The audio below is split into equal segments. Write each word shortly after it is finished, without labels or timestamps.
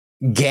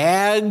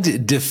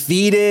Gagged,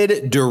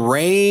 defeated,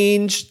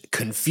 deranged,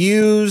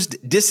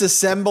 confused,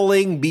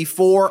 disassembling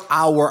before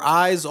our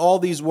eyes. All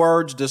these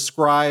words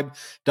describe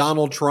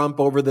Donald Trump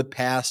over the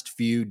past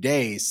few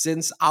days.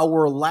 Since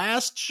our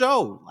last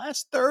show,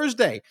 last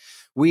Thursday,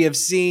 we have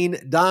seen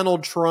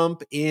Donald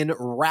Trump in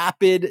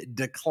rapid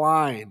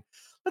decline.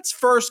 Let's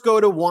first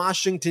go to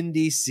Washington,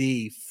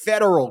 D.C.,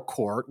 federal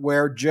court,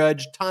 where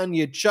Judge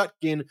Tanya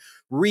Chutkin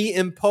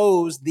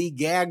reimposed the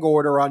gag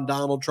order on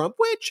Donald Trump,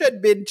 which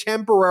had been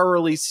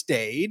temporarily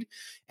stayed.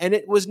 And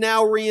it was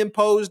now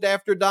reimposed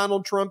after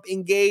Donald Trump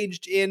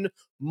engaged in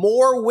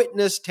more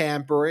witness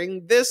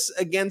tampering, this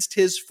against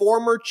his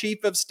former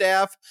chief of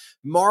staff,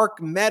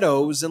 Mark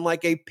Meadows. And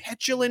like a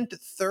petulant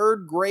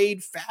third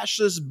grade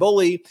fascist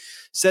bully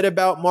said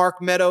about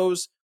Mark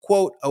Meadows,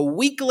 quote, a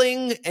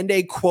weakling and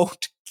a,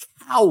 quote,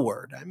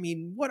 coward. I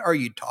mean, what are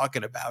you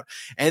talking about?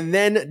 And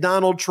then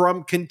Donald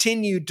Trump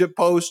continued to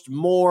post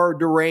more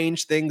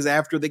deranged things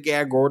after the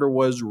gag order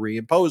was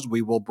reimposed.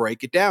 We will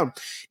break it down.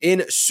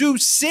 In Sioux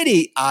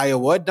City,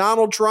 Iowa,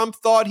 Donald Trump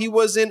thought he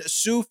was in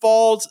Sioux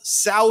Falls,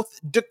 South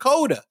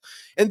Dakota.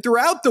 And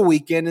throughout the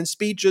weekend in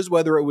speeches,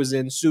 whether it was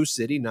in Sioux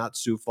City, not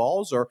Sioux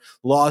Falls, or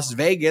Las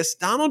Vegas,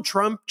 Donald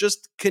Trump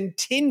just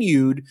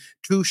continued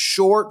to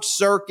short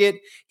circuit.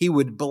 He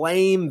would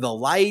blame the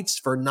lights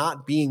for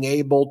not being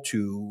able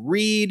to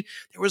read.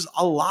 There was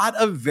a lot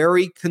of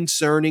very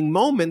concerning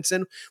moments.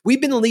 And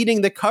we've been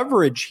leading the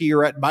coverage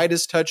here at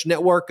Midas Touch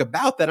Network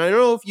about that. I don't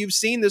know if you've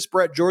seen this,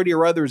 Brett, Jordy,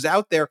 or others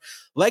out there.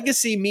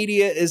 Legacy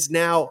Media is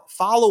now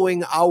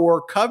following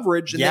our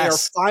coverage, and they are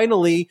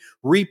finally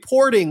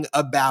reporting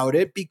about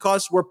it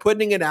because we're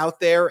putting it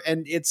out there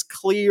and it's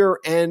clear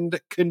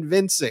and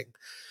convincing.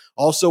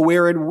 Also,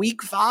 we're in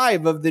week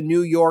 5 of the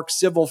New York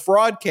civil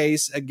fraud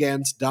case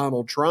against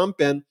Donald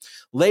Trump. And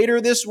later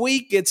this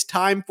week, it's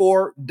time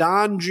for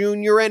Don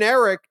Jr. and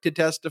Eric to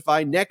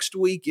testify. Next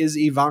week is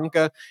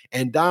Ivanka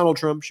and Donald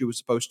Trump. She was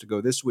supposed to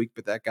go this week,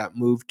 but that got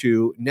moved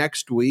to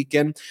next week.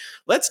 And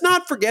let's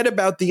not forget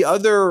about the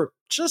other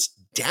just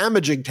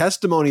damaging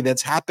testimony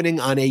that's happening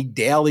on a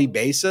daily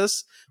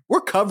basis.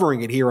 We're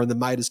covering it here on the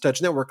Midas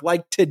Touch Network.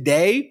 Like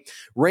today,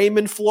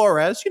 Raymond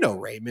Flores, you know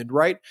Raymond,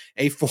 right?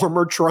 A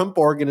former Trump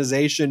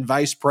Organization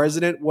vice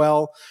president.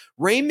 Well,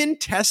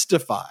 Raymond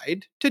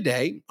testified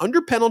today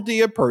under penalty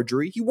of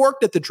perjury. He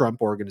worked at the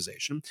Trump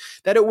Organization,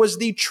 that it was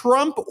the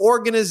Trump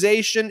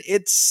Organization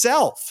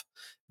itself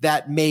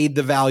that made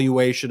the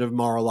valuation of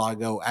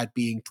Mar-a-Lago at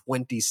being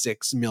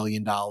 $26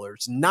 million,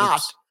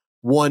 not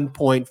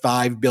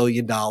 $1.5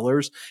 billion,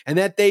 and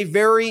that they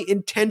very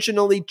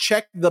intentionally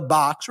checked the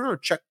box. Remember,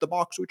 check the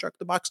box, we checked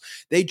the box.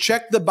 They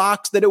checked the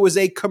box that it was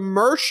a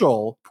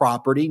commercial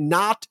property,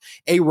 not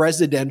a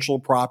residential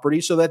property,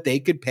 so that they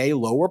could pay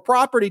lower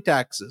property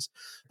taxes.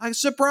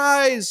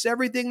 Surprise,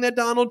 everything that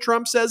Donald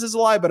Trump says is a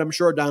lie, but I'm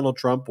sure Donald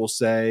Trump will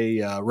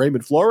say,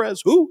 Raymond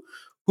Flores, who?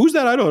 Who's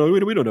that? I don't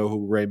know. We don't know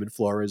who Raymond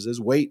Flores is.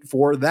 Wait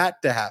for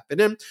that to happen.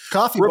 And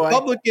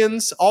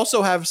Republicans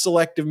also have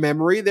selective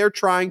memory. They're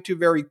trying to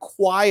very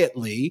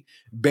quietly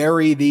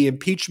bury the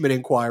impeachment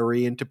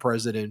inquiry into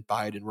President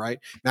Biden, right?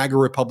 MAGA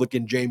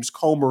Republican James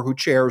Comer, who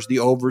chairs the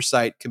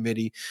Oversight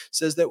Committee,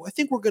 says that I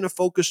think we're going to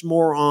focus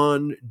more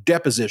on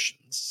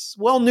depositions.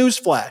 Well,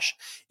 newsflash,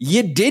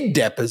 you did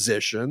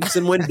depositions.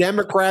 And when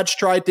Democrats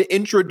tried to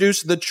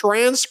introduce the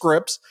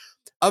transcripts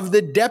of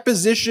the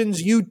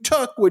depositions you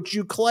took, which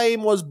you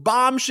claim was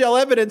bombshell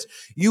evidence,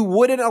 you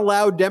wouldn't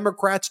allow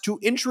Democrats to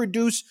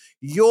introduce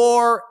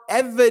your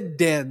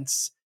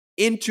evidence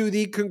into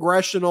the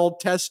congressional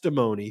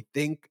testimony.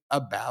 Think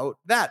about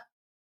that.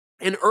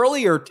 And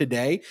earlier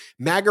today,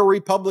 MAGA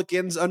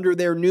Republicans, under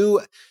their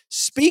new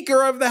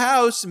Speaker of the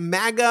House,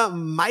 MAGA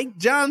Mike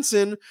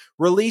Johnson,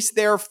 released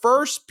their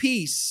first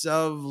piece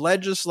of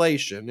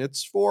legislation.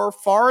 It's for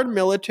foreign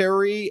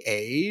military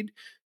aid.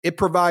 It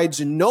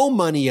provides no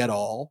money at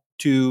all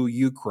to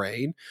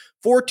Ukraine,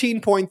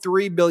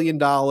 $14.3 billion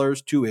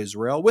to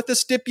Israel, with a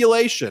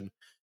stipulation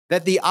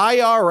that the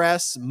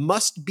IRS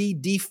must be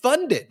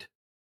defunded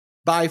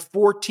by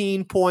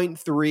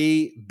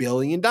 $14.3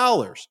 billion.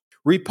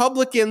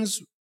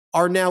 Republicans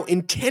are now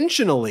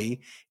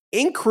intentionally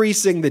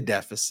increasing the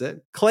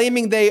deficit,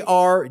 claiming they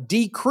are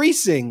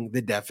decreasing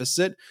the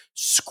deficit,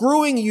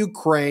 screwing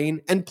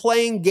Ukraine, and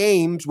playing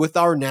games with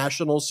our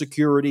national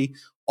security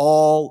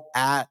all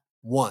at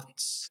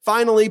once.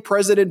 Finally,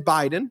 President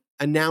Biden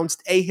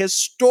announced a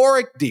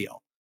historic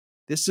deal.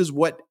 This is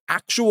what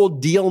actual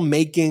deal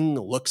making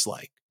looks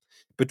like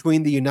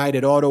between the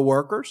United Auto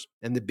Workers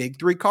and the big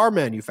 3 car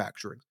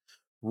manufacturing,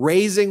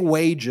 raising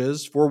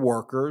wages for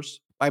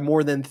workers by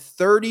more than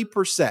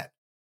 30%,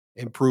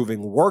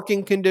 improving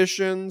working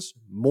conditions,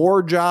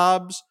 more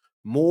jobs,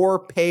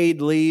 more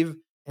paid leave,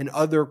 and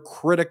other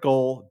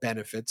critical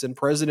benefits. And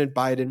President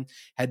Biden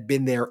had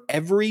been there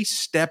every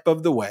step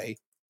of the way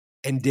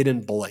and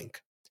didn't blink.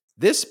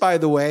 This, by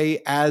the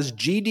way, as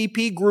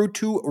GDP grew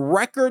to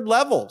record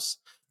levels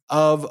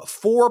of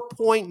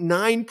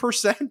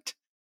 4.9%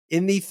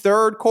 in the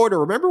third quarter.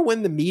 Remember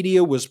when the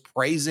media was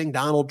praising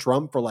Donald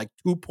Trump for like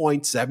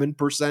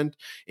 2.7%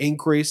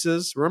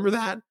 increases? Remember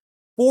that?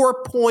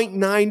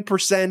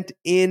 4.9%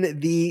 in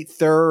the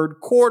third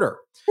quarter.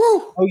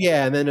 Woo. Oh,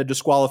 yeah. And then a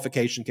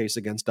disqualification case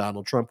against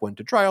Donald Trump went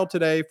to trial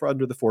today for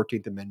under the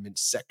 14th Amendment,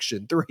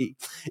 Section 3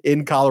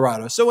 in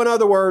Colorado. So, in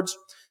other words,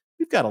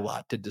 we've got a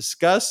lot to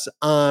discuss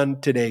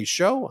on today's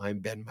show. I'm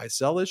Ben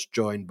Meiselas,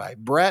 joined by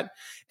Brett.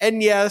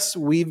 And yes,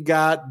 we've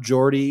got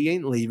Jordy. He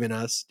ain't leaving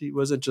us. He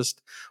wasn't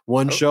just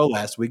one show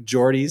last week.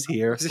 Jordy's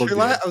here.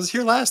 I was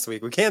here last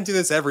week. We can't do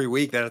this every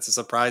week. That it's a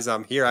surprise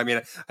I'm here. I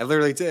mean, I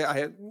literally,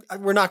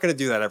 we're not going to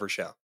do that every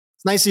show.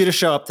 It's nice of you to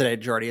show up today,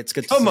 Jordy. It's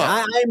good to see you.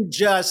 I'm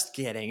just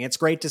kidding. It's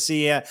great to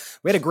see you.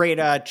 We had a great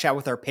chat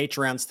with our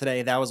Patreons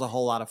today. That was a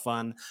whole lot of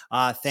fun.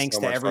 Thanks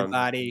to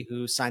everybody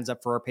who signs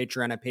up for our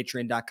Patreon at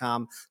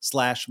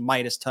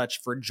patreon.com/MeidasTouch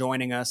for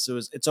joining us.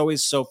 It's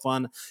always so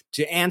fun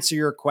to answer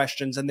your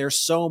questions, and there's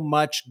so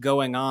much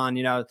going on.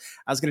 You know,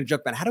 I was going to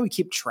joke about how do we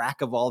keep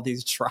track of all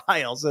these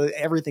trials?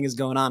 Everything is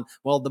going on.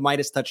 Well, the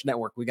Meidas Touch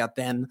Network. We got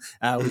Ben.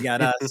 We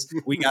got us.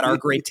 We got our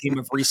great team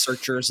of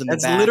researchers in the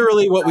back. That's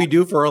literally what we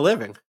do for a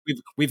living.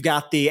 We've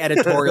got the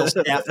editorial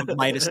staff of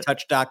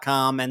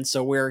MeidasTouch.com, and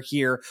so we're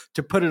here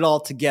to put it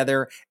all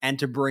together and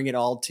to bring it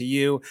all to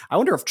you. I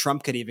wonder if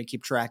Trump could even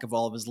keep track of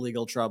all of his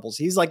legal troubles.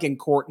 He's like in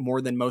court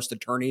more than most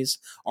attorneys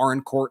are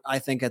in court, I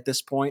think, at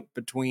this point,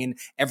 between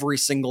every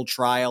single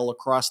trial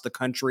across the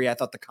country. I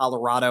thought the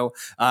Colorado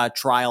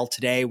trial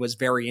today was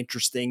very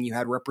interesting. You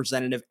had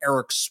Representative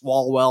Eric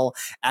Swalwell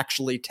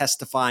actually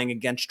testifying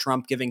against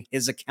Trump, giving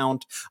his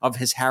account of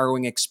his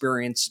harrowing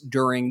experience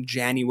during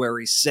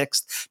January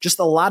 6th. Just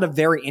a lot of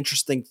very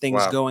interesting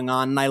things going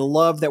on. And I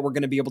love that we're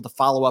going to be able to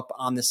follow up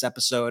on this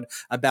episode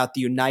about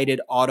the United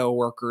Auto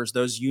Workers,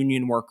 those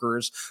union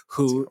workers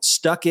who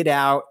stuck it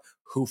out,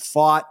 who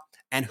fought,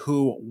 and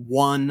who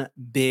won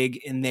big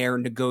in their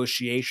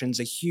negotiations.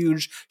 A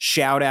huge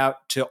shout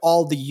out to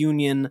all the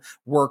union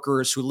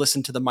workers who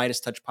listen to the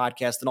Meidas Touch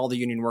podcast and all the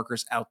union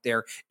workers out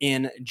there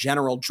in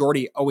general.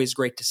 Jordy, always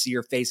great to see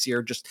your face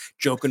here. Just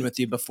joking with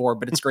you before,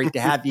 but it's great to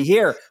have you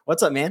here.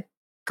 What's up, man?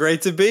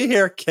 Great to be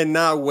here.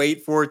 Cannot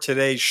wait for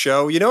today's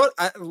show. You know what?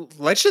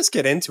 Let's just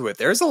get into it.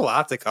 There's a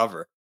lot to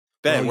cover.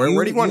 Ben,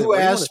 where do you want to start?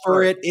 You asked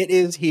for it. It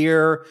is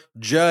here.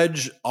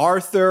 Judge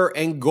Arthur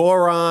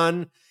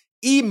Engoron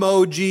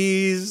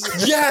emojis.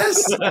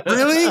 Yes.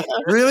 Really?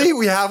 Really?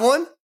 We have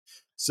one?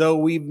 So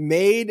we've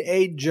made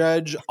a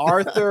Judge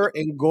Arthur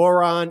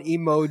Engoron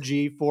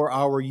emoji for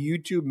our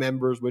YouTube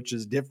members, which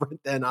is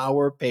different than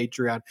our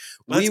Patreon.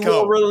 We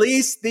will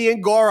release the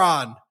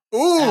Engoron.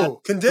 Ooh,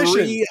 condition.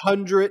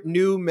 300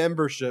 new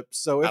memberships.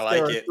 So if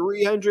there are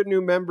 300 new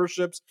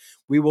memberships,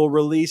 we will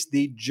release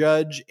the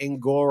Judge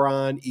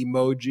Engoron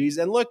emojis.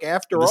 And look,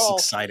 after all,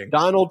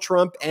 Donald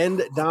Trump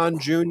and Don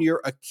Jr.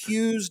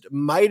 accused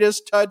Meidas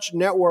Touch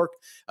Network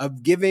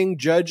of giving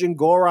Judge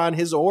Engoron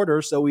his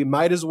order. So we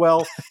might as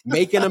well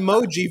make an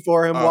emoji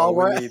for him while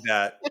we're need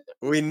that.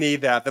 We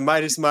need that. The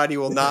Meidas Mighty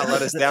will not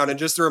let us down. And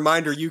just a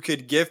reminder, you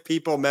could give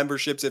people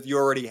memberships if you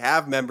already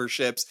have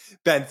memberships.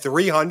 Ben,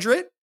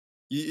 300?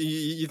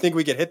 You think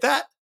we can hit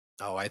that?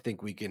 Oh, I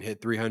think we can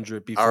hit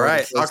 300 before. All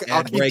right. I'll keep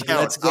count.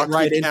 Let's get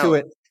right into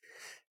it.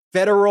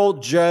 Federal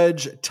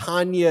Judge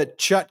Tanya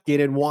Chutkin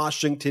in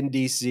Washington,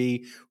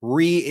 D.C.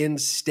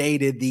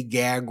 reinstated the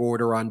gag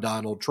order on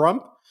Donald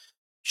Trump.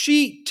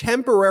 She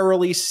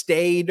temporarily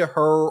stayed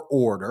her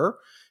order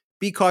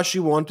because she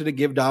wanted to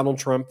give Donald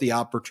Trump the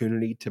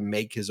opportunity to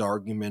make his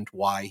argument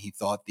why he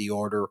thought the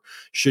order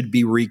should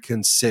be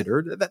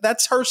reconsidered.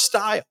 That's her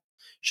style.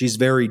 She's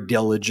very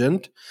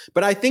diligent,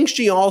 but I think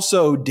she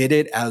also did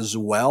it as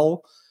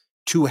well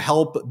to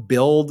help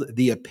build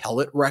the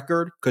appellate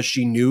record because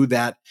she knew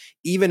that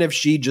even if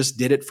she just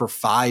did it for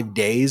 5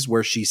 days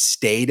where she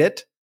stayed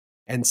it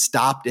and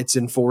stopped its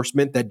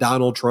enforcement, that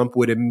Donald Trump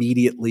would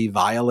immediately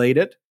violate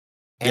it.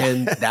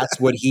 And that's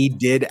what he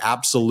did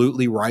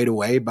absolutely right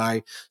away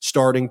by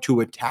starting to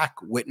attack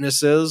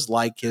witnesses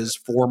like his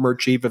former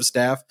chief of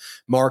staff,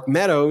 Mark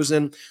Meadows.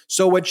 And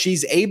so what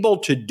she's able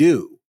to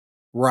do,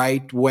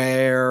 right,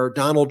 where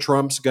Donald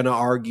Trump's going to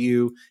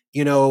argue,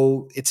 you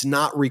know, it's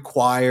not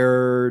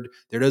required.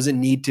 There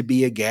doesn't need to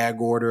be a gag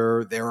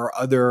order. There are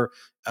other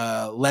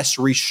less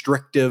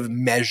restrictive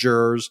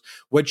measures.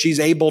 What she's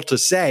able to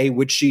say,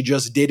 which she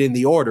just did in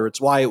the order, it's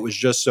why it was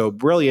just so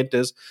brilliant,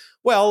 is,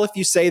 well, if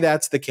you say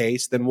that's the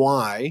case, then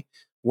why,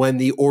 when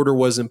the order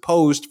was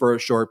imposed for a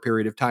short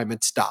period of time,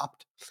 it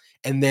stopped?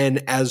 And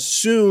then as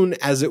soon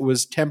as it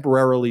was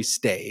temporarily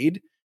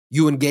stayed,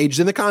 you engaged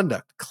in the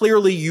conduct.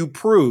 Clearly, you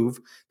prove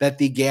that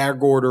the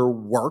gag order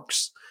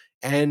works,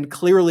 and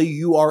clearly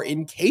you are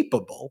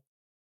incapable,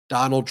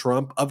 Donald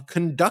Trump, of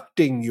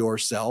conducting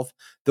yourself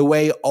the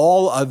way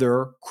all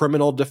other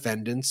criminal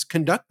defendants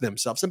conduct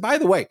themselves. And by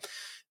the way,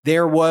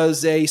 there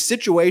was a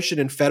situation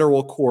in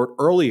federal court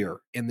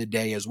earlier in the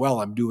day as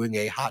well. I'm doing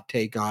a hot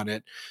take on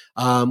it,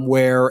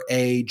 where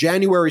a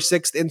January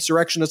 6th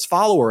insurrectionist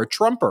follower, a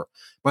Trumper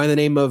by the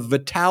name of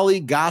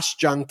Vitaly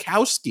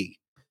Gosjankowski,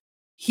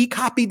 he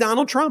copied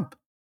Donald Trump.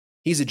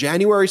 He's a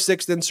January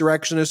 6th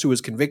insurrectionist who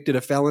was convicted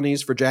of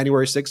felonies for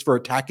January 6th for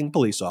attacking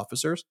police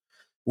officers.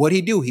 What'd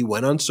he do? He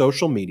went on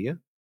social media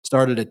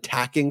started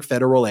attacking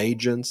federal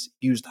agents,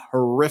 used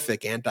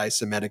horrific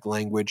anti-Semitic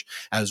language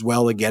as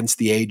well against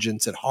the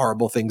agents, said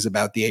horrible things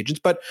about the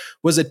agents, but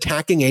was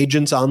attacking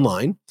agents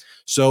online.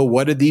 So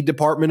what did the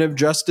Department of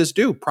Justice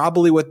do?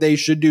 Probably what they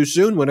should do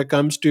soon when it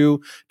comes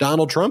to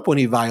Donald Trump when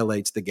he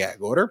violates the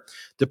gag order.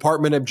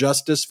 Department of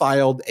Justice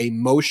filed a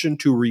motion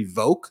to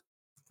revoke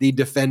the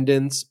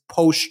defendant's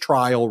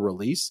post-trial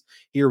release.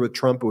 Here with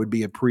Trump, it would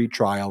be a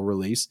pre-trial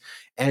release.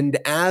 And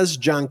as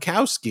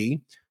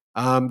Jankowski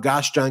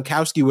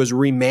was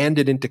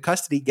remanded into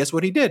custody, guess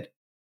what he did?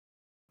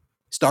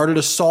 Started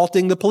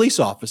assaulting the police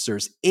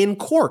officers in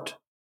court.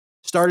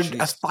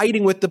 Started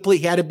fighting with the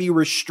police. He had to be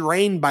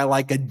restrained by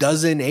like a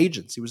dozen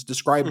agents. He was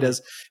described as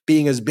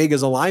being as big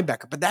as a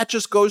linebacker. But that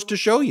just goes to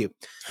show you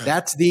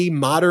that's the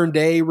modern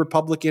day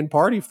Republican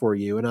Party for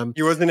you. And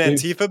he wasn't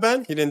Antifa,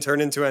 Ben. He didn't turn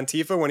into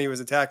Antifa when he was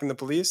attacking the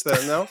police.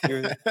 No,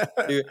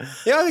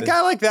 the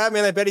guy like that,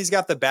 man. I bet he's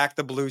got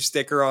the blue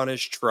sticker on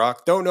his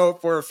truck. Don't know it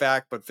for a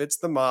fact, but fits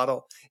the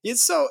model.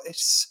 It's so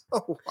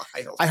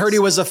wild. I heard he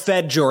was a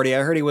Fed, Jordy.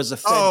 I heard he was a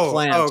Fed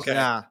plant. Okay.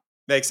 Yeah.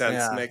 Makes sense.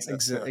 Yeah, makes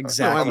sense.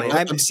 Exactly.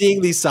 I'm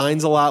seeing these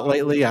signs a lot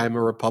lately. I'm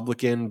a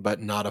Republican, but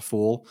not a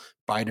fool.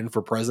 Biden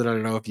for president. I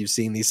don't know if you've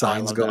seen these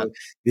signs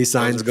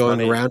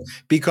going around,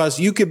 because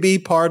you could be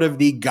part of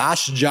the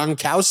Gosh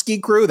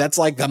Jankowski crew. That's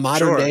like the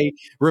modern day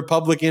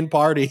Republican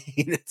Party.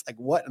 It's like,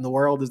 what in the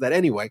world is that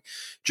anyway?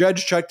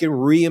 Judge Chutkan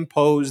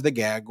reimposed the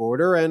gag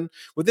order, and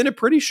within a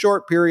pretty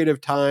short period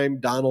of time,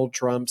 Donald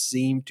Trump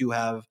seemed to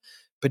have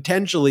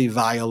potentially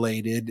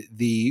violated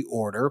the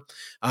order.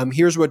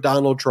 Here's what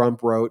Donald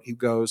Trump wrote. He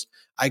goes,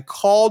 "I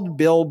called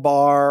Bill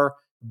Barr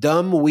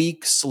dumb,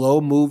 weak,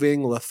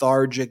 slow-moving,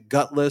 lethargic,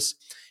 gutless,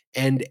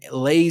 and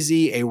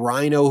lazy, a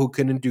rhino who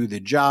couldn't do the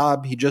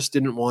job. He just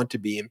didn't want to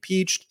be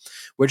impeached,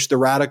 which the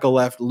radical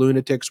left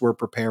lunatics were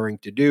preparing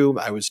to do.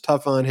 I was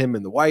tough on him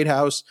in the White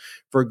House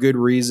for good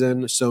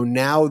reason. So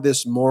now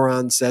this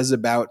moron says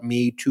about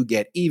me to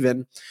get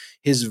even.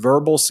 His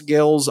verbal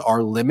skills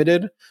are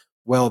limited.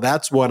 Well,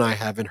 that's one I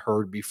haven't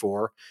heard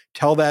before.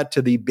 Tell that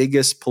to the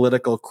biggest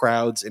political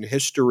crowds in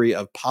history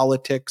of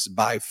politics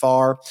by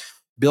far.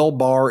 Bill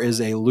Barr is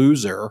a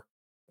loser,"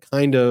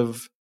 kind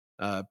of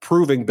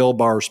proving Bill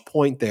Barr's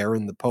point there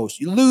in the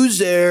post.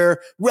 Loser,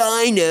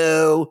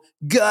 rhino,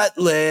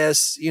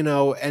 gutless,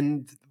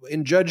 and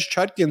in Judge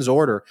Chutkan's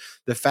order,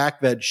 the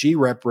fact that she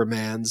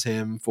reprimands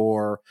him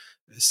for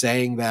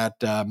saying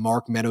that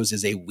Mark Meadows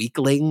is a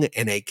weakling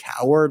and a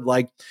coward,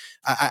 like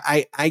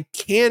I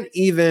can't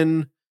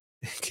even...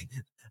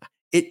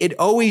 It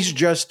always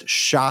just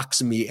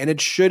shocks me, and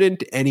it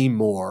shouldn't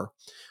anymore,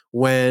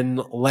 when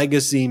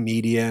legacy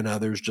media and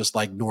others just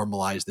like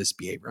normalize this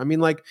behavior. I mean,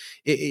 like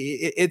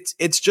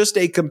it's just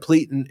a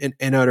complete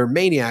and utter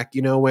maniac.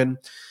 When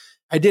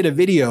I did a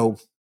video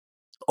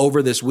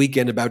over this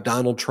weekend about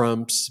Donald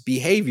Trump's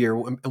behavior,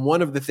 and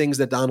one of the things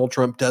that Donald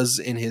Trump does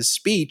in his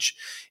speech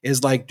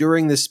is, like,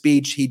 during the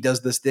speech, he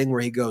does this thing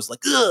where he goes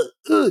like,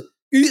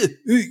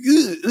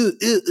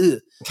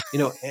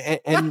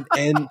 and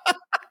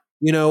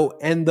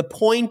the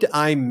point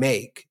I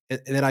make,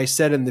 that I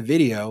said in the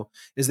video,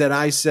 is that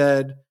I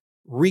said,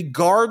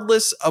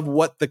 regardless of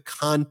what the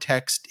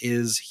context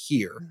is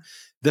here,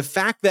 the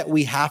fact that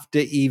we have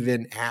to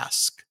even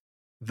ask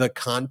the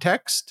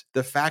context,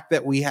 the fact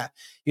that we have,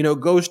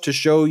 goes to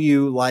show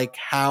you like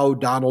how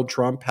Donald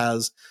Trump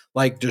has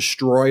like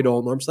destroyed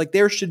all norms. Like,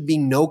 there should be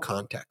no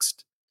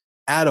context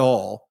at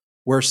all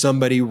where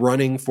somebody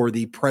running for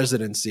the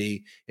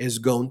presidency is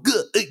going,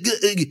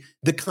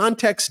 the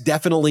context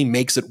definitely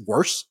makes it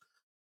worse.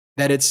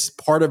 That it's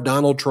part of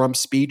Donald Trump's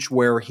speech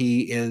where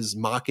he is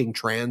mocking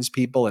trans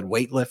people and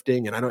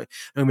weightlifting, and I don't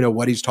even know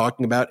what he's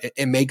talking about.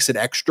 It makes it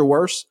extra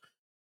worse.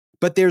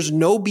 But there's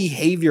no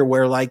behavior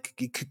where,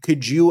 like,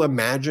 could you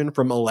imagine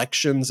from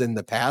elections in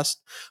the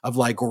past of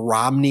like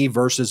Romney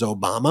versus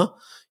Obama?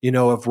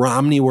 If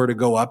Romney were to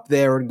go up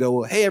there and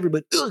go, "Hey,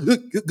 everybody,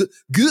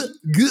 good."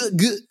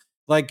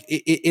 Like,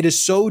 it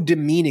is so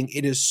demeaning.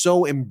 It is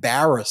so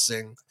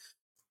embarrassing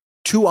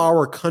to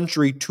our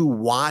country to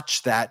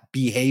watch that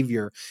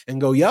behavior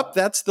and go, "Yep,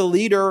 that's the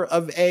leader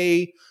of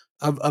a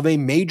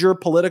major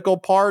political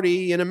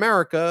party in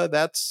America.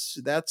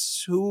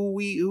 That's who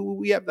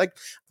we have." Like,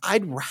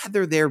 I'd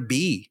rather there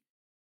be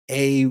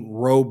a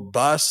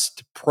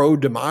robust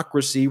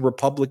pro-democracy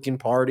Republican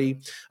Party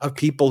of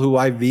people who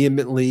I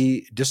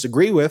vehemently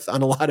disagree with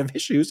on a lot of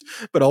issues,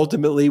 but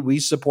ultimately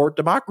we support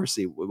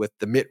democracy, with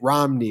the Mitt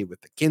Romney,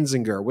 with the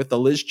Kinzinger, with the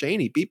Liz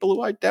Cheney, people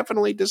who I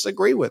definitely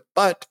disagree with.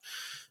 But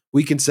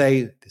we can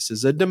say this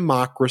is a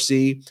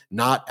democracy,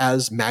 not,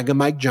 as MAGA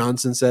Mike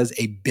Johnson says,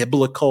 a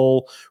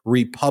biblical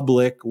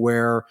republic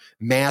where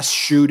mass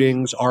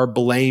shootings are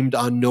blamed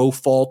on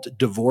no-fault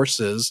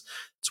divorces.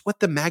 It's what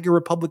the MAGA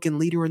Republican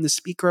leader and the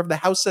Speaker of the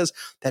House says,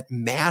 that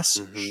mass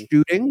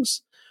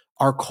shootings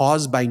are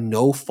caused by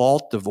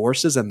no-fault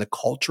divorces and the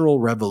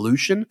Cultural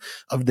Revolution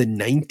of the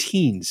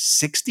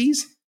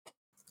 1960s.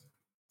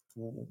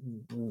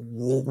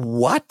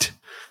 What?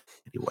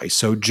 Anyway,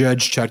 so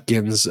Judge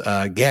Chutkin's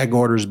gag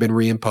order has been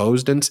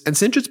reimposed. And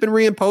since it's been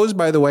reimposed,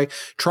 by the way,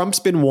 Trump's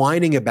been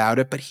whining about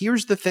it. But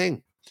here's the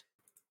thing.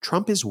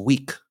 Trump is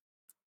weak.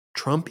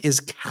 Trump is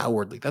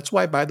cowardly. That's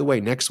why, by the way,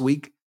 next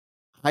week,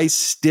 I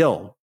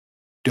still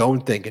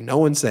don't think, and no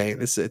one's saying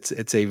this,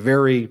 it's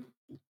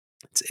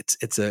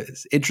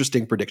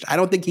interesting prediction. I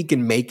don't think he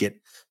can make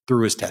it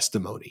through his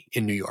testimony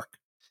in New York.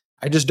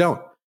 I just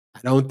don't. I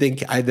don't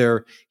think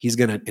either he's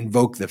going to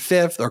invoke the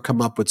fifth or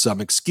come up with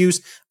some excuse.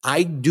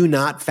 I do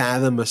not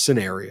fathom a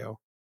scenario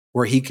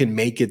where he can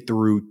make it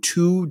through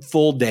 2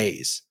 full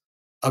days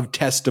of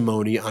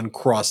testimony on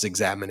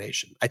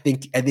cross-examination. I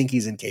think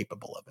he's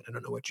incapable of it. I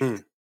don't know what you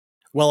think.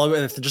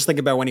 Well, just think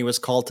about when he was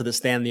called to the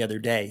stand the other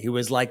day. He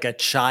was like a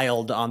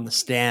child on the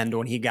stand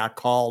when he got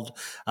called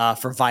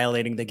for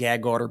violating the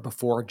gag order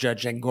before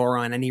Judge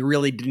Engoron, and he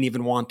really didn't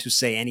even want to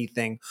say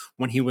anything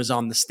when he was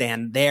on the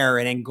stand there.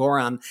 And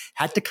Engoron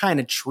had to kind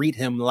of treat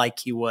him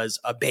like he was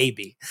a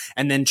baby.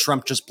 And then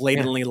Trump just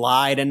blatantly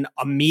lied, and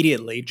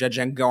immediately Judge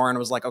Engoron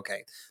was like,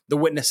 "Okay, the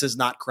witness is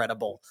not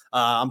credible.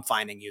 I'm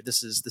fining you.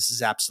 This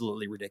is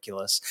absolutely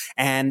ridiculous."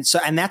 And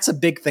that's a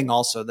big thing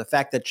also, the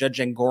fact that Judge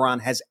Engoron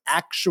has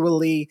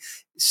actually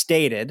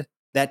stated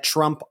that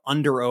Trump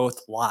under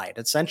oath lied,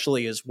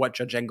 essentially, is what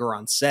Judge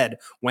Engoron said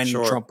when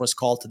Trump was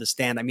called to the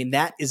stand. I mean,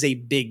 that is a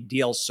big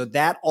deal. So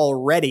that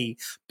already,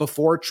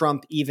 before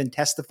Trump even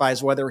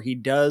testifies whether he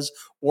does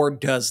or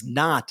does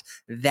not,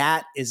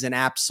 that is an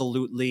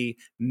absolutely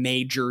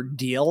major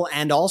deal.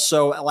 And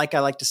also, like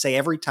I like to say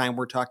every time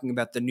we're talking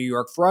about the New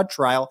York fraud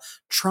trial,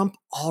 Trump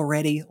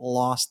already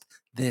lost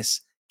this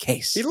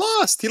case. He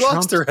lost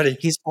already.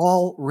 He's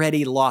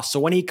already lost. So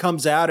when he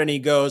comes out and he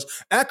goes,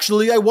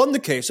 "Actually, I won the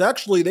case.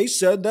 Actually, they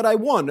said that I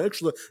won.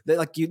 Actually,"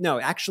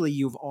 actually,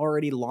 you've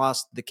already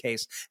lost the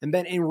case. And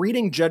Ben, in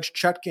reading Judge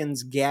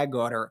Chutkin's gag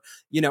order,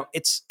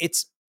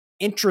 it's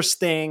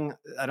interesting.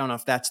 I don't know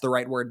if that's the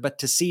right word, but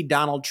to see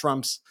Donald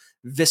Trump's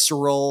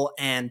visceral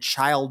and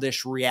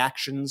childish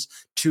reactions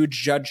to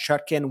Judge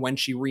Chutkin when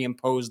she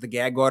reimposed the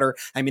gag order.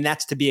 I mean,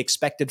 that's to be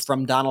expected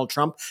from Donald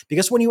Trump,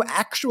 because when you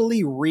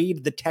actually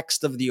read the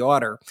text of the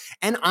order,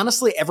 and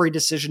honestly, every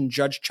decision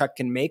Judge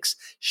Chutkin makes,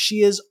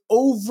 she is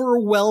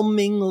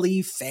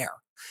overwhelmingly fair.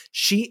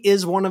 She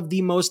is one of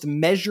the most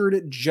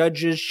measured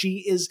judges.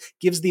 She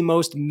gives the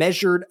most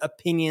measured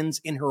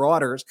opinions in her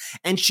orders.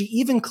 And she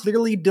even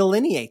clearly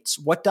delineates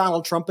what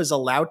Donald Trump is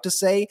allowed to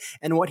say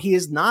and what he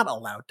is not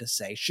allowed to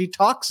say. She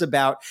talks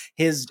about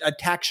his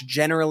attacks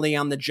generally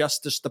on the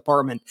Justice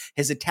Department,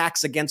 his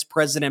attacks against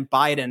President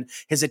Biden,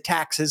 his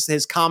attacks,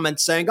 his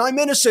comments saying, "I'm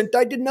innocent,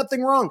 I did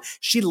nothing wrong."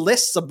 She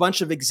lists a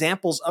bunch of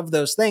examples of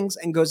those things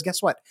and goes,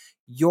 guess what?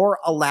 You're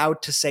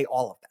allowed to say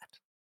all of that.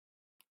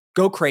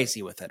 Go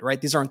crazy with it,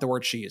 right? These aren't the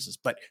words she uses,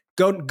 but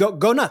go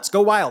nuts,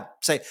 go wild.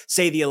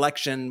 Say the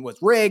election was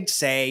rigged.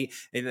 Say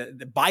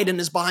the Biden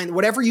is behind.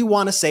 Whatever you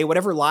want to say,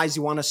 whatever lies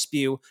you want to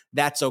spew,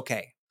 that's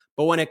okay.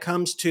 But when it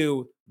comes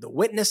to the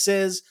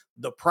witnesses,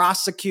 the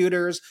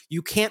prosecutors,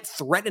 you can't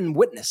threaten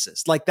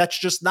witnesses. Like, that's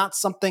just not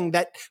something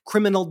that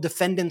criminal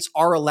defendants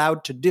are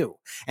allowed to do.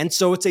 And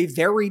so it's a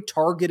very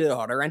targeted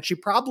order, and she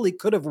probably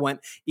could have went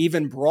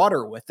even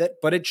broader with it,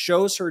 but it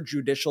shows her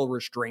judicial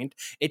restraint.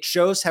 It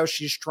shows how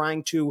she's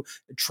trying to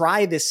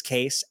try this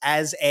case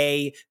as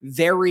a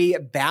very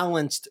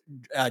balanced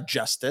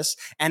justice.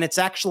 And it's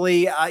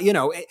actually,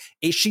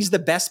 she's the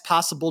best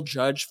possible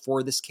judge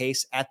for this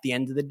case at the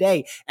end of the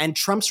day. And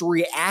Trump's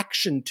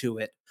reaction to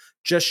it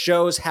just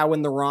shows how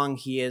in the wrong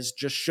he is,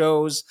 just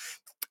shows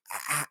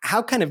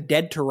how kind of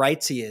dead to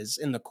rights he is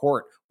in the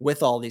court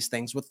with all these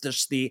things, with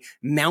just the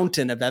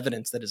mountain of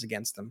evidence that is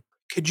against him.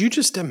 Could you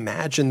just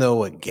imagine,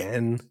 though,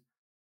 again,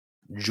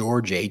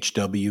 George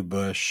H.W.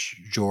 Bush,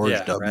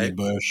 George W.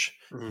 Bush,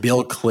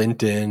 Bill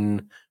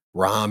Clinton,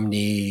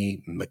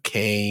 Romney,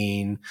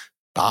 McCain,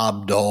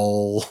 Bob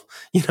Dole,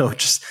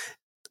 just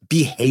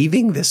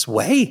behaving this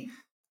way?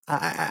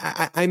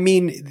 I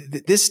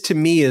mean, this to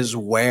me is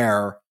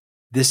where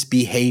this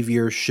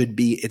behavior should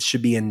be. It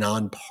should be a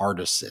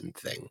nonpartisan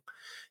thing.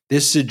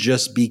 This should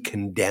just be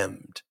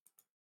condemned.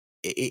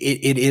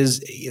 It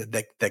is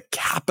the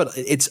capital.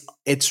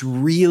 It's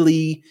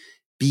really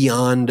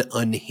beyond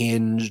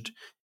unhinged,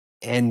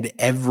 and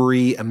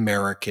every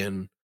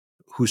American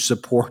who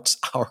supports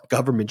our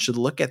government should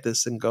look at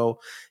this and go,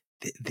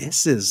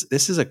 this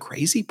is a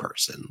crazy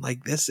person.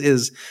 Like, this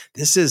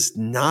is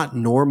not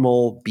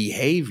normal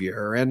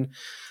behavior. And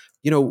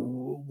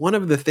one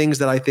of the things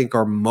that I think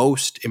are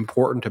most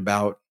important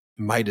about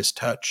Midas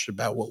Touch,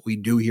 about what we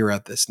do here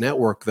at this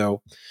network,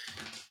 though,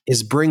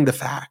 is bring the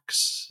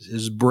facts,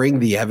 is bring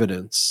the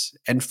evidence,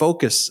 and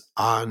focus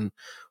on,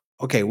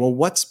 okay, well,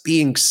 what's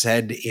being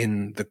said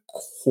in the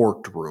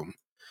courtroom?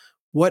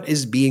 What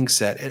is being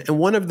said? And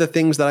one of the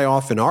things that I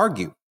often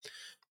argue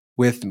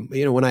with,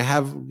 when I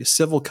have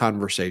civil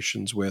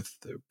conversations with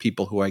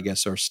people who I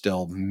guess are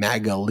still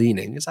MAGA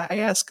leaning, is I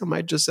ask them,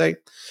 I just say,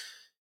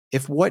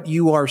 if what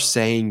you are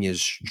saying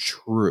is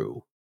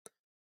true,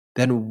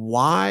 then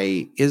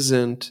why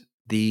isn't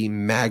the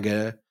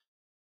MAGA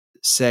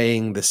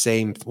saying the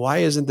same? Why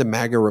isn't the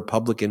MAGA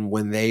Republican,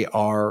 when they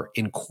are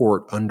in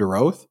court under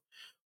oath,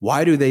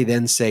 why do they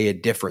then say a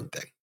different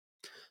thing?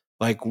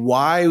 Like,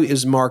 why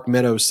is Mark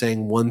Meadows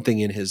saying one thing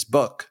in his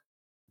book,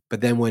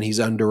 but then when he's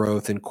under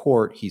oath in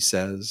court, he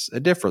says a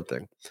different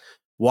thing?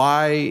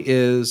 Why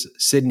is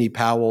Sidney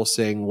Powell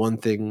saying one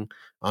thing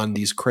on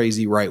these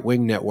crazy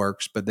right-wing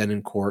networks, but then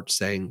in court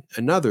saying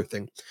another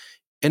thing?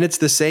 And it's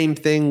the same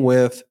thing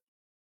with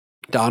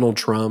Donald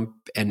Trump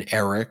and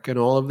Eric and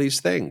all of these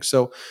things.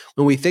 So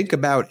when we think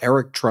about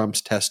Eric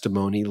Trump's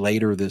testimony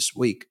later this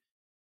week,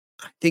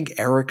 I think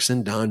Eric's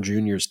and Don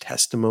Jr.'s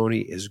testimony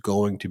is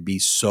going to be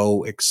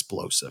so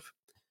explosive.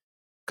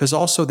 Because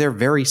also they're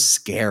very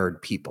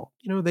scared people.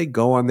 You know, they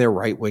go on their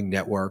right-wing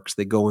networks,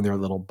 they go in their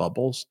little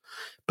bubbles,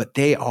 but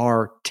they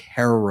are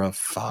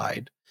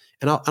terrified.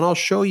 And I'll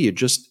show you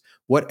just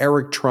what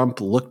Eric Trump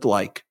looked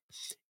like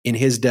in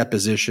his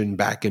deposition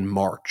back in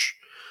March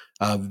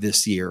of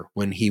this year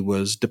when he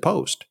was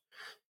deposed.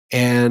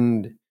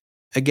 And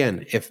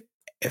again, if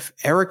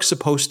Eric's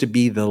supposed to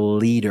be the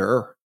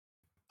leader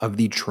of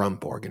the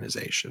Trump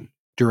organization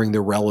during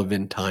the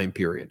relevant time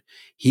period,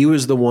 he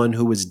was the one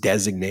who was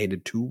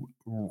designated to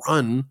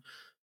run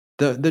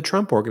the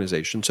Trump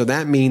organization. So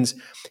that means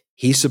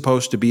he's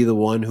supposed to be the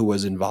one who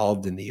was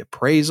involved in the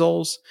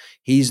appraisals.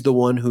 He's the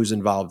one who's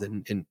involved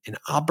in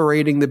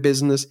operating the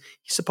business.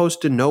 He's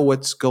supposed to know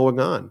what's going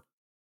on.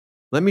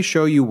 Let me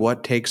show you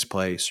what takes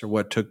place or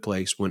what took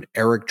place when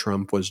Eric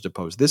Trump was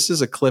deposed. This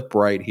is a clip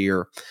right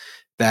here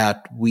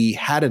that we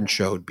hadn't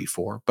showed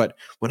before. But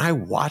when I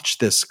watch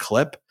this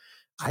clip,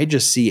 I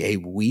just see a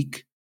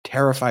weak,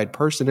 terrified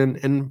person.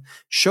 And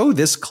show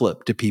this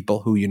clip to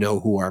people who you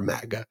know who are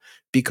MAGA.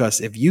 Because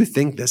if you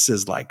think this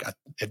is like,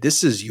 if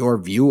this is your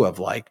view of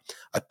like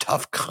a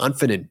tough,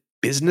 confident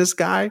business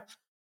guy,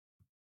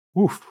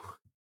 oof,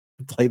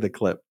 play the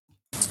clip.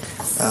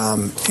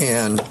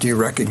 And do you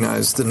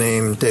recognize the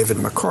name David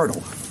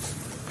McCardle?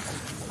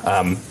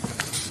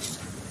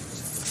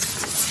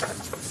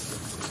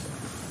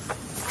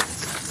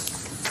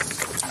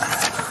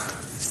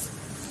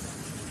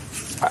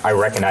 I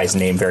recognize the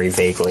name very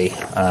vaguely,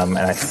 and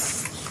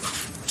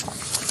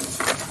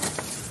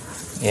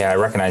I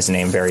recognize the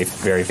name very,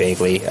 very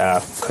vaguely.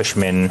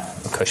 Cushman,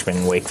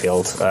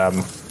 Wakefield.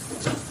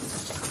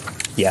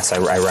 Yes,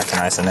 I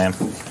recognize the name.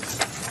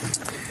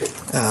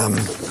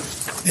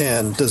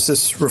 And does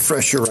this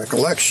refresh your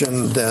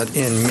recollection that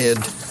in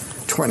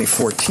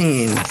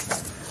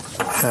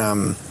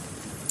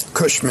mid-2014,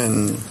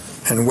 Cushman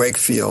and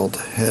Wakefield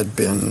had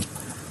been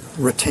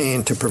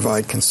retained to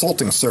provide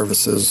consulting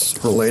services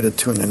related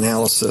to an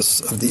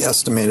analysis of the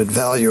estimated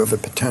value of a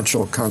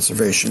potential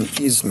conservation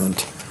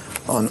easement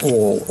on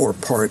all or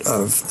part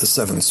of the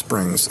Seven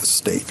Springs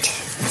estate?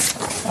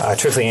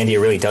 Truthfully, Andy, it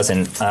really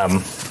doesn't.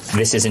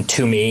 This isn't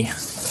to me.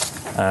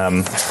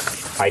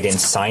 I didn't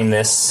sign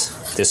this.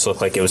 This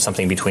looked like it was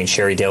something between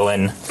Sherry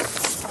Dillon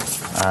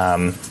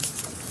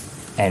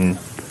and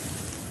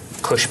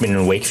Cushman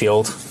and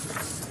Wakefield.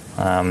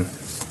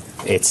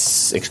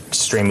 It's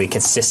extremely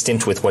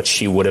consistent with what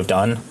she would have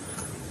done.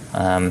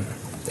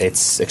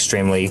 It's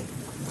extremely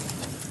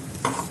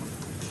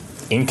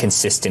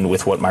inconsistent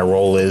with what my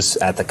role is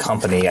at the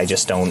company. I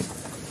just don't. I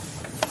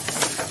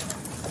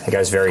think I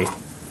was very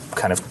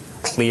kind of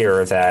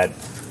clear that,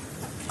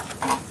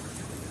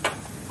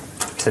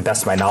 to the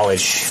best of my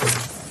knowledge,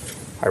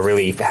 I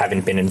really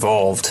haven't been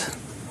involved.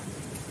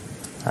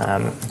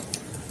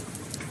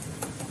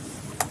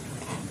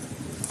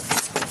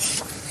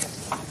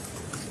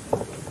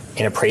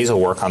 In appraisal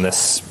work on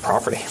this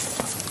property.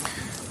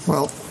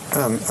 Well,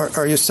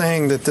 are you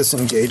saying that this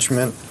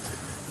engagement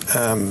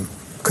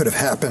could have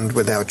happened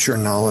without your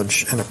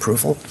knowledge and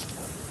approval?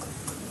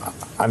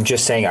 I'm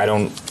just saying I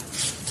don't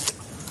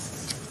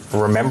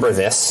remember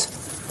this.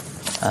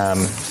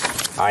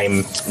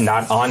 I'm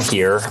not on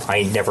here.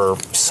 I never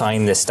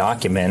signed this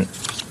document.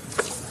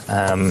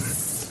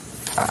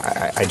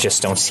 I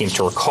just don't seem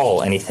to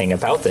recall anything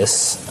about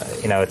this.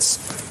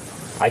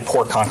 I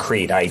pour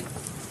concrete. I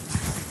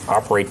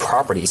operate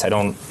properties. I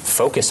don't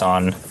focus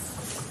on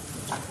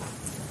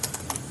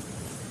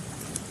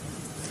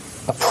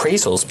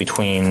appraisals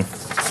between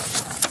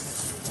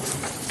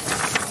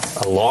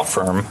a law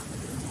firm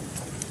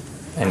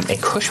and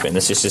Cushman.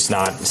 This is just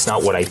not. It's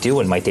not what I do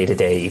in my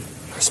day-to-day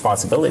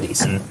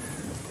responsibilities. And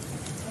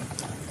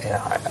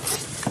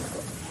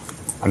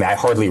I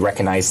hardly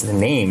recognize the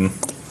name.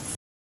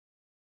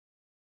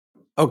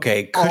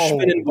 Okay,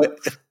 Cushman and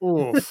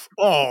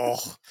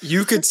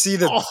you could see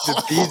the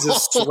beads of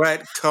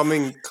sweat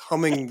coming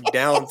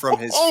down from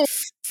his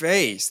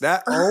face.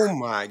 That, oh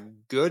my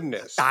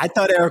goodness! I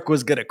thought Eric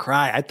was gonna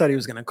cry. I thought he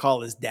was gonna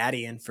call his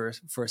daddy in for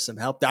some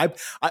help. I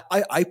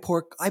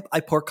pour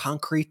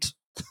concrete.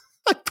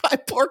 I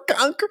pour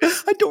concrete.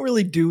 I don't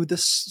really do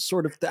this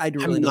sort of thing.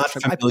 I'm not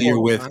familiar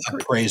with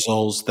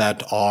appraisals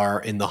that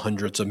are in the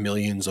hundreds of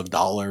millions of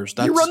dollars.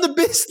 You run the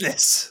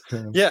business.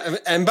 Yeah,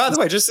 and by the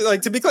way, just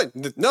like to be clear,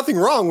 nothing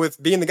wrong with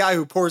being the guy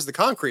who pours the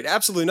concrete.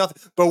 Absolutely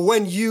nothing. But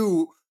when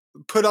you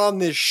put on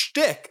this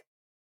shtick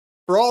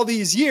for all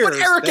these years. But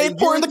Eric ain't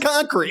pouring the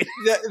concrete.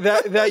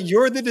 That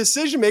you're the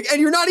decision maker,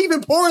 and you're not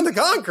even pouring the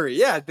concrete.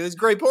 Yeah, that's a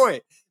great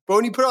point. But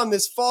when you put on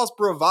this false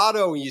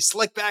bravado and you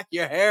slick back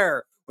your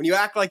hair, when you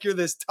act like you're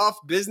this tough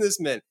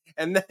businessman,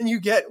 and then you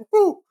get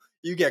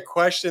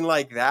questioned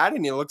like that,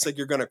 and it looks like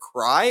you're going to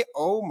cry.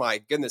 Oh my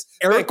goodness.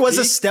 Eric was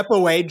a step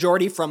away,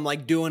 Jordy, from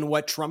like doing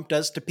what Trump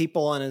does to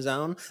people on his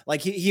own. Like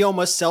he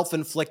almost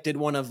self-inflicted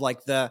one of like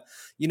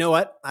you know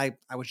what? I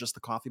was just the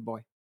coffee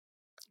boy.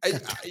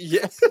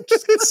 Yeah,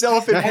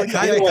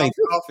 self-inflicted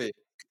coffee.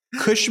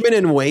 Cushman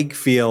and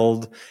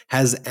Wakefield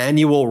has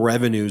annual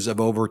revenues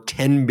of over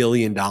 $10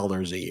 billion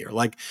a year.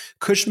 Like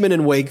Cushman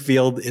and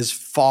Wakefield is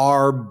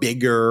far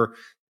bigger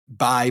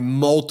by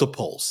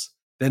multiples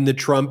than the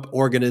Trump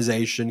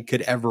organization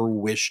could ever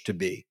wish to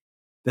be.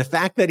 The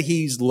fact that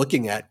he's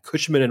looking at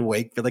Cushman and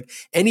Wakefield, like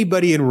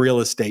anybody in real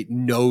estate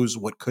knows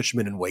what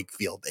Cushman and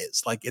Wakefield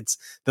is. Like it's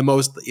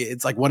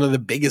like one of the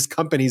biggest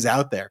companies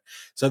out there.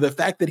 So the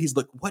fact that he's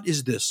like, what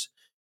is this?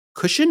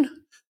 Cushion?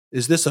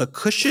 Is this a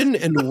cushion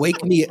and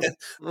wake me up?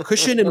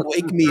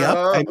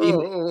 I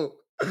mean,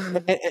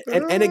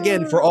 and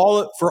again, for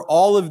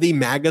all of the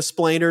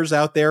MAGA-splainers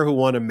out there who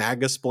want to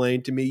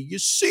MAGA-splain to me, you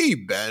see,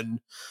 Ben,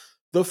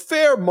 the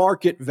fair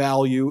market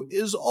value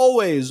is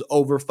always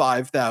over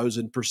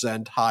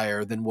 5,000%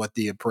 higher than what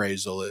the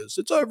appraisal is.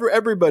 It's over.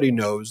 Everybody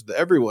knows that.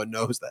 Everyone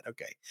knows that.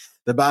 Okay.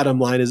 The bottom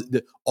line is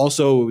that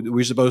also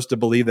we're supposed to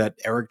believe that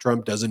Eric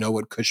Trump doesn't know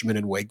what Cushman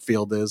and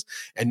Wakefield is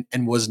and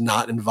was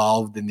not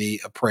involved in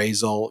the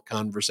appraisal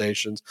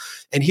conversations.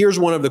 And here's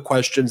one of the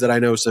questions that I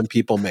know some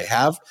people may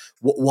have.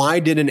 Why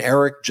didn't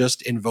Eric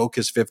just invoke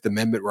his Fifth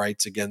Amendment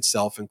rights against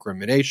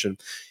self-incrimination?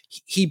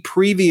 He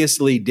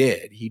previously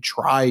did. He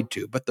tried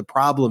to. But the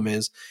problem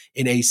is,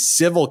 in a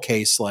civil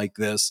case like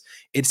this,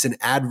 it's an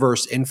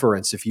adverse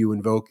inference if you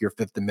invoke your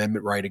Fifth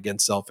Amendment right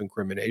against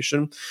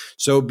self-incrimination.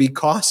 So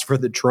because for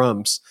the Trumps,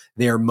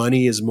 their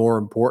money is more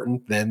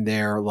important than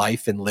their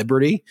life and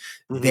liberty,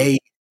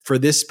 for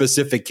this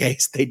specific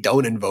case, they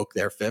don't invoke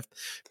their fifth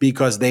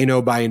because they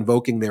know by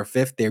invoking their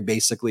fifth, they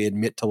basically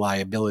admit to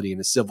liability in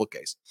a civil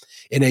case.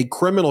 In a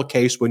criminal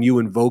case, when you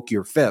invoke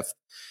your fifth,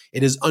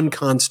 it is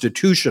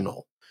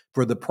unconstitutional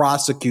for the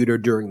prosecutor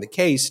during the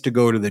case to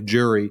go to the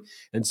jury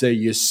and say,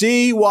 you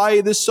see why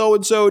this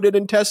so-and-so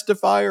didn't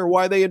testify or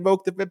why they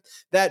invoked the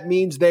fifth? That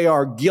means they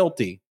are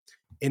guilty.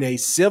 In a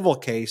civil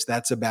case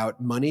that's about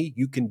money,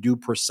 you can do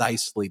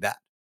precisely that.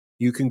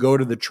 You can go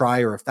to the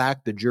trier of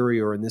fact, the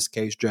jury, or in this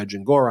case, Judge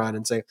Engoron,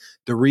 and say,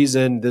 the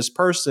reason this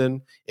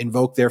person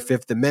invoked their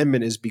Fifth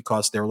Amendment is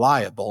because they're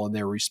liable and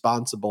they're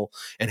responsible.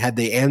 And had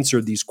they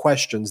answered these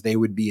questions, they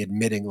would be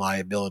admitting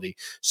liability.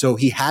 So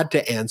he had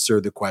to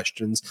answer the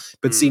questions.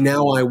 But see,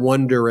 now I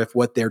wonder if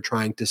what they're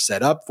trying to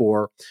set up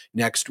for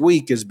next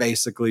week is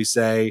basically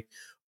say,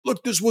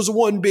 look, this was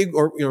one big,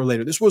 or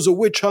later, this was a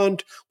witch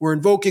hunt. We're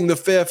invoking the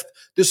fifth.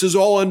 This is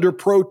all under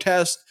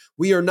protest.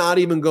 We are not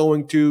even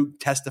going to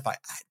testify.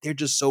 They're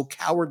just so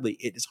cowardly.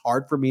 It is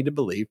hard for me to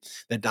believe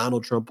that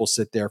Donald Trump will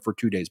sit there for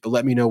 2 days. But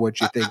let me know what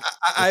you think.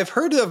 I've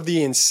heard of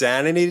the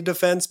insanity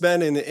defense,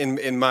 Ben,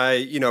 in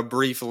my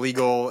brief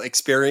legal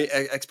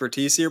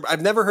expertise here.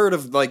 I've never heard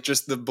of like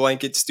just the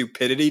blanket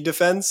stupidity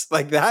defense.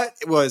 Like that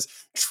was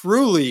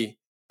truly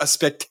a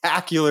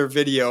spectacular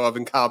video of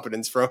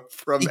incompetence from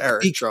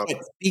Eric Trump.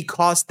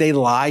 Because they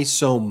lie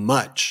so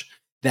much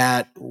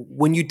that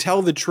when you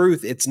tell the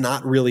truth, it's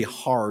not really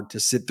hard to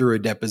sit through a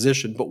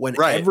deposition. But when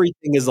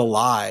everything is a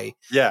lie,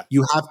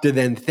 you have to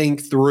then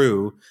think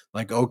through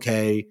like,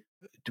 okay,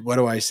 what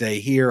do I say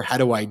here? How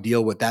do I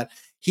deal with that?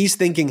 He's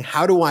thinking,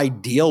 how do I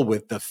deal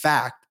with the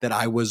fact that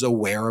I was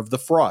aware of the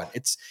fraud?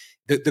 It's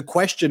the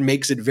question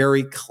makes it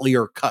very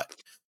clear cut.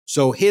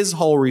 So his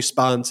whole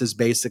response is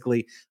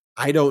basically,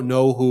 I don't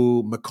know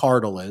who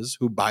McCardle is,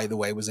 who, by the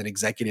way, was an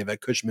executive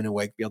at Cushman and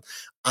Wakefield.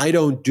 I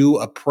don't do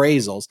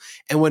appraisals.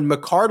 And when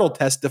McCardle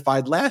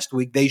testified last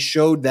week, they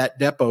showed that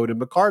depot to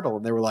McCardle.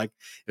 And they were like,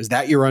 is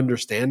that your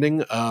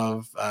understanding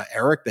of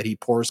Eric, that he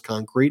pours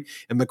concrete?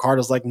 And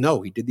McCardle's like,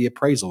 no, he did the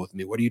appraisal with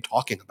me. What are you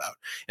talking about?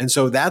 And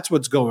so that's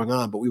what's going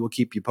on. But we will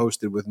keep you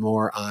posted with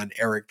more on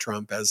Eric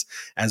Trump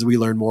as we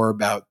learn more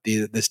about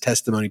this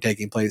testimony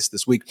taking place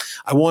this week.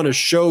 I want to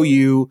show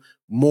you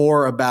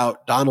more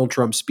about Donald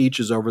Trump's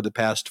speeches over the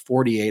past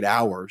 48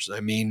 hours.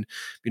 I mean,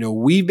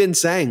 we've been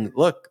saying,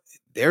 look,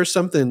 there's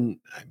something,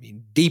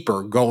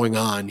 deeper going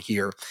on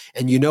here.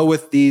 And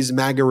with these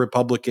MAGA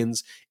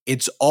Republicans,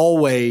 it's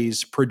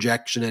always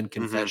projection and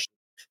confession.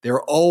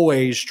 They're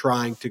always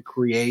trying to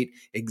create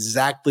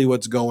exactly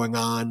what's going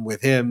on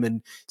with him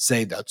and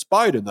say, that's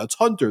Biden, that's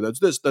Hunter,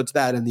 that's this, that's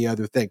that, and the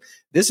other thing.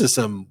 This is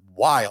some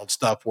wild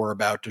stuff we're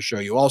about to show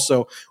you.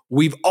 Also,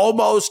 we've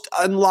almost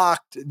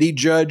unlocked the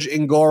Judge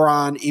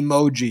Engoron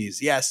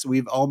emojis. Yes,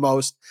 we've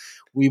almost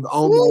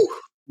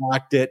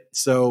unlocked it.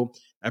 So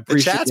I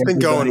appreciate the chat's been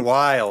going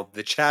wild.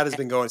 The chat has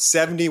been going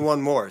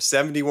 71 more,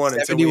 71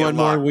 until we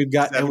unlock. More. We've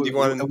got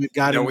 71 and we've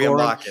got we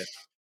unlock it.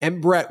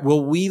 And Brett,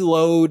 will we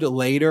load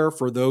later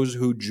for those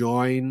who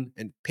join?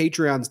 And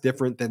Patreon's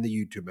different than the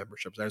YouTube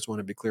memberships. I just want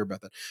to be clear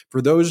about that.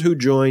 For those who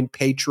join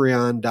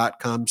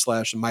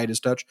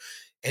patreon.com/MeidasTouch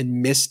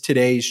and miss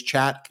today's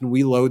chat, can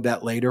we load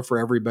that later for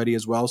everybody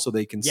as well so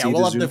they can see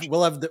we'll the have Zoom?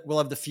 We'll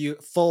have the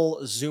full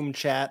Zoom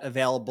chat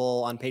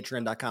available on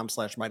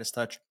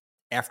patreon.com/MeidasTouch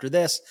after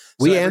this.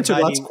 We answered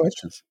lots of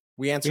questions.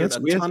 We answered a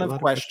ton of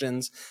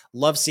questions.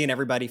 Love seeing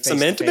everybody face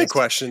some intimate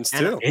questions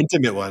too.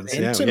 Intimate ones.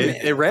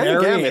 Intimate. It ran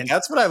the gamut.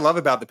 That's what I love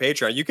about the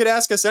Patreon. You could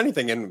ask us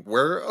anything, and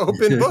we're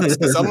open books.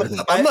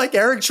 I'm like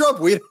Eric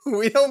Trump. We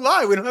don't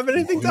lie. We don't have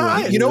anything to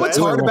hide. You know what's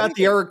hard about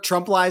the Eric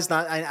Trump lies?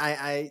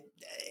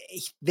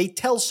 They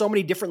tell so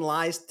many different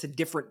lies to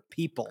different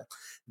people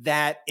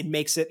that it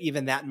makes it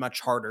even that much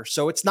harder.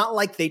 So it's not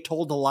like they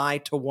told a lie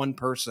to one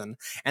person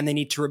and they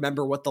need to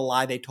remember what the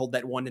lie they told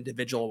that one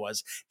individual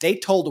was. They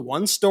told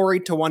one story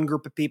to one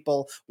group of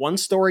people, one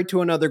story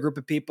to another group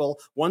of people,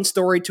 one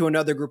story to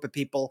another group of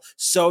people.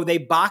 So they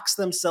box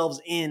themselves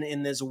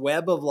in this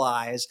web of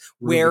lies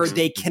where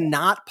they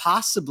cannot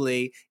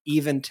possibly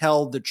even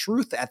tell the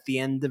truth at the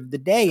end of the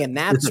day. And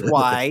that's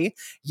why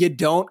you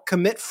don't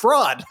commit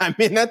fraud. I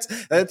mean, that's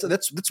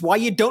why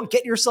you don't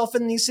get yourself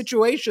in these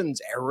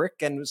situations,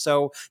 Eric. And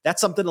so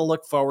that's something to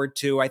look forward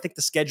to. I think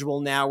the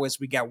schedule now is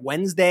we got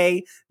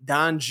Wednesday,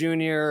 Don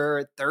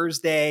Jr.,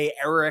 Thursday,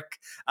 Eric.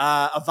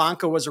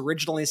 Ivanka was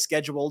originally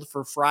scheduled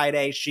for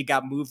Friday. She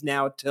got moved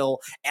now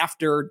till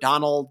after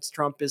Donald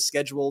Trump is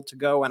scheduled to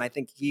go. And I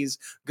think he's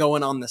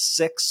going on the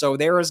 6th. So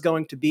there is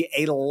going to be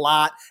a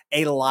lot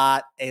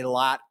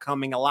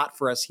coming, a lot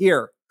for us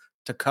here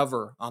to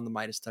cover on the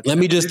Meidas Touch. Let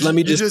me just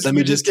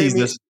tease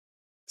this.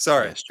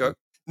 Sorry. Go.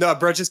 No,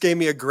 Brett just gave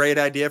me a great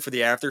idea for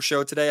the after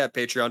show today at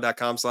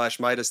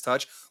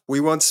patreon.com/MeidasTouch. We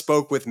once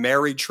spoke with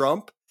Mary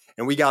Trump,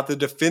 and we got the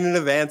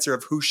definitive answer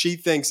of who she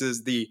thinks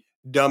is the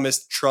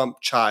dumbest Trump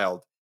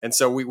child. And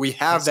so we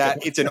have that.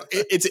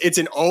 It's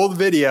an old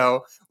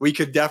video. We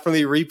could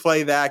definitely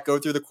replay that, go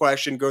through the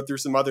question, go through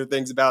some other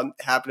things about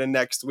happening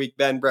next week.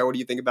 Ben, Brett, what do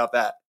you think about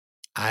that?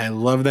 I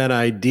love that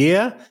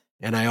idea.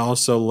 And I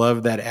also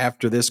love that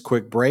after this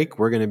quick break,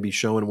 we're going to be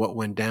showing what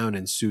went down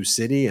in Sioux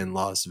City and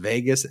Las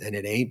Vegas, and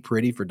it ain't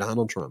pretty for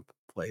Donald Trump.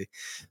 Play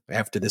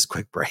after this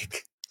quick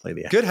break.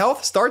 Good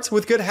health starts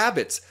with good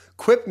habits.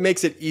 Quip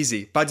makes it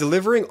easy by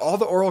delivering all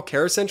the oral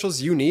care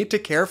essentials you need to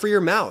care for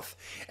your mouth.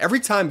 Every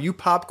time you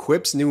pop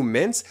Quip's new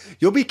mints,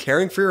 you'll be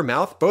caring for your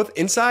mouth both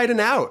inside and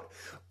out.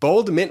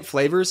 Bold mint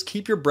flavors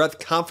keep your breath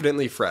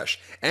confidently fresh,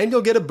 and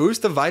you'll get a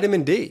boost of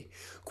vitamin D.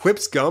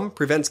 Quip's gum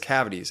prevents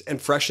cavities and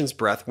freshens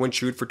breath when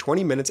chewed for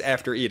 20 minutes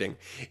after eating.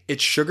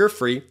 It's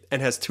sugar-free and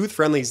has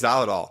tooth-friendly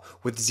xylitol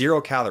with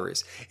 0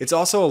 calories. It's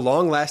also a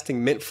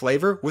long-lasting mint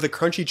flavor with a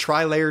crunchy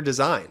tri-layer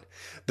design.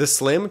 The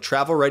slim,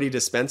 travel-ready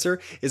dispenser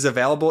is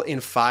available in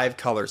 5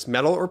 colors,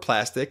 metal or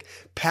plastic,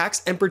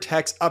 packs and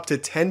protects up to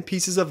 10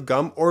 pieces of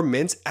gum or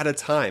mints at a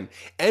time,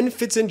 and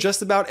fits in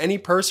just about any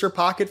purse or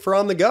pocket for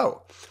on the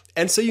go.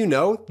 And so you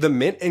know, the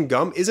mint and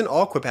gum isn't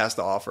all Quip has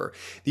to offer.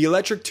 The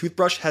electric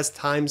toothbrush has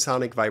time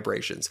sonic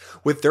vibrations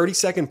with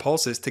 30-second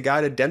pulses to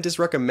guide a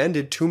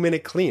dentist-recommended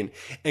 2-minute clean.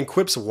 And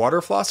Quip's water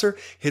flosser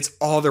hits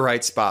all the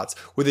right spots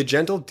with a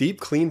gentle, deep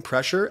clean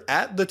pressure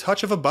at the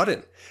touch of a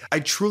button. I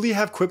truly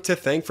have Quip to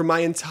thank for my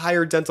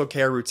entire dental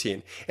care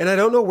routine, and I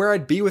don't know where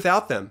I'd be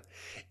without them.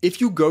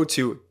 If you go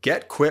to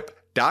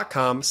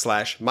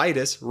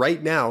getquip.com/Meidas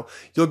right now,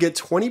 you'll get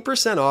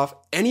 20% off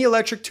any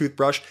electric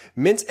toothbrush,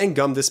 mint and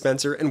gum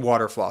dispenser, and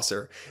water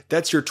flosser.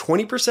 That's your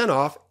 20%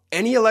 off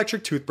any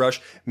electric toothbrush,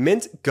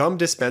 mint, gum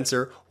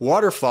dispenser,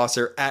 water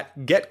flosser at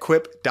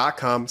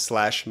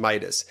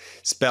getquip.com/Meidas.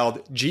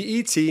 Spelled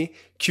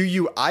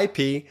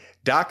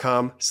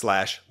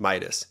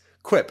GETQUIP.com/Meidas.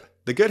 Quip,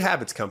 the good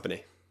habits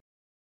company.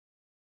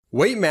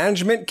 Weight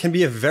management can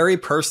be a very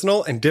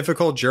personal and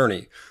difficult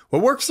journey.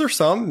 What works for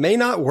some may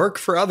not work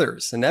for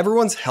others, and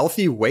everyone's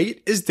healthy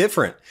weight is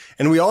different.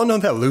 And we all know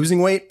that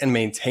losing weight and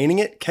maintaining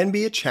it can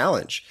be a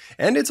challenge,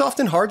 and it's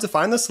often hard to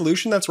find the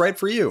solution that's right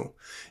for you.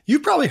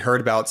 You've probably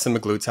heard about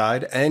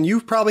semaglutide, and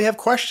you probably have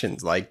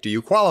questions like, do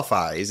you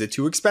qualify? Is it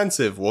too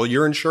expensive? Will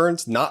your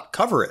insurance not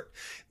cover it?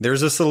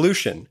 There's a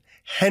solution: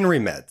 Henry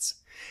Meds.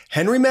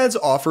 Henry Meds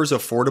offers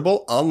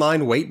affordable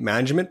online weight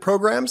management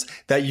programs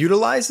that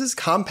utilizes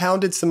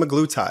compounded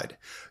semaglutide.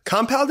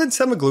 Compounded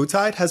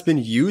semaglutide has been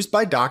used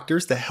by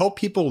doctors to help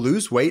people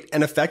lose weight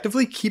and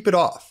effectively keep it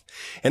off.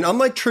 And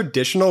unlike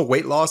traditional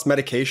weight loss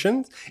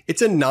medications,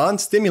 it's a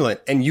non-stimulant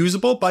and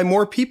usable by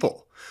more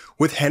people.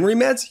 With Henry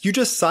Meds, you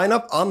just sign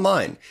up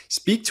online,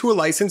 speak to a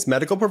licensed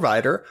medical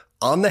provider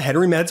on the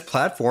Henry Meds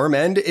platform,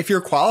 and if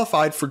you're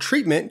qualified for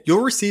treatment,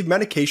 you'll receive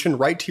medication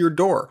right to your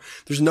door.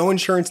 There's no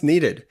insurance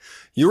needed.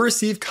 You'll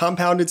receive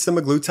compounded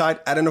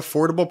semaglutide at an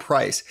affordable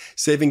price,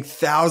 saving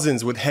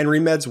thousands with Henry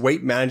Med's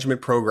weight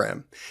management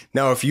program.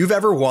 Now, if you've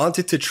ever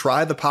wanted to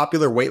try the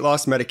popular weight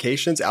loss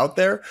medications out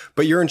there,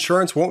 but your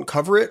insurance won't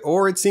cover it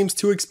or it seems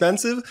too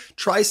expensive,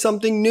 try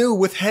something new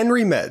with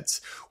Henry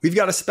Meds. We've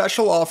got a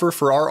special offer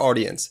for our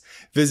audience.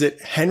 Visit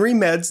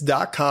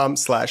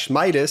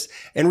henrymeds.com/Midas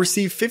and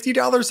receive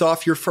 $50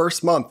 off your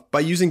first month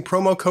by using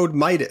promo code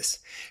Midas.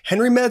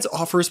 Henry Meds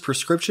offers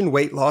prescription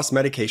weight loss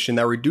medication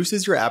that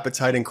reduces your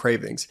appetite and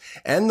cravings,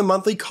 and the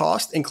monthly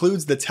cost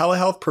includes the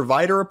telehealth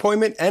provider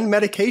appointment and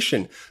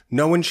medication.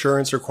 No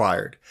insurance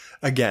required.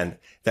 Again,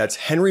 that's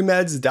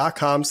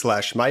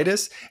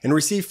henrymeds.com/Midas and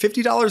receive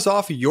 $50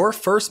 off your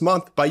first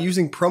month by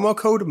using promo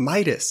code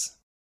Midas.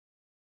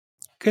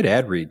 Good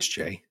ad reads,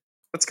 Jay.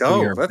 Let's go.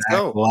 We are Let's back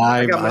go.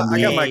 live I on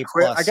the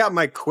got A+.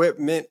 my Quip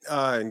mint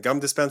and gum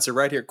dispenser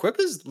right here. Quip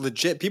is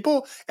legit.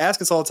 People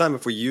ask us all the time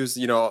if we use,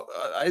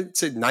 I'd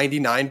say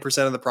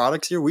 99% of the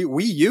products here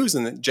we use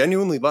and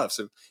genuinely love.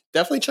 So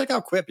definitely check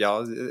out Quip,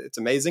 y'all. It's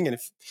amazing. And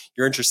if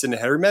you're interested in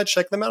Henry Med,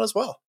 check them out as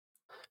well.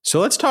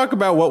 So let's talk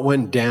about what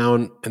went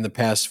down in the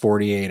past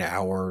 48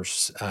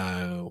 hours.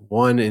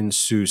 One in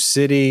Sioux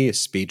City, a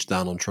speech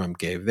Donald Trump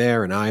gave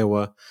there in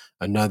Iowa.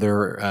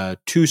 Another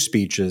two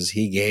speeches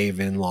he gave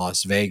in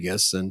Las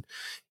Vegas. And,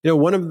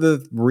 one of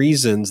the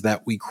reasons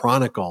that we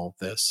chronicle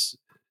this,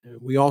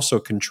 we also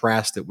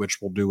contrast it,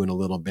 which we'll do in a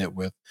little bit,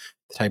 with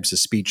the types of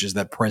speeches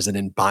that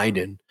President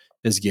Biden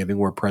is giving,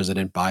 where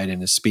President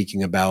Biden is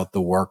speaking about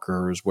the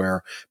workers,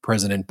 where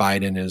President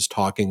Biden is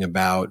talking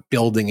about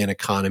building an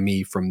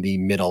economy from the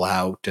middle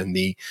out and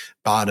the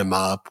bottom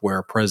up,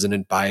 where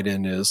President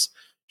Biden is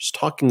just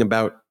talking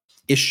about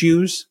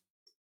issues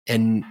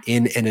and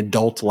in an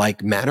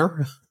adult-like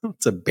manner.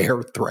 It's a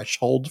bare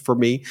threshold for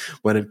me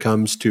when it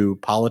comes to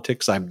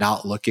politics. I'm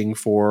not looking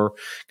for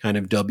kind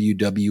of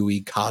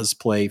WWE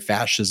cosplay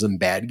fascism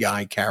bad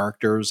guy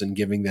characters and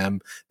giving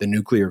them the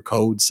nuclear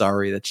code.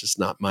 Sorry, that's just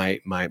not my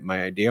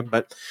idea.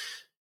 But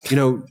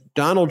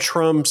Donald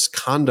Trump's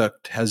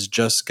conduct has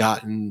just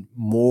gotten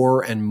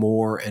more and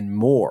more and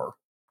more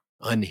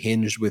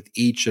unhinged with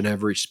each and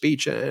every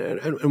speech.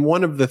 And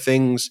one of the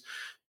things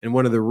and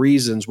one of the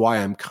reasons why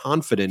I'm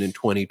confident in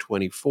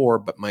 2024,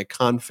 but my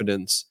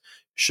confidence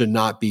should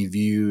not be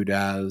viewed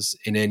as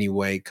in any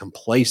way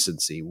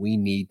complacency. We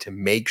need to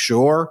make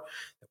sure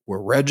that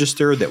we're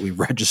registered, that we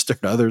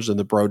registered others in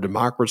the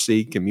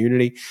pro-democracy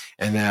community,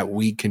 and that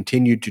we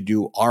continue to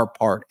do our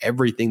part,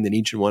 everything that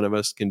each and one of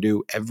us can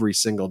do every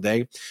single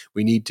day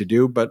we need to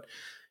do. But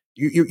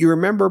you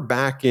remember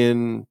back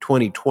in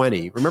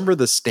 2020, remember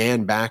the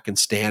stand back and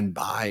stand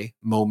by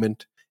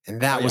moment? And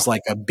that was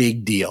like a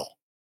big deal.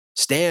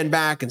 Stand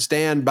back and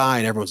stand by.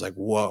 And everyone's like,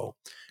 whoa.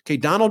 Okay,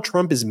 Donald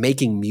Trump is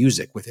making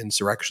music with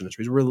insurrectionists.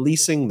 He's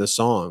releasing the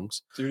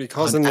songs. Dude, he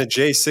calls them the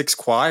J6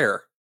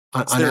 Choir.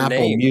 On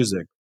Apple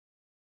Music.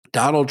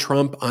 Donald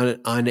Trump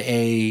on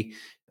a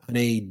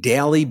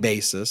daily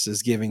basis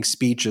is giving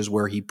speeches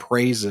where he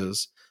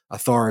praises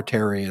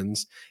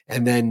authoritarians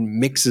and then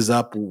mixes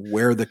up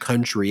where the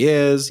country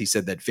is. He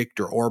said that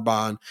Viktor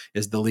Orban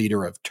is the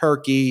leader of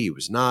Turkey. He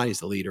was not. He's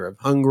the leader of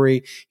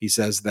Hungary. He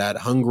says that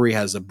Hungary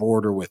has a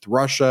border with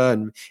Russia,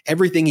 and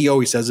everything he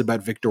always says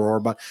about Viktor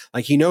Orban,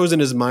 like he knows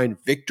in his mind,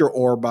 Viktor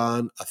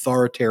Orban,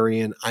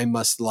 authoritarian, I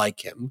must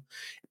like him,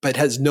 but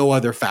has no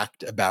other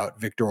fact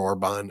about Viktor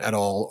Orban at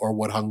all, or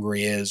what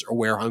Hungary is, or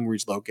where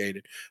Hungary's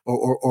located,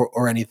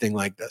 or anything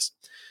like this.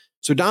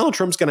 So Donald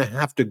Trump's going to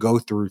have to go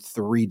through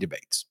 3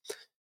 debates.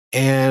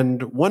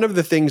 And one of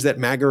the things that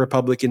MAGA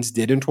Republicans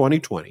did in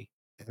 2020,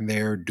 and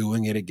they're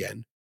doing it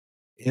again,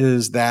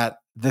 is that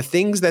the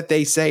things that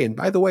they say, and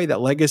by the way,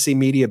 that legacy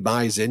media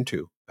buys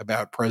into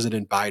about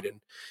President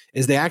Biden,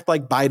 is they act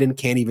like Biden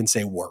can't even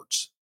say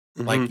words.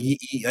 Mm-hmm. Like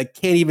he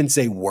can't even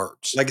say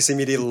words. Legacy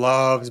media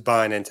loves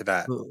buying into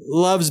that.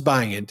 Loves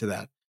buying into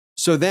that.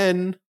 So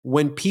then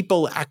when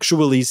people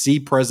actually see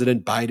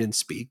President Biden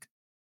speak,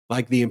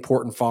 like the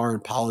important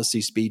foreign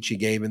policy speech he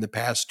gave in the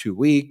past 2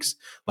 weeks,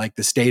 like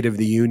the State of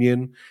the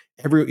Union,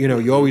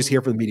 you always hear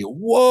from the media,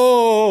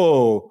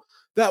 whoa,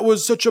 that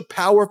was such a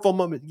powerful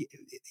moment.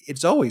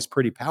 It's always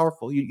pretty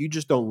powerful. You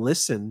just don't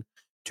listen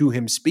to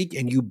him speak,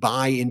 and you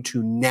buy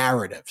into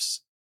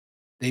narratives.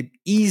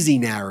 Easy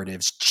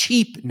narratives,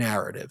 cheap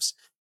narratives,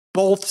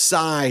 both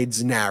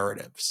sides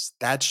narratives.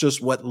 That's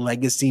just what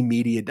legacy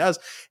media does.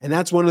 And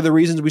that's one of the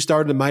reasons we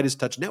started the Midas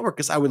Touch Network,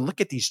 because I would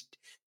look at these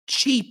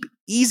cheap,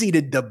 easy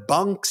to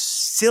debunk,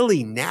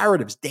 silly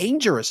narratives,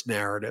 dangerous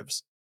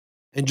narratives,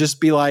 and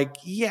just be like,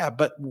 yeah,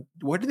 but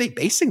what are they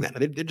basing that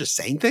on? They're just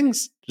saying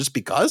things just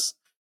because?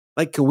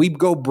 Like, can we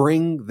go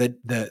bring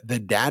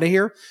the data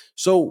here?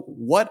 So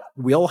what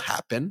will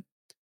happen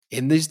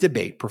in these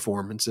debate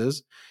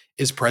performances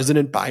is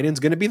President Biden's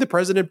going to be the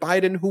President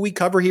Biden who we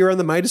cover here on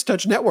the Midas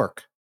Touch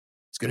Network.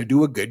 He's going to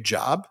do a good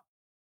job.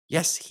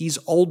 Yes, he's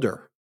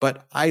older,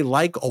 but I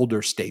like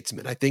older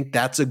statesmen. I think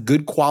that's a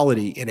good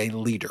quality in a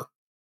leader,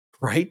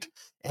 right?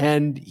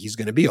 And he's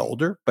going to be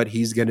older, but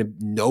he's going to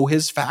know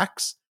his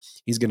facts.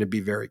 He's going to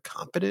be very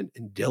competent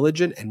and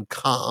diligent and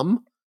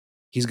calm.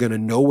 He's going to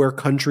know where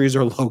countries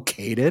are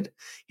located.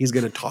 He's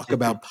going to talk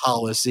about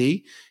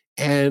policy.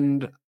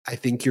 And I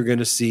think you're going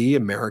to see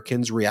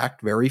Americans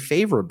react very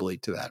favorably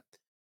to that.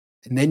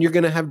 And then you're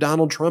going to have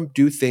Donald Trump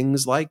do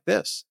things like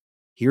this.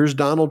 Here's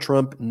Donald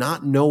Trump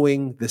not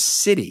knowing the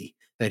city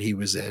that he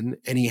was in,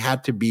 and he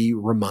had to be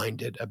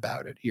reminded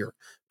about it. Here,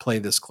 play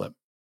this clip.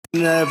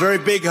 A very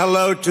big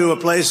hello to a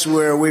place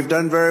where we've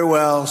done very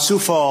well, Sioux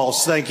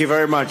Falls. Thank you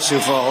very much, Sioux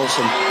Falls.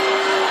 And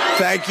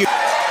thank you.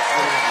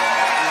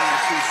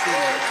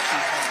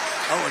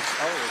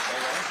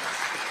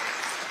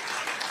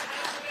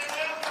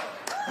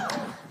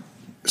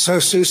 So,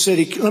 Sioux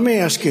City, let me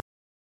ask you.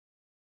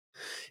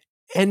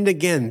 And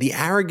again, the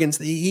arrogance,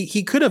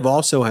 he could have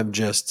also have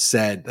just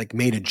said, like,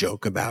 made a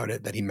joke about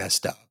it, that he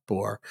messed up,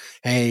 or,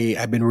 hey,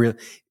 I've been real.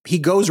 He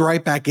goes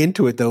right back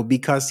into it, though,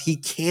 because he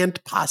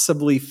can't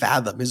possibly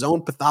fathom. His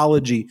own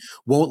pathology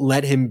won't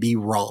let him be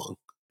wrong.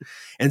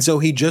 And so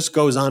he just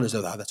goes on as though,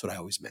 oh, that's what I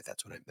always meant.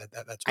 That's what I meant.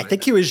 That's what I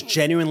think he was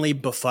genuinely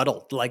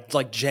befuddled,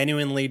 like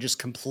genuinely just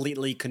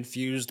completely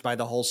confused by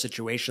the whole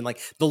situation.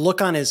 Like the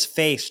look on his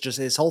face, just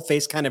his whole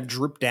face kind of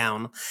drooped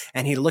down,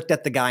 and he looked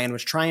at the guy and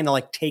was trying to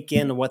like take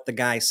in what the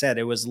guy said.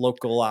 It was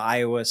local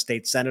Iowa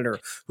state senator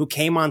who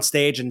came on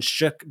stage and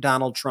shook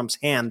Donald Trump's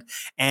hand.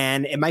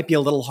 And it might be a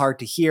little hard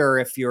to hear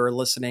if you're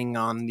listening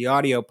on the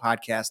audio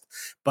podcast,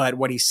 but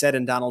what he said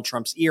in Donald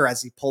Trump's ear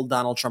as he pulled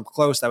Donald Trump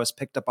close, that was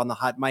picked up on the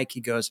hot mic. He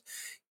goes,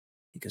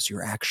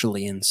 you're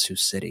actually in Sioux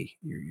City.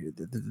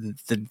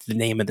 The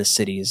name of the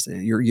city is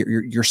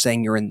you're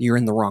saying you're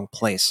in the wrong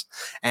place.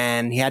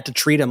 And he had to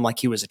treat him like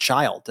he was a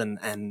child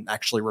and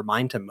actually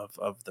remind him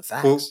of the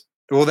facts.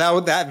 Well,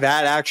 that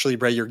actually,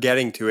 Brett, you're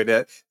getting to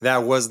it.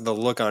 That was the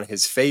look on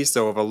his face,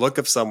 though, of a look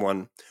of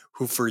someone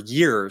who for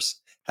years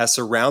has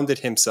surrounded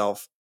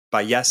himself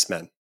by yes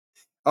men.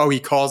 Oh,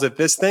 he calls it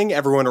this thing,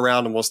 everyone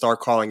around him will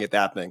start calling it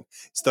that thing.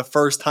 It's the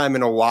first time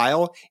in a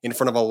while in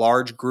front of a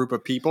large group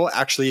of people,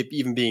 actually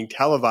even being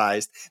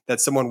televised,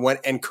 that someone went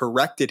and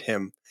corrected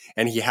him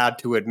and he had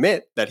to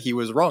admit that he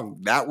was wrong.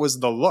 That was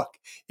the look.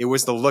 It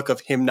was the look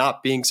of him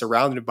not being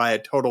surrounded by a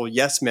total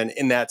yes man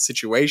in that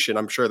situation.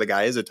 I'm sure the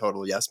guy is a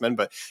total yes man,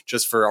 but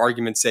just for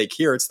argument's sake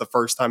here, it's the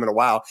first time in a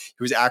while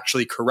he was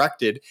actually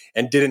corrected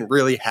and didn't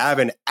really have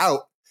an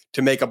out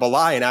to make up a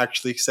lie and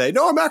actually say,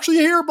 no, I'm actually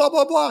here, blah,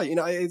 blah, blah. You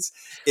know, it's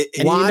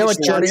a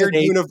weird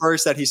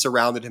universe that he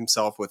surrounded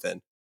himself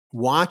within.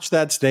 Watch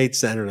that state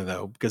senator,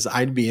 though, because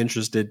I'd be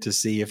interested to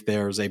see if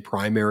there's a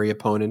primary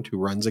opponent who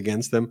runs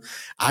against them.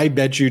 I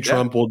bet you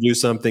Trump will do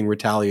something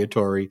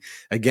retaliatory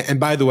again.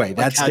 And by the way,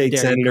 that state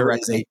senator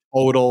is a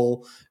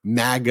total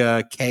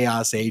MAGA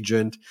chaos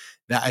agent.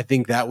 I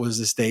think that was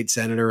the state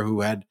senator who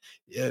had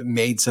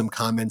made some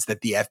comments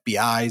that the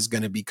FBI is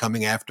going to be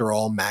coming after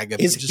all MAGA.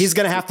 He's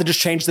going to have to just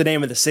change the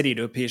name of the city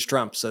to appease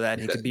Trump so that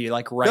he could be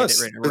like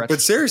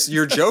but seriously,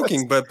 you're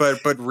joking, but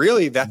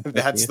really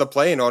that's the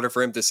play in order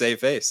for him to save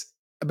face.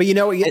 But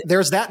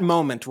there's that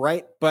moment,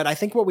 right? But I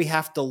think what we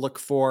have to look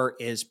for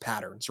is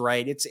patterns,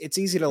 right? It's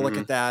easy to look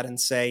at that and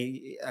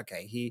say,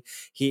 okay,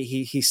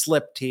 he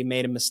slipped, he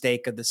made a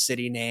mistake of the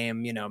city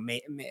name,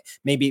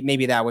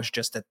 maybe that was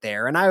just it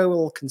there, and I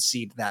will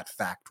concede that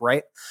fact,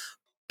 right?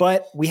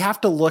 But we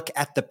have to look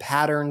at the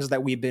patterns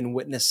that we've been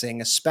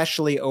witnessing,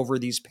 especially over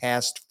these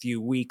past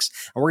few weeks,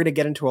 and we're going to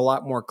get into a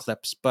lot more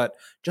clips. But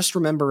just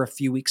remember, a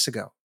few weeks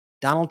ago,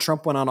 Donald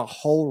Trump went on a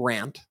whole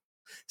rant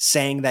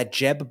saying that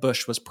Jeb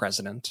Bush was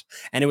president.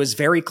 And it was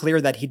very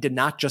clear that he did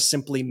not just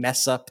simply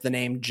mess up the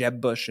name Jeb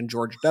Bush and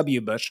George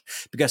W. Bush,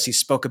 because he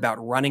spoke about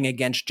running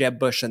against Jeb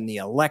Bush in the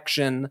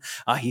election.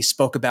 He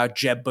spoke about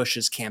Jeb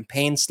Bush's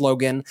campaign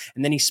slogan.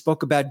 And then he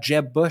spoke about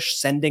Jeb Bush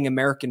sending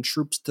American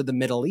troops to the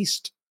Middle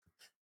East.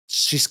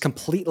 She's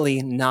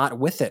completely not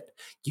with it.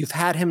 You've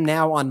had him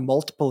now on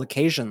multiple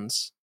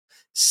occasions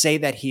say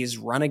that he's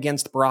run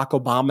against Barack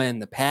Obama in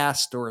the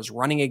past or is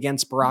running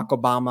against Barack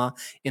Obama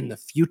in the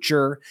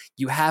future.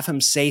 You have him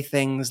say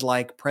things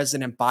like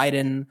President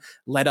Biden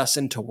led us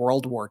into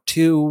World War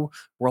II.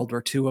 World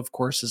War II, of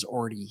course, has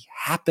already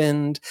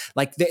happened.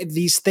 Like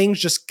these things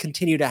just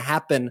continue to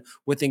happen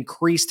with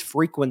increased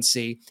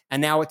frequency.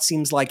 And now it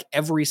seems like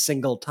every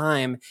single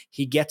time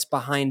he gets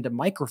behind a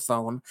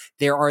microphone,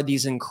 there are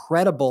these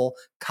incredible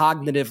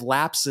cognitive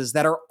lapses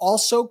that are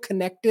also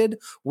connected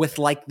with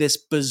like these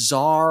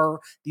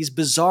bizarre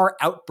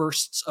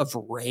outbursts of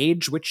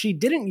rage, which he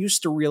didn't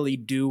used to really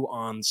do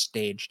on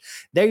stage.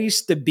 There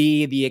used to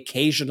be the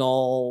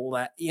occasional,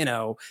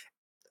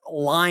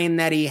 line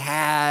that he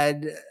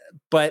had,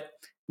 but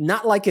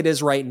not like it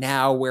is right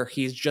now, where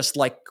he's just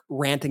like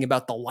ranting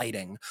about the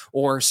lighting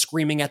or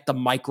screaming at the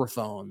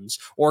microphones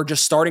or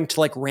just starting to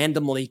like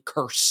randomly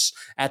curse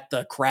at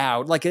the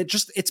crowd. Like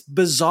it's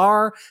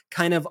bizarre,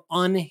 kind of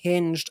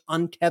unhinged,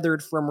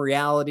 untethered from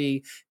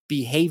reality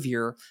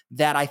behavior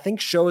that I think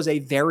shows a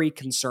very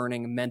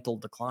concerning mental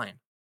decline.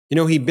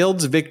 He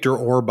builds Viktor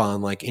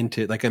Orban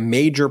into a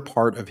major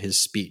part of his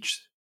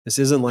speech. This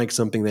isn't like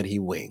something that he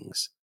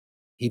wings.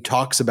 He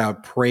talks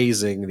about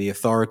praising the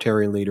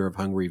authoritarian leader of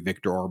Hungary,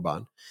 Viktor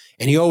Orban,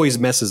 and he always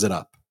messes it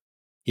up.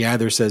 He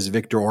either says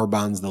Viktor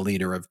Orban's the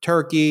leader of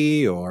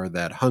Turkey or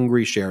that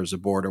Hungary shares a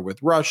border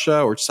with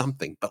Russia or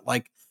something. But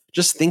like,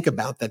 just think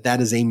about that.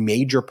 That is a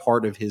major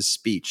part of his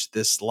speech.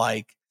 This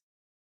like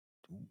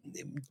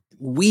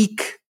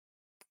weak,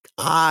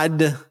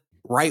 odd,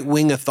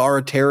 right-wing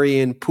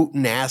authoritarian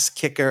Putin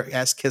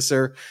ass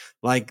kisser.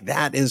 Like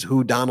that is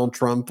who Donald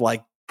Trump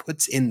like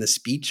puts in the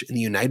speech in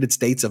the United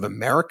States of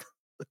America.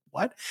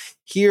 What?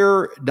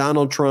 Here,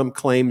 Donald Trump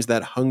claims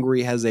that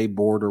Hungary has a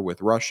border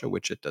with Russia,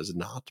 which it does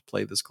not.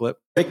 Play this clip.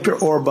 Viktor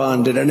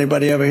Orban. Did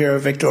anybody ever hear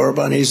of Viktor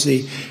Orban? He's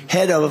the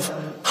head of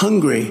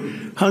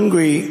Hungary.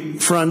 Hungary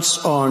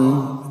fronts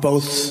on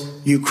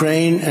both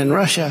Ukraine and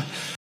Russia.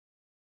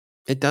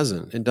 It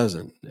doesn't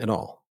at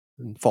all.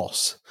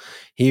 False.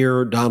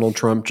 Here, Donald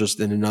Trump just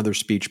in another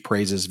speech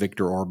praises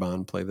Viktor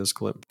Orban. Play this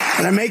clip.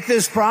 And I make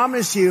this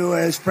promise you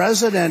as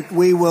president,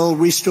 we will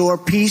restore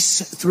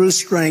peace through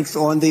strength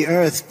on the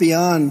earth,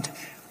 beyond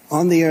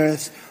on the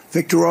earth.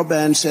 Viktor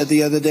Orban said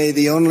the other day,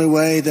 the only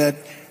way that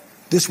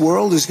this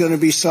world is going to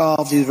be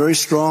solved, he's a very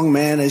strong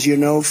man, as you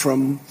know,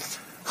 from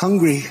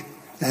Hungary,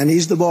 and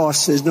he's the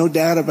boss. There's no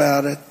doubt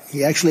about it.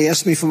 He actually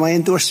asked me for my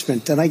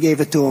endorsement, and I gave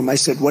it to him. I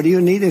said, what do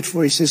you need it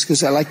for? He says,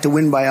 because I like to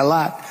win by a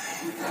lot.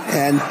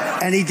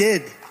 And he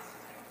did.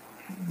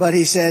 But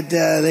he said,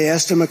 they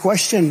asked him a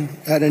question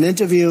at an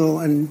interview,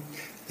 and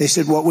they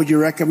said, what would you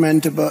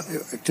recommend to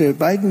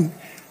Biden?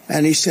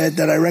 And he said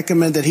that I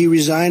recommend that he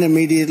resign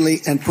immediately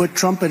and put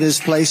Trump in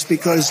his place,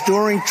 because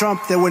during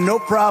Trump, there were no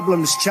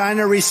problems.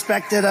 China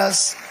respected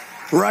us.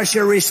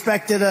 Russia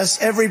respected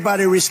us.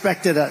 Everybody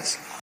respected us.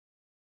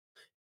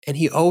 And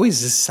he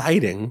always is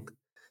citing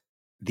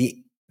the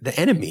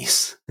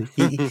enemies.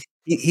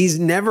 He's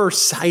never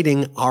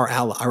citing our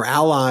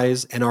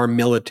allies and our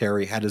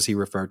military. How does he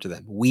refer to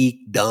them?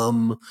 Weak,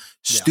 dumb,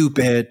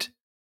 stupid.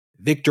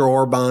 Viktor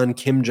Orban,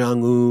 Kim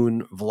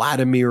Jong-un,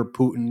 Vladimir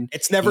Putin.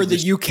 It's never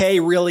the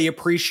UK really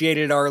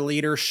appreciated our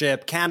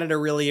leadership. Canada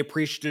really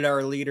appreciated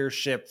our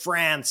leadership.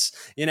 France,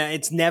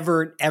 it's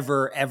never,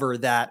 ever, ever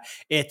that.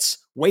 It's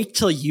wait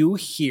till you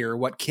hear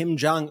what Kim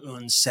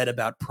Jong-un said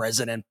about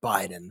President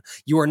Biden.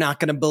 You are not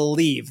going to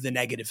believe the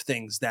negative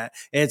things that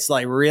it's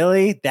like,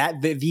 really?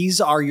 These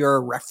are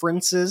your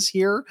references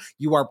here?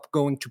 You are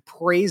going to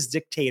praise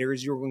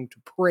dictators. You're going to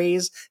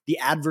praise the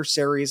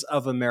adversaries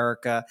of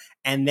America.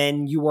 And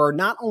then you are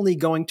not only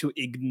going to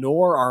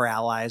ignore our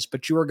allies,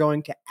 but you are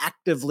going to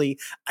actively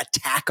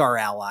attack our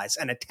allies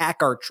and attack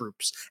our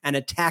troops and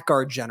attack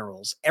our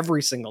generals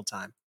every single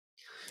time.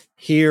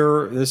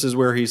 Here, this is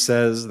where he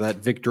says that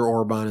Viktor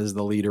Orban is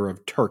the leader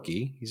of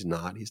Turkey. He's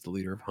not. He's the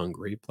leader of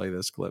Hungary. Play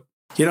this clip.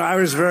 I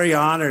was very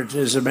honored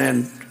as a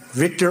man.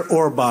 Viktor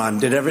Orban.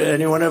 Did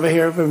anyone ever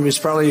hear of him? He's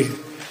probably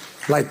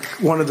like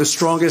one of the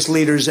strongest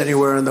leaders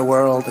anywhere in the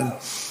world. And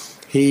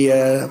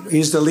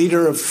he's the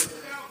leader of,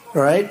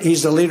 right?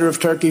 He's the leader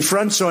of Turkey.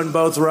 Fronts on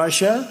both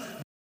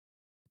Russia.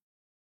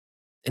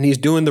 And he's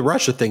doing the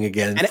Russia thing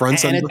again. And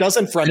it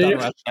doesn't front on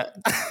Russia.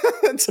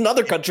 It's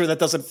another country that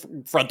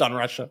doesn't front on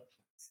Russia.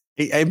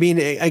 I mean,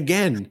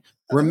 again,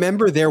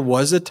 remember there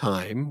was a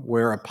time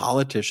where a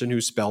politician who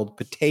spelled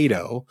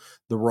potato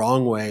the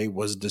wrong way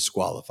was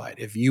disqualified.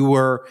 If you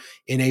were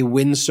in a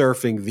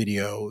windsurfing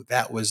video,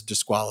 that was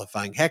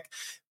disqualifying. Heck,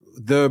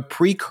 the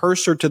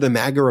precursor to the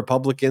MAGA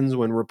Republicans,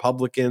 when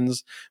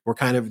Republicans were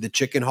kind of the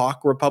chicken hawk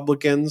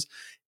Republicans,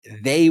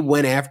 they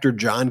went after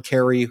John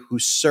Kerry, who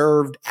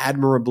served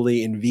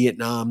admirably in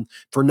Vietnam,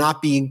 for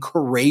not being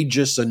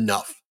courageous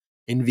enough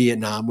in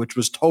Vietnam, which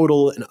was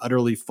total and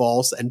utterly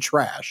false and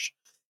trash.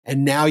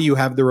 And now you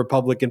have the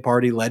Republican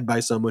Party led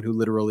by someone who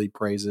literally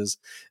praises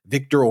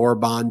Viktor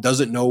Orban,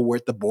 doesn't know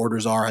where the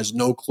borders are, has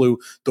no clue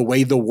the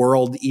way the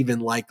world even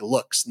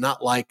looks,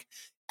 not like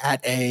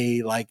at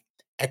a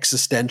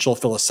existential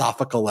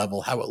philosophical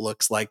level, how it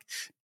looks, like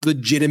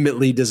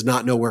legitimately does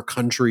not know where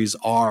countries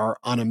are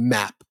on a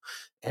map.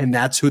 And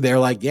that's who they're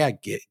like, yeah,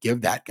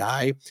 give that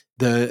guy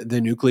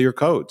the nuclear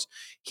codes.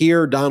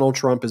 Here, Donald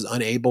Trump is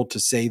unable to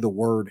say the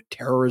word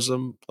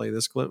terrorism. Play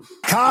this clip.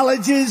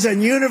 Colleges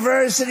and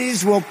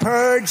universities will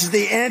purge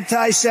the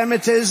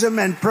anti-Semitism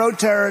and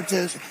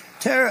pro-terrorism.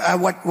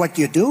 What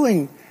you're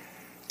doing,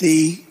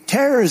 the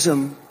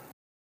terrorism.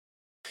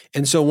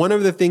 And so one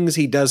of the things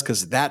he does,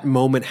 because that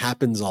moment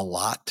happens a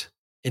lot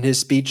in his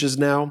speeches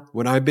now,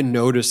 what I've been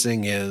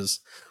noticing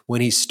is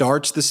when he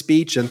starts the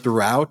speech and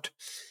throughout,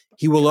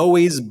 he will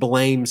always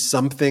blame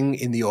something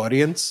in the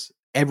audience.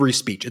 Every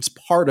speech. It's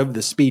part of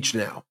the speech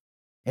now.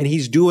 And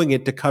he's doing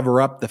it to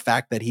cover up the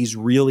fact that he's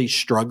really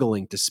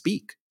struggling to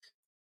speak.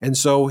 And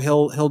so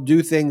he'll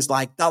do things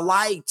like the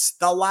lights,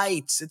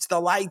 it's the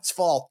lights'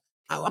 fault.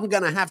 I'm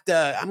gonna have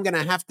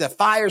to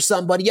fire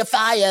somebody. You're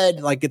fired.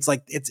 He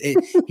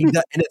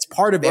does, and it's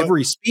part of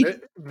every speech.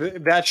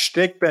 That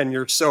shtick, Ben,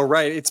 you're so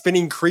right. It's been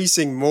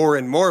increasing more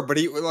and more. But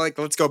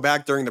let's go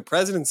back during the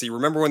presidency.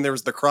 Remember when there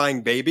was the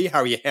crying baby?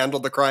 How he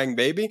handled the crying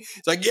baby?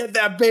 It's like, get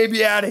that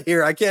baby out of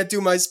here. I can't do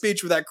my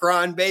speech with that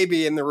crying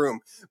baby in the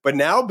room. But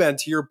now, Ben,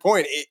 to your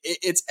point,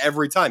 it's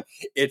every time.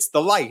 It's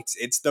the lights.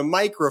 It's the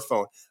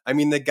microphone. I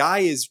mean, the guy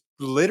is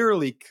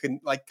literally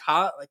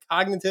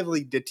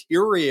cognitively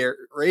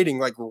deteriorating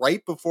like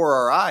right before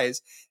our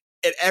eyes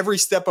at every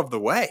step of the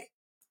way.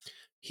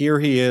 Here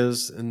he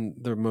is in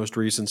the most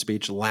recent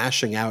speech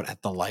lashing out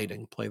at the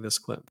lighting. Play this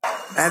clip.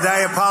 And I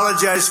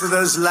apologize for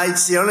those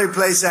lights. The only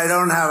place I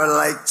don't have a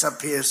light's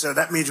up here, so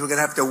that means we're going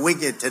to have to wing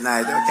it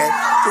tonight, okay?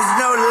 There's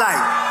no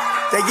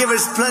light. They give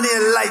us plenty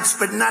of lights,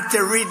 but not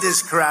to read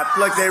this crap.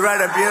 Look, they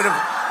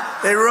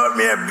wrote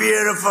me a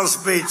beautiful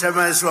speech. I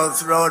might as well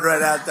throw it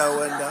right out the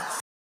window.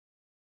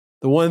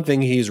 The one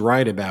thing he's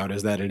right about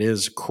is that it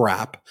is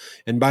crap.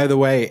 And by the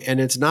way,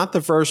 and it's not the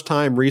first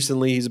time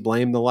recently he's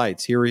blamed the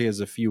lights. Here he is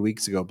a few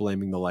weeks ago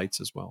blaming the lights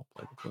as well.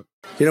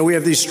 You know, we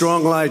have these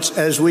strong lights.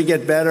 As we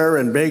get better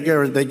and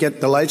bigger,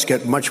 the lights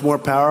get much more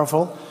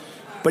powerful.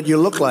 But you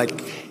look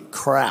like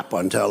crap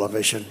on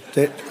television.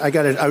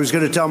 I was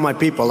going to tell my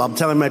people. I'm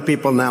telling my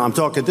people now. I'm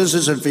talking. This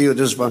isn't for you.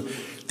 This is for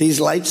these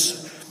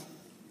lights.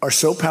 Are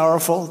so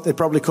powerful. They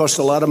probably cost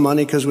a lot of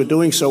money because we're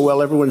doing so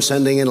well. Everyone's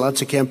sending in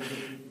lots of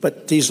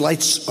but these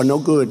lights are no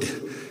good.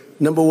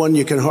 Number one,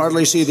 you can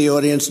hardly see the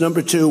audience.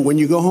 Number two, when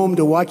you go home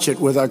to watch it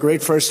with our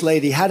great First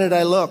Lady, how did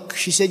I look?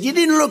 She said, you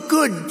didn't look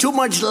good, too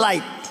much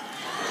light.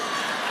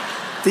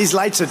 These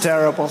lights are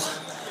terrible.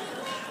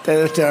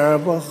 They're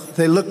terrible.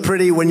 They look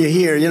pretty when you're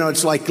here. You know,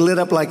 it's like lit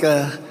up like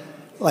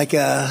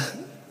a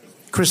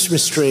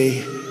Christmas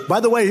tree.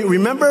 By the way,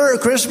 remember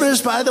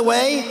Christmas, by the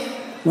way?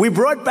 We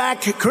brought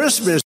back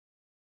Christmas.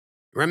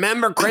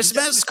 Remember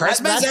Christmas?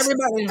 Christmas,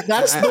 everybody.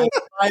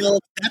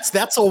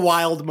 That's a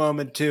wild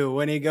moment too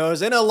when he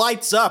goes and it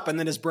lights up and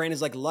then his brain is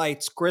like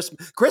lights,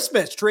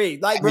 Christmas tree.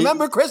 Like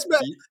remember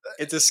Christmas?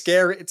 It's a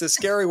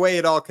scary way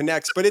it all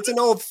connects, but it's an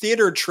old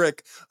theater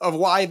trick of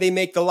why they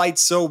make the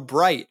lights so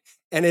bright.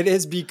 And it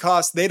is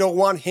because they don't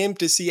want him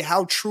to see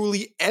how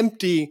truly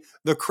empty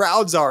the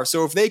crowds are.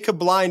 So if they could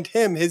blind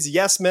him, his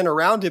yes men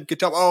around him could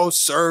tell, oh,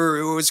 sir,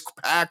 it was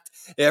packed.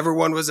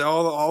 Everyone was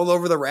all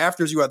over the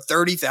rafters. You had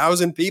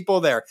 30,000 people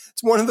there.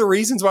 It's one of the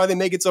reasons why they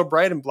make it so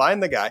bright and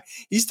blind the guy.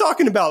 He's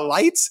talking about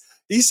lights.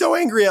 He's so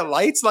angry at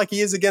lights like he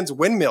is against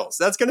windmills.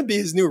 That's going to be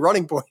his new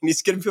running point.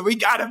 He's going to be, we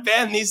got to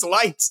ban these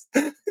lights.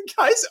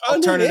 Guys,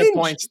 alternative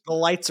points. The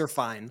lights are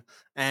fine.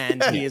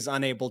 And he is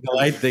unable to.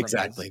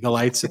 Exactly. The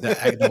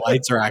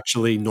lights are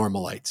actually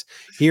normal lights.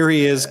 Here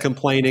he is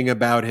complaining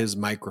about his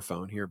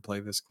microphone. Here,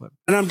 play this clip.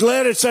 And I'm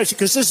glad it's such,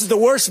 because this is the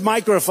worst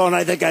microphone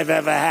I think I've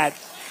ever had.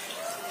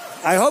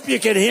 I hope you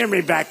can hear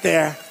me back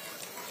there.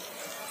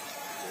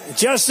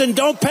 Justin,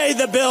 don't pay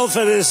the bill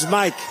for this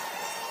mic.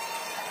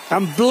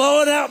 I'm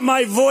blowing out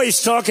my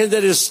voice talking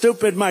to this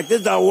stupid mic. This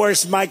is the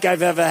worst mic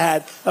I've ever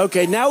had.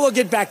 Okay, now we'll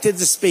get back to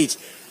the speech.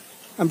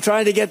 I'm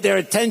trying to get their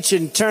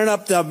attention. Turn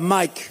up the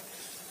mic.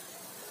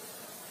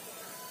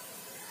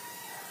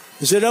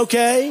 Is it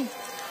okay?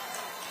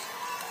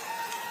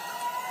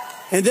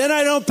 And then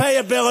I don't pay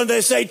a bill and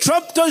they say,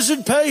 Trump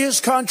doesn't pay his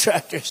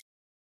contractors.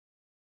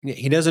 Yeah,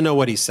 he doesn't know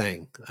what he's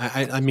saying.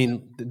 I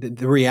mean,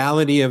 the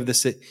reality of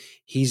this,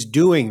 he's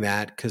doing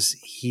that because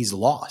he's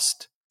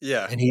lost.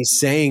 Yeah. And he's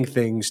saying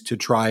things to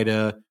try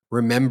to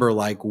remember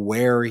like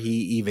where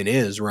he even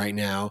is right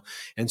now.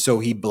 And so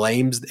he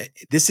blames,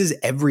 this is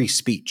every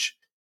speech,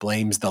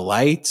 blames the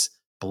lights,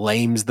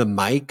 blames the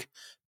mic,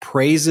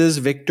 praises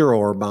Viktor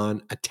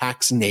Orban,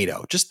 attacks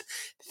NATO. Just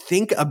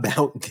think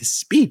about this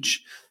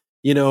speech.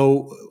 You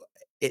know,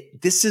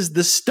 this is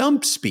the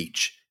stump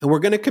speech, and we're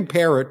going to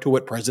compare it to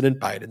what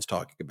President Biden's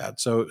talking about.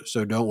 So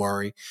don't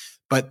worry.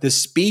 But the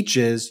speech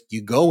is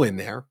you go in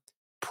there,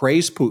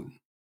 praise Putin,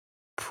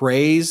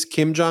 praise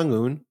Kim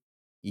Jong-un,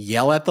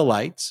 yell at the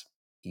lights,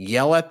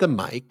 yell at the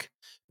mic,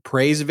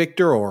 praise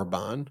Viktor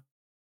Orban,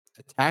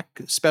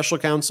 attack Special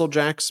Counsel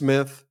Jack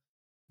Smith,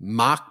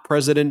 mock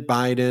President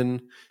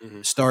Biden,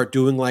 start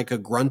doing like a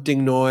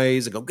grunting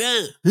noise, and go,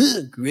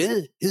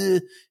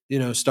 you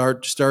know,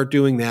 start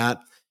doing that,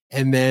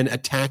 and then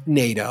attack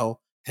NATO,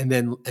 and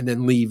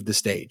then leave the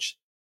stage.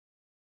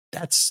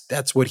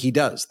 That's what he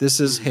does.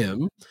 This is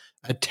him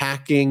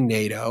attacking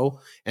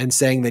NATO and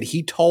saying that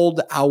he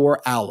told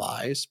our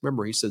allies.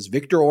 Remember, he says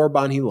Viktor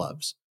Orban he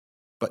loves,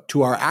 but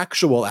to our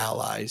actual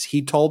allies,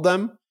 he told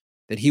them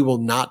that he will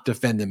not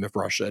defend them if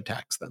Russia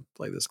attacks them.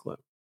 Play this clip.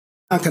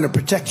 Not going to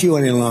protect you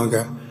any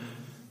longer.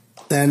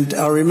 And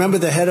I remember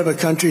the head of a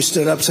country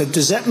stood up and said,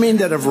 does that mean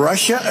that if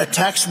Russia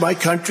attacks my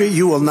country,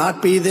 you will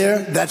not be there?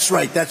 That's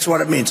right. That's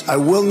what it means. I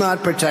will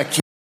not protect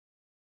you.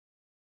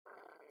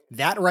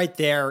 That right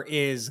there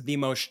is the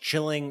most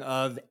chilling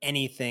of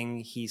anything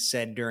he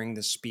said during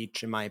the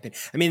speech, in my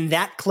opinion. I mean,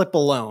 that clip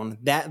alone,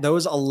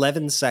 those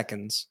 11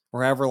 seconds,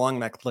 or however long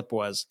that clip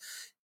was,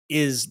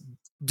 is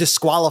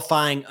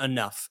disqualifying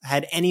enough.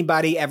 Had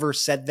anybody ever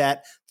said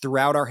that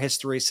throughout our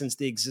history since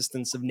the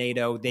existence of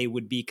NATO, they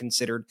would be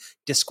considered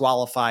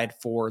disqualified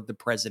for the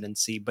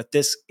presidency. But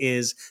this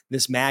is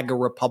this MAGA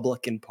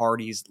Republican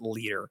Party's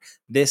leader.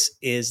 This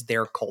is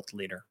their cult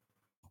leader.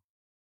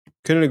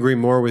 Couldn't agree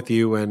more with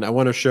you. And I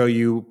want to show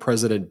you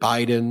President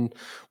Biden,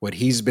 what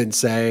he's been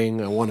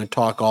saying. I want to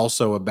talk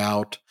also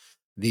about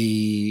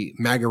the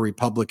MAGA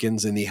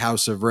Republicans in the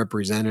House of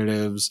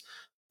Representatives.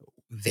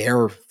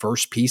 their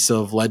first piece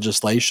of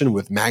legislation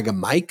with MAGA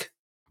Mike,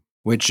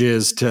 which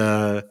is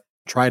to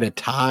try to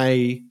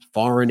tie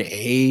foreign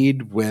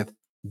aid with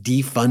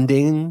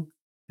defunding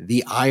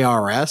the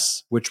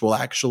IRS, which will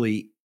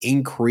actually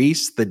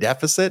increase the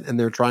deficit. And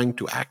they're trying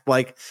to act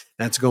like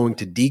that's going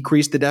to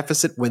decrease the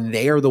deficit when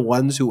they are the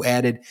ones who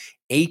added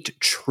 $8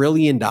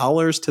 trillion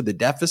to the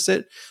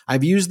deficit.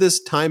 I've used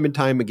this time and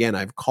time again.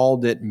 I've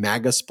called it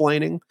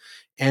MAGA-splaining.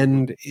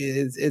 And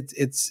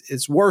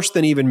it's worse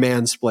than even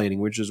mansplaining,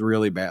 which is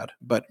really bad.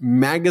 But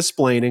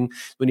MAGA-splaining,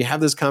 when you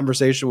have this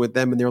conversation with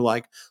them and they're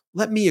like,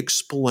 let me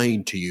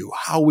explain to you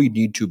how we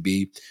need to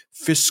be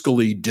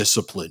fiscally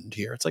disciplined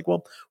here. It's like,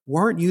 well,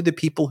 weren't you the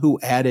people who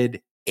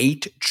added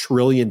 $8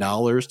 trillion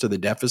to the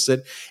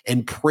deficit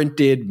and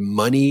printed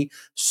money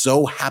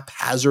so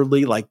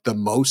haphazardly, like the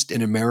most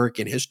in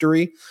American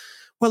history?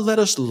 Well, let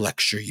us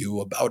lecture you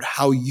about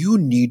how you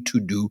need to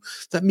do.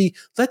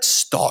 Let's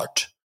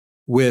start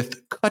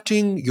with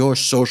cutting your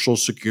Social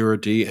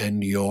Security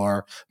and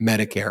your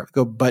Medicare.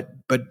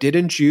 But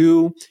didn't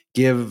you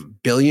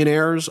give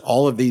billionaires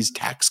all of these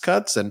tax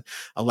cuts and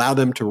allow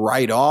them to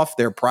write off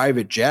their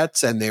private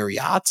jets and their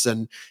yachts?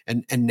 And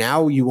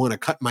now you want to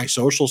cut my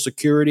Social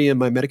Security and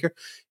my Medicare?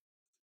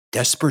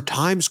 Desperate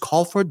times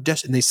call for and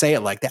they say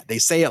it like that. They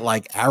say it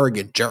like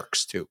arrogant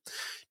jerks too.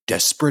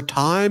 Desperate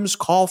times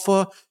call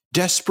for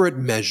desperate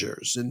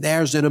measures, and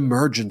there's an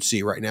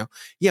emergency right now.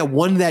 Yeah,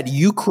 one that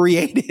you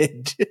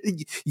created.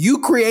 You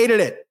created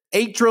it.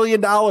 $8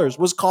 trillion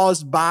was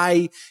caused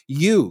by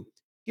you.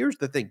 Here's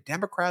the thing.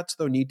 Democrats,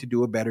 though, need to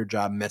do a better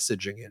job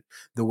messaging it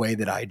the way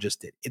that I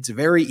just did. It's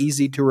very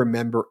easy to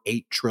remember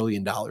 $8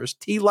 trillion.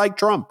 T like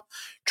Trump.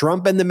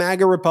 Trump and the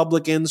MAGA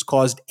Republicans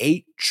caused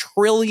 $8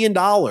 trillion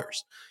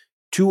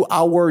to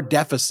our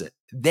deficit.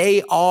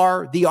 They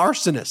are the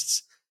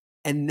arsonists.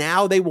 And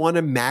now they want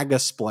to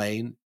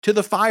MAGA-splain to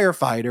the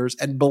firefighters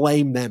and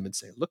blame them and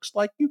say, looks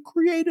like you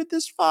created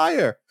this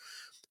fire.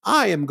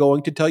 I am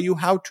going to tell you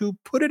how to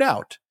put it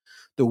out.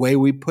 The way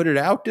we put it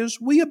out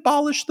is we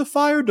abolish the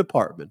fire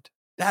department.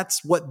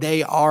 That's what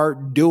they are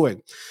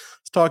doing.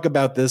 Let's talk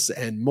about this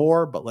and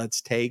more, but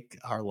let's take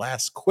our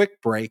last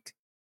quick break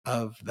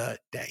of the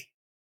day.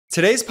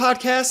 Today's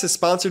podcast is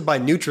sponsored by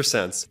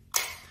NutriSense.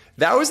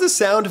 That was the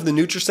sound of the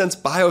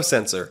NutriSense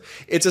biosensor.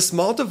 It's a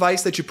small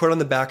device that you put on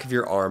the back of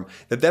your arm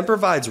that then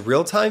provides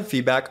real-time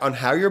feedback on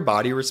how your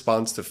body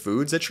responds to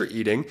foods that you're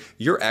eating,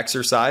 your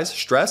exercise,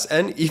 stress,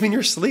 and even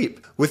your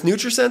sleep. With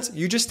NutriSense,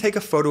 you just take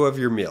a photo of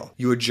your meal.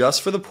 You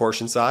adjust for the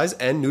portion size,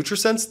 and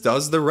NutriSense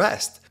does the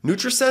rest.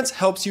 NutriSense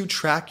helps you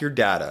track your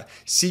data,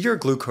 see your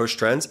glucose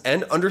trends,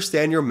 and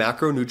understand your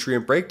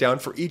macronutrient breakdown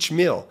for each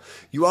meal.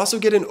 You also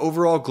get an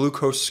overall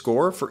glucose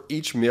score for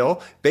each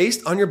meal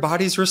based on your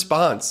body's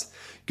response.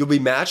 You'll be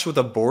matched with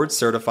a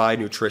board-certified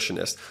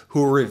nutritionist who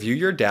will review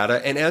your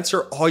data and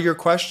answer all your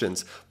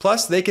questions.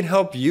 Plus, they can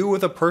help you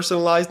with a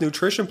personalized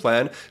nutrition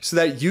plan so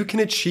that you can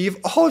achieve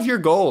all of your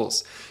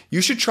goals. You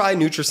should try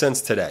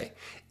NutriSense today.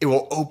 It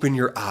will open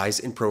your eyes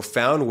in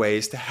profound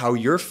ways to how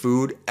your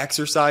food,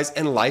 exercise,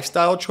 and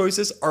lifestyle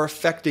choices are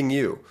affecting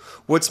you.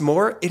 What's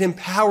more, it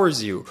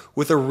empowers you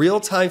with a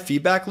real-time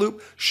feedback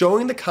loop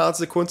showing the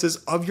consequences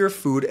of your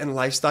food and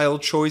lifestyle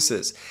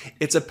choices.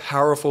 It's a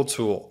powerful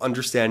tool,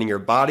 understanding your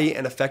body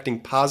and affecting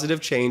positive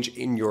change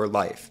in your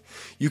life.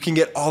 You can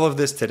get all of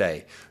this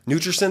today.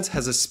 NutriSense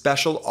has a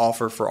special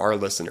offer for our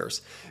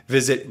listeners.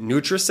 Visit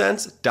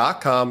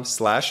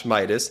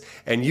nutrisense.com/Midas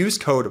and use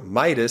code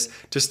Midas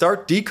to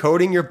start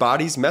decoding your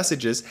body's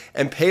messages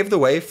and pave the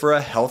way for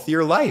a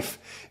healthier life.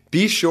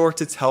 Be sure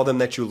to tell them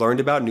that you learned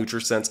about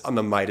NutriSense on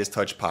the Midas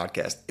Touch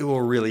podcast. It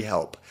will really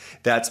help.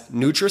 That's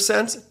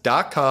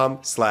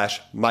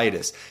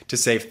nutrisense.com/Midas to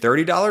save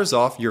 $30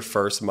 off your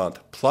first month.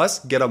 Plus,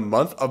 get a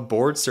month of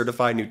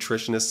board-certified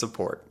nutritionist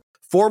support.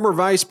 Former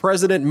Vice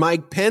President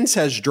Mike Pence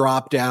has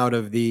dropped out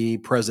of the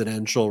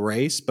presidential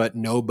race, but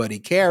nobody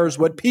cares.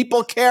 What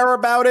people care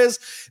about is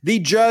the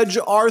Judge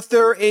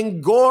Arthur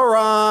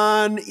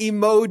Engoron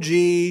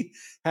emoji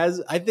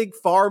has, I think,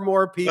 far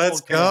more people.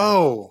 Let's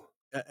go.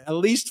 At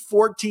least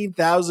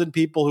 14,000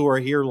 people who are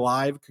here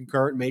live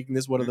concurrent, making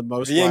this one of the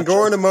most. The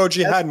Engoron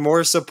emoji had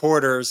more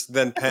supporters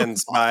than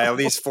Pence by at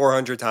least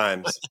 400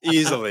 times.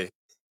 Easily.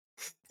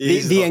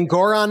 The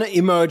Engoron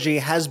emoji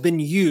has been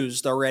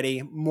used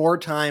already more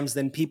times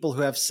than people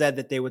who have said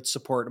that they would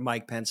support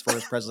Mike Pence for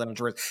his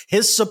presidential race.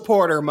 His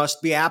supporter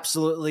must be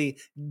absolutely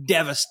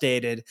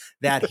devastated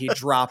that he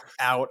dropped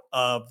out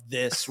of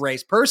this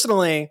race.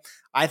 Personally,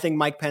 I think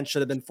Mike Pence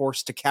should have been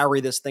forced to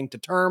carry this thing to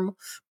term.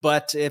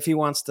 But if he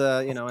wants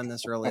to, end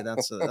this early,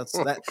 that's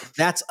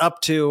up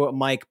to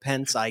Mike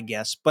Pence, I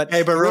guess. But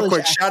hey, real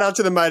quick, shout out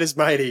to the Midas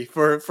Mighty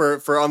for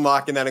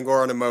unlocking that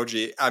Engoron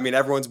emoji. I mean,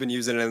 everyone's been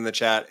using it in the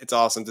chat. It's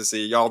awesome to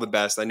see. Y'all the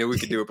best. I knew we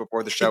could do it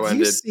before the show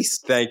ended.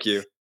 Thank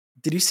you.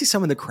 Did you see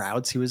some of the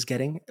crowds he was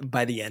getting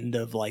by the end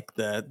of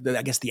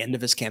the end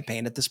of his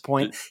campaign at this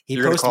point?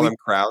 You're going to call them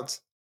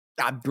crowds?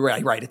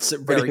 Right. It's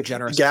very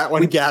generous.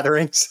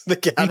 Gatherings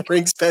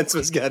Pence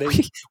was getting.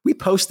 We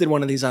posted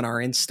one of these on our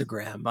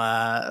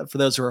Instagram. For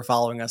those who are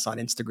following us on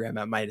Instagram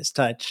at Midas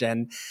Touch,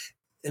 and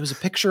it was a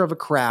picture of a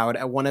crowd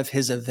at one of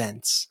his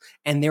events,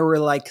 and there were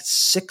like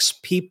 6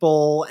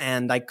 people,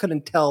 and I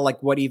couldn't tell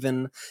like what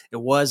even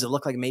it was. It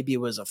looked like maybe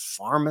it was a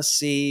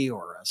pharmacy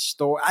or a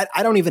store.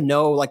 I don't even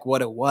know like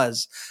what it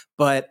was,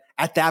 but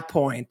at that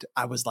point,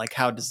 I was like,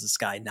 how does this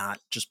guy not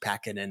just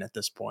pack it in at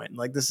this point?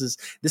 Like, this is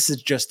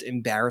just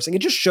embarrassing.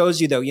 It just shows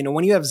you, though,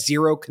 when you have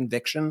zero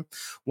conviction,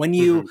 when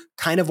you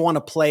kind of want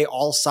to play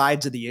all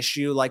sides of the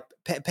issue, like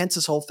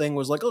Pence's whole thing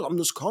was like, oh, I'm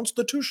this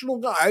constitutional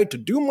guy to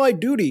do my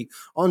duty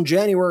on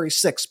January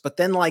 6th. But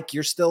then, like,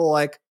 you're still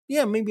like,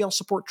 yeah, maybe I'll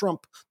support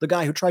Trump, the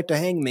guy who tried to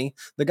hang me,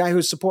 the guy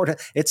who supported.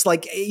 It's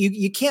like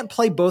you can't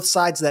play both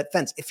sides of that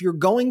fence. If you're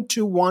going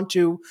to want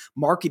to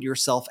market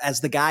yourself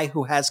as the guy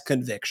who has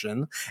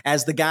conviction,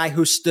 as the guy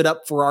who stood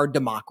up for our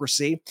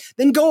democracy,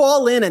 then go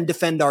all in and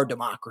defend our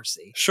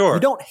democracy. Sure. You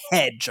don't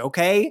hedge,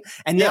 okay?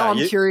 And now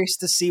I'm curious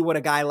to see what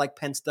a guy like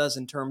Pence does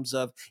in terms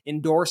of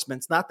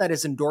endorsements. Not that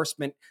his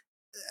endorsement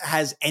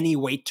has any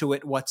weight to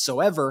it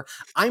whatsoever.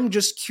 I'm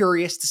just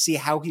curious to see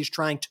how he's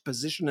trying to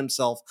position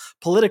himself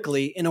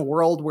politically in a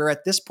world where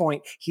at this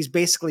point he's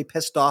basically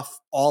pissed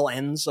off all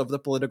ends of the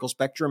political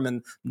spectrum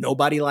and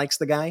nobody likes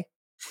the guy.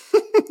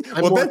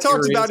 Well, Ben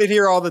talks about it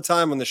here all the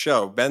time on the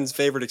show. Ben's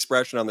favorite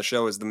expression on the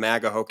show is the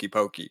MAGA hokey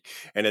pokey.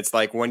 And it's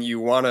like when you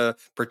want to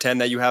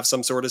pretend that you have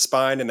some sort of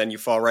spine and then you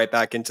fall right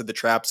back into the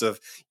traps of,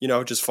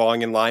 just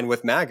falling in line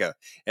with MAGA.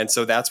 And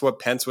so that's what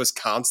Pence was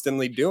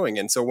constantly doing.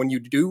 And so when you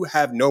do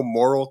have no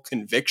moral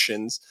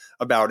convictions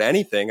about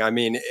anything, I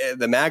mean,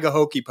 the MAGA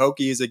hokey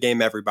pokey is a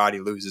game everybody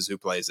loses who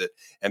plays it.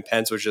 And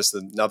Pence was just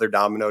another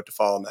domino to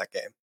fall in that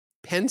game.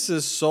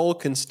 Pence's sole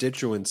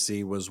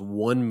constituency was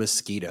one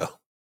mosquito.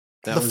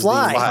 The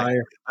fly.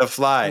 The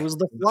fly. It was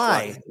the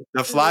fly.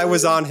 The fly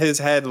was on his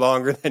head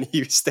longer than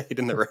he stayed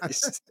in the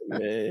race.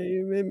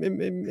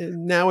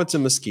 Now it's a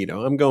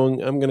mosquito. I'm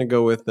going to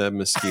go with a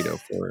mosquito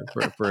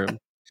for him.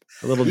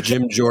 A little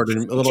Jim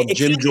Jordan,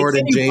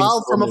 James.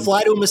 Evolve from a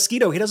fly to a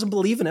mosquito. He doesn't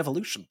believe in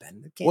evolution,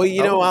 Ben.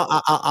 Well,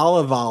 I'll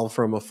evolve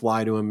from a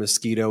fly to a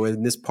mosquito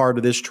in this part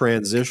of this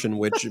transition,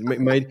 which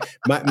my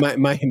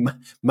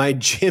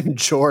Jim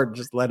Jordan,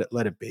 just let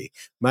it be.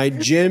 My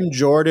Jim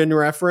Jordan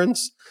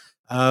reference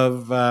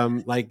of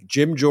like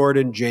Jim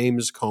Jordan,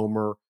 James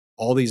Comer,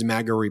 all these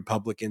MAGA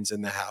Republicans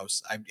in the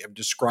House. I've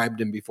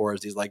described him before as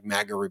these like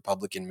MAGA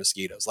Republican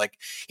mosquitoes. Like,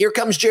 here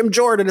comes Jim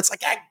Jordan. It's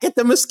like, get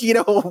the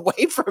mosquito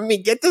away from me.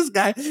 Get this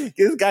guy.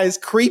 This guy is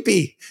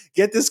creepy.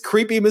 Get this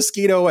creepy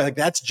mosquito away. Like,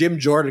 that's Jim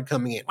Jordan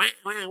coming in. Wah,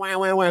 wah, wah,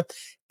 wah, wah.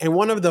 And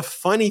one of the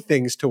funny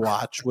things to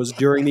watch was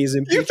during these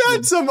impeachments. You've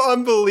had some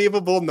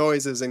unbelievable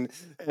noises and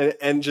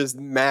just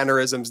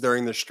mannerisms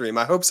during the stream.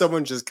 I hope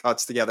someone just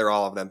cuts together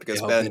all of them because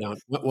Ben.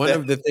 One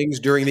of the things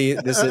during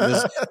this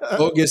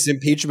bogus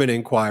impeachment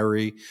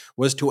inquiry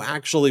was to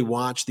actually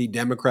watch the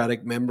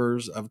Democratic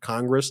members of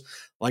Congress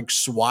like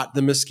swat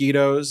the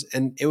mosquitoes,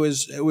 and it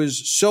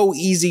was so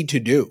easy to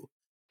do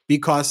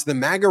because the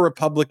MAGA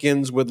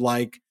Republicans would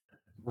like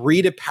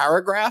read a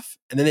paragraph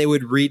and then they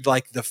would read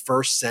like the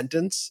first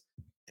sentence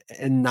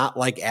and not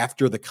like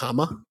after the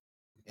comma.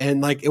 And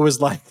like, it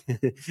was like,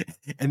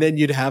 and then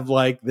you'd have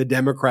like the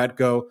Democrat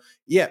go,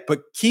 yeah,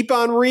 but keep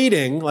on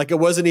reading. Like, it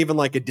wasn't even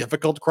like a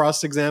difficult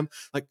cross exam.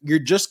 Like, you're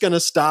just going to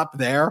stop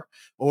there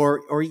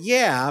or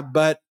yeah,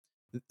 but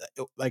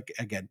like,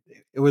 again,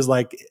 it was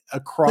like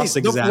a cross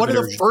exam. One of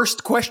the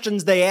first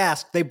questions they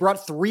asked, they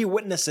brought 3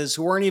 witnesses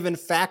who weren't even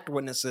fact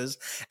witnesses.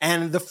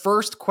 And the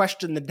first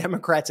question the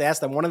Democrats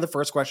asked them, one of the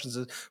first questions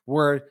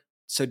were,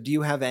 so do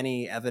you have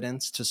any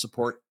evidence to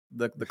support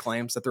the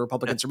claims that the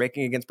Republicans are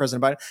making against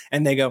President Biden?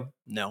 And they go,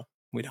 no,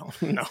 we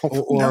don't. No.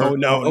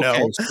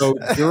 So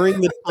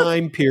during the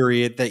time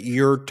period that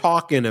you're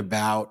talking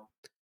about,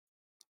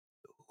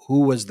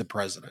 who was the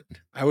president?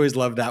 I always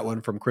loved that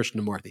one from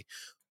Krishnamurthy.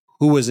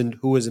 Who was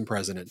in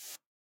president?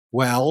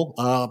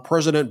 Well,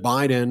 President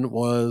Biden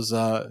was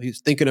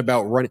he's thinking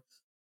about running.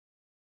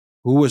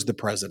 Who was the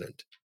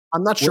president?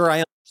 I'm not sure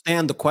I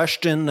understand the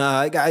question.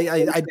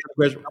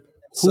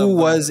 Who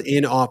was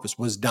in office?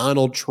 Was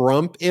Donald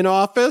Trump in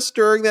office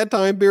during that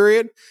time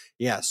period?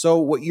 Yeah. So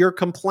what you're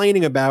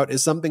complaining about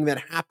is something that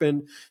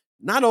happened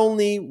not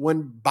only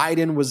when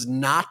Biden was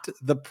not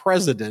the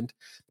president,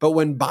 but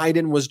when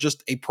Biden was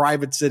just a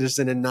private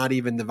citizen and not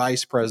even the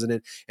vice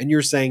president. And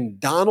you're saying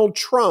Donald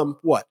Trump,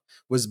 what?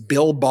 Was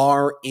Bill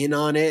Barr in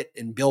on it?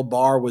 And Bill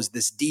Barr was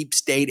this deep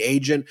state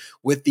agent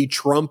with the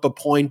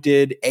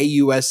Trump-appointed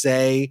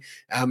AUSA,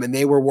 and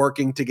they were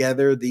working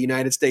together. The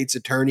United States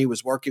attorney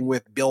was working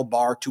with Bill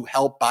Barr to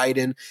help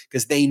Biden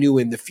because they knew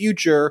in the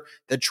future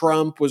that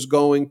Trump was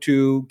going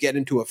to get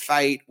into a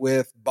fight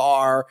with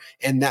Barr.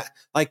 And that,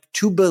 like,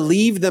 to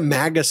believe the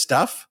MAGA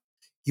stuff,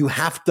 you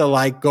have to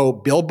like go,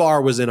 Bill Barr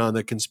was in on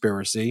the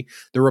conspiracy.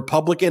 The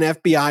Republican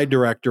FBI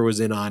director was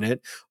in on it.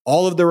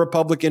 All of the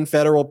Republican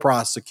federal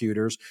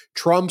prosecutors,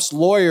 Trump's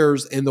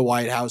lawyers in the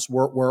White House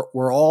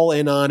were all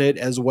in on it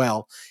as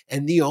well.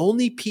 And the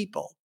only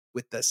people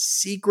with the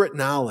secret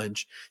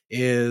knowledge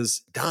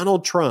is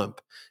Donald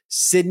Trump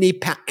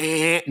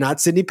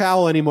not Sidney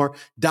Powell anymore,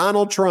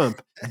 Donald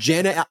Trump, not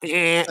Jenna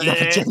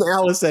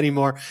Ellis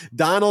anymore,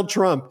 Donald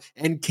Trump,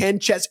 and Ken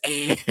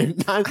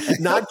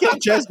not Ken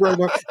Chesebro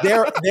anymore.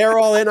 They're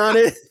all in on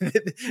it.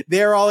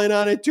 They're all in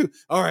on it too.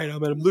 All right,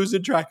 I'm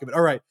losing track of it.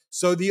 All right,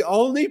 so the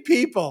only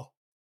people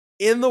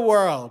in the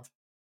world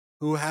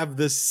who have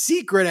the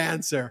secret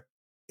answer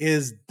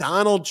is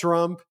Donald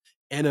Trump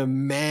and a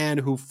man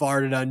who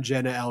farted on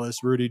Jenna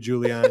Ellis, Rudy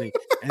Giuliani.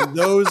 And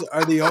those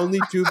are the only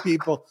two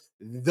people.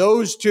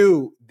 Those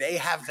two, they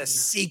have the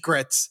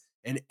secrets,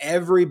 and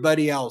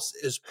everybody else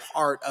is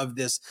part of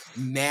this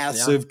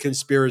massive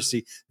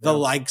conspiracy, the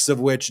likes of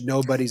which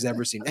nobody's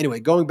ever seen. Anyway,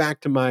 going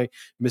back to my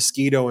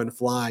mosquito and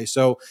fly.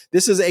 So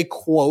this is a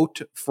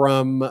quote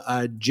from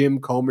James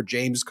Comer,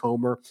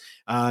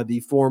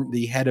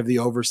 the head of the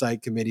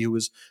Oversight Committee, who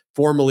was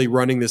formally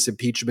running this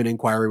impeachment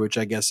inquiry, which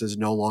I guess is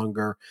no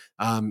longer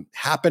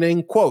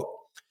happening. Quote,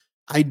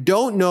 "I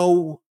don't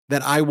know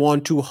that I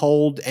want to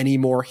hold any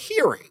more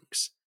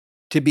hearings,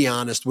 to be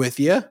honest with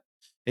you."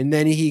 And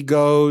then he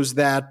goes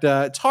that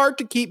it's hard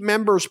to keep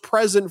members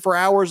present for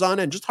hours on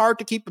end, just hard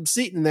to keep them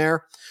sitting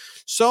there.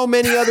 So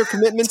many other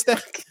commitments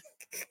that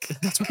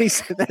that's what he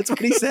said. That's what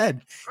he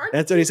said.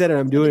 That's what he said. And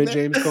I'm doing a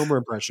James Comer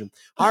impression.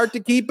 Hard to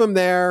keep them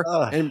there.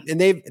 And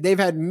they've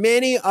had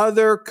many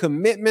other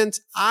commitments.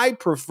 I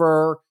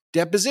prefer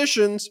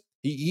depositions.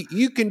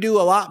 You can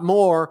do a lot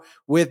more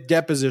with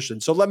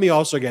depositions. So let me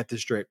also get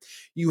this straight.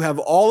 You have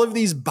all of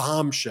these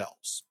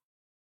bombshells,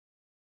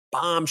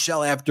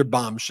 bombshell after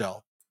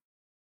bombshell.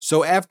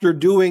 So after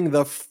doing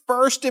the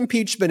first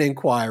impeachment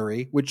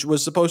inquiry, which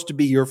was supposed to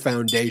be your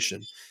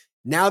foundation,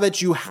 now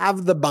that you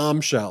have the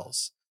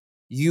bombshells,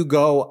 you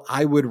go,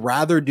 I would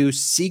rather do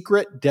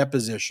secret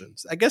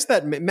depositions. I guess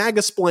that MAGA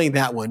explained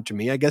that one to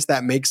me. I guess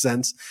that makes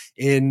sense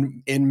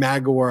in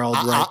MAGA world.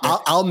 Right?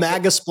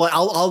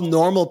 I'll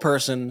normal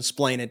person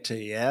explain it to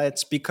you. Yeah?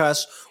 It's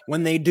because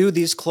when they do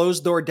these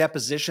closed door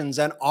depositions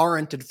and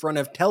aren't in front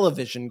of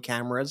television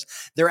cameras,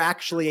 they're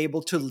actually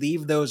able to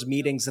leave those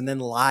meetings and then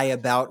lie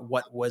about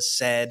what was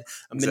said,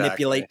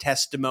 manipulate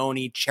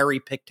testimony, cherry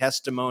pick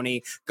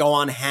testimony, go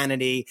on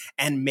Hannity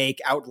and make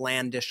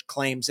outlandish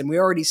claims. And we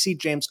already see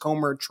James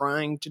Comer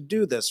trying to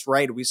do this,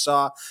 right? We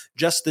saw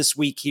just this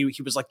week, he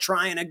was like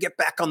trying to get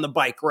back on the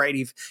bike, right?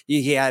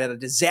 He had a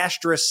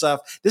disastrous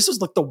stuff. This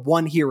was like the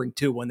one hearing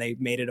too, when they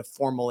made it a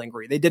formal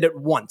inquiry. They did it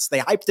once. They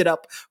hyped it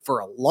up for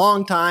a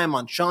long time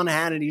on Sean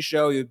Hannity's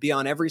show. He would be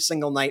on every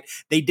single night.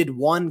 They did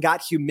one,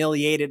 got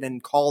humiliated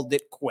and called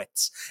it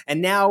quits.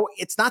 And now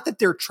it's not that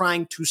they're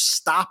trying to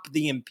stop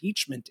the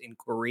impeachment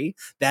inquiry.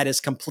 That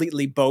is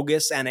completely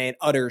bogus and an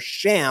utter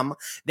sham.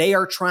 They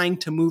are trying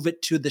to move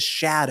it to the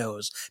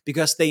shadows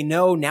because they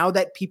know now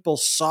that people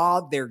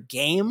saw their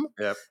game,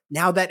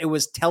 now that it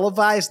was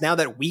televised, now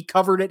that we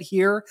covered it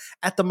here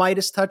at the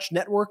Midas Touch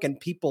Network and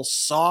people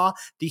saw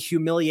the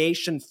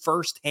humiliation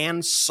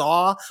firsthand,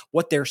 saw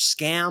what their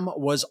scam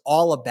was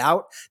all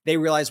about, they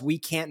realize we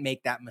can't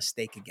make that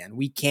mistake again.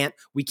 We can't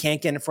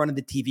get in front of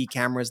the TV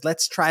cameras.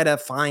 Let's try to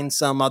find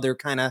some other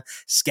kind of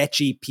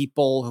sketchy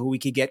people who we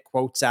could get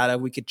quotes out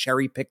of. We could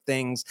cherry pick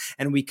things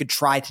and we could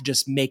try to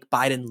just make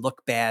Biden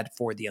look bad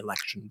for the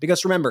election.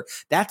 Because remember,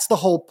 that's the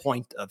whole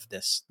point of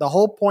this. The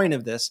whole point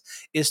of this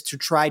is to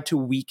try to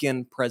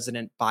weaken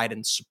President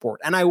Biden's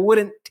support. And I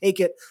wouldn't take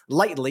it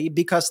lightly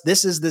because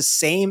this is the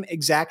same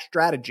exact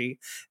strategy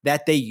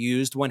that they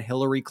used when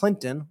Hillary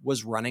Clinton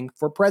was running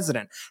for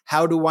president.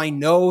 How do I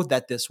know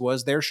that this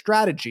was their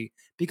strategy?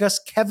 Because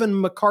Kevin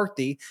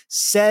McCarthy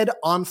said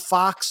on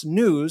Fox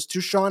News to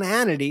Sean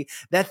Hannity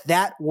that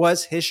that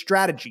was his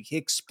strategy. He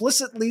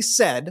explicitly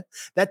said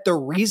that the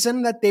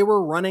reason that they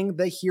were running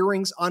the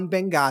hearings on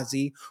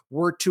Benghazi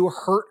were to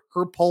hurt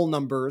her poll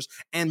numbers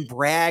and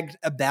bragged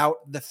about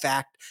the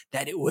fact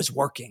that it was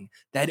working,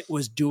 that it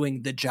was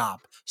doing the job.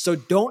 So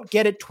don't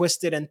get it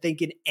twisted and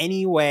think in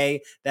any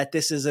way that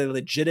this is a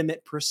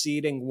legitimate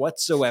proceeding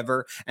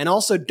whatsoever. And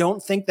also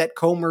don't think that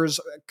Comer's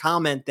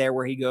comment there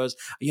where he goes,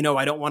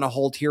 I don't want to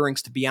hold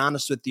hearings, to be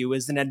honest with you,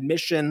 is an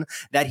admission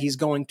that he's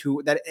going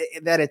to, that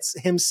it's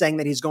him saying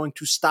that he's going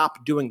to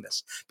stop doing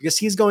this because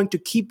he's going to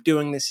keep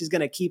doing this. He's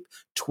going to keep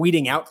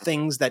tweeting out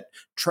things that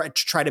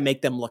try to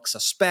make them look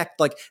suspect.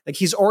 Like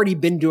he's already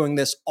been doing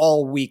this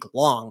all week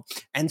long.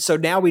 And so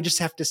now we just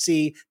have to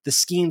see the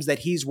schemes that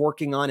he's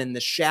working on in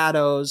the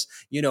shadows,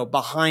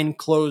 behind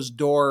closed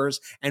doors.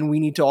 And we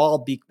need to all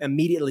be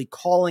immediately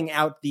calling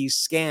out these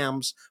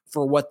scams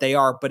for what they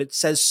are. But it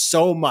says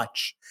so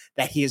much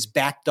that he has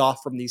backed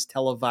off from these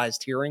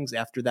televised hearings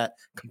after that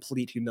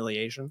complete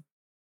humiliation.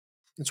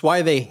 It's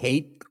why they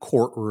hate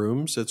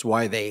courtrooms. It's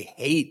why they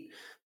hate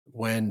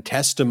when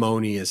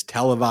testimony is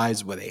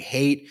televised, where they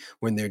hate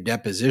when their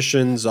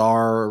depositions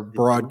are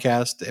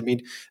broadcast. I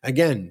mean,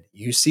 again,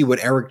 you see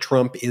what Eric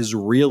Trump is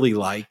really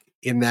like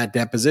in that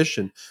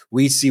deposition.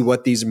 We see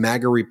what these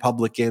MAGA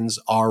Republicans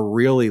are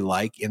really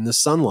like in the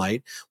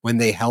sunlight when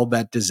they held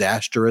that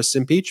disastrous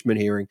impeachment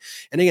hearing.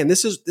 And again,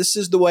 this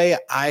is the way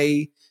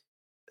I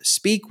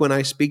speak when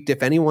I speak to,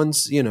 if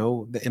anyone's,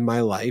 in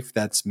my life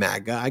that's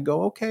MAGA, I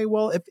go, okay,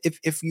 well,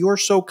 if you're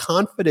so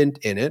confident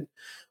in it,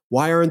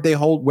 why aren't they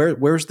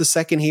where's the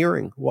second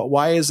hearing?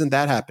 Why isn't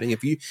that happening?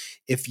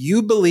 If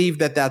you believe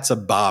that that's a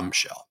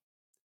bombshell,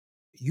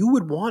 you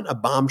would want a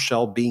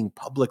bombshell being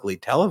publicly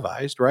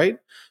televised, right?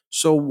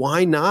 So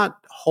why not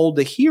hold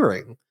a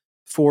hearing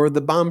for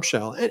the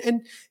bombshell?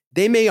 And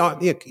they may,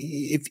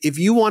 if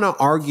you want to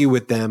argue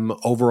with them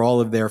over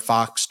all of their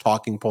Fox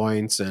talking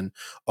points and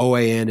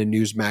OAN and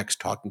Newsmax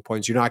talking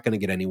points, you're not going to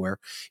get anywhere.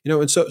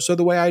 And so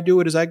the way I do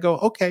it is I go,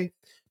 okay,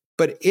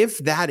 but if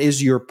that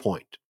is your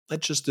point,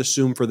 let's just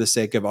assume for the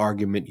sake of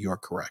argument you're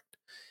correct.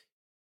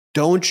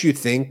 Don't you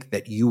think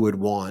that you would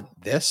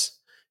want this?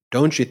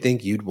 Don't you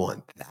think you'd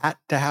want that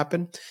to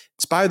happen?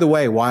 It's, by the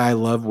way, why I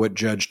love what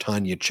Judge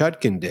Tanya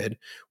Chutkan did,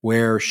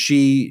 where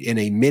she, in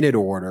a minute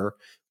order,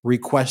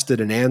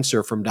 requested an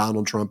answer from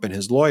Donald Trump and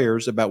his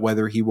lawyers about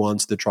whether he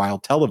wants the trial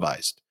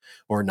televised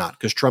or not.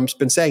 Because Trump's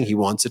been saying he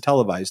wants it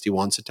televised. He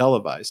wants it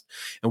televised.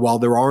 And while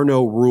there are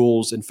no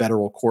rules in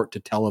federal court to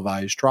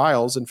televise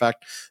trials, in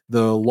fact,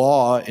 the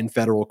law in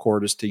federal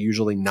court is to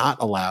usually not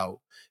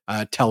allow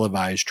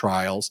televised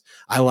trials.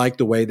 I like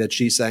the way that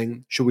she's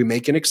saying, should we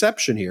make an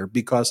exception here?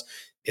 Because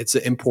it's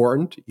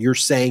important. You're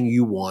saying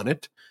you want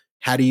it.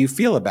 How do you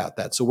feel about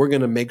that? So we're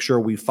going to make sure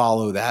we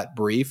follow that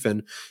brief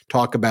and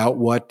talk about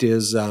what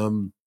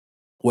Donald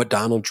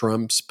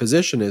Trump's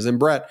position is. And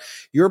Brett,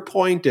 your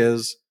point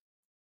is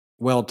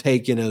well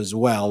taken as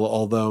well,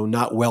 although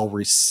not well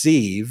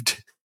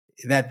received,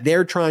 that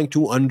they're trying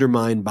to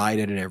undermine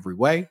Biden in every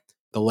way.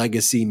 The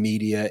legacy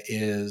media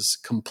is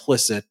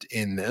complicit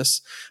in this.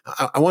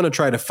 I want to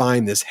try to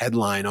find this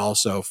headline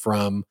also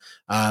from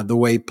the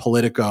way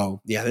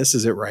Politico. Yeah, this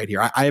is it right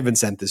here. I haven't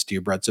sent this to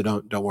you, Brett, so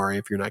don't worry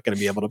if you're not going to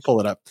be able to pull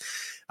it up.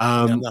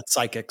 I'm not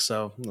psychic,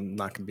 so I'm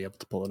not going to be able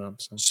to pull it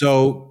up.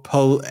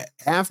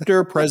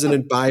 After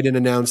President Biden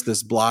announced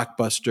this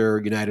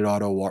blockbuster United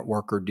Auto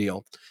Worker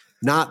deal,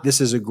 this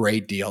is a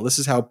great deal. This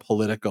is how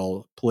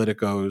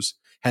Politico's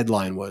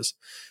headline was: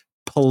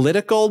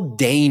 political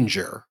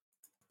danger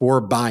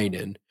for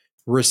Biden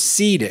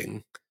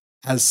receding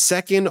as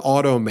second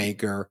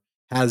automaker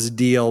has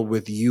deal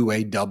with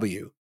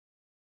UAW.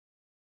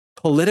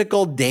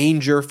 Political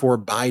danger for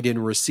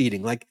Biden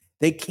receding. Like,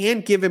 they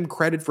can't give him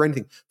credit for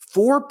anything.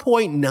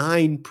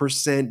 4.9%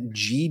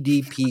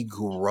 GDP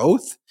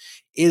growth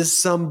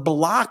is some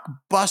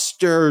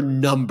blockbuster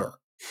number,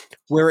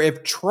 where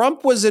if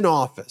Trump was in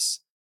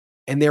office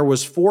and there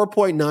was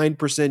 4.9%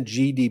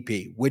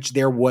 GDP, which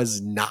there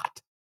was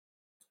not,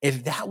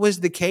 if that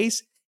was the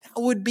case, that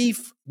would be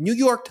New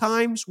York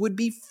Times would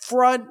be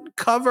front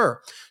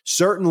cover.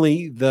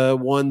 Certainly the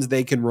ones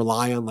they can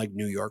rely on, like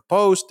New York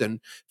Post and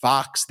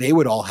Fox, they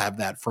would all have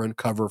that front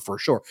cover for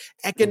sure.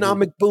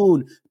 Economic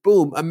boom,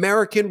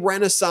 American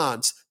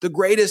Renaissance, the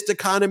greatest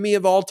economy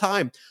of all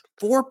time,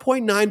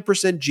 4.9%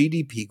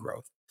 GDP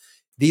growth,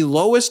 the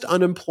lowest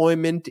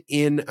unemployment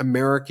in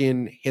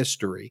American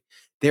history.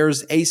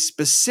 There's a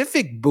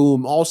specific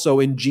boom also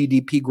in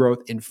GDP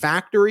growth in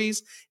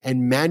factories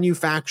and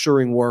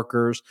manufacturing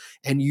workers.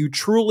 And you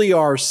truly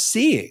are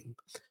seeing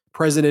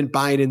President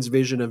Biden's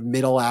vision of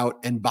middle out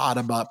and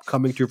bottom up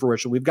coming to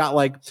fruition. We've got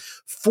like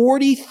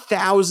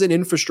 40,000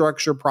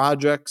 infrastructure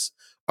projects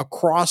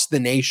across the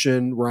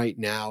nation right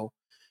now.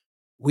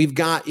 We've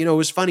got, it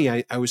was funny.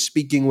 I was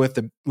speaking with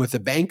a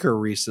banker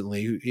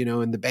recently,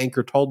 and the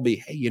banker told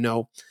me, hey,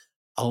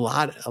 a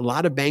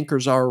lot of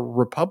bankers are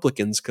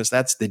Republicans because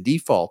that's the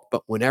default.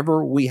 But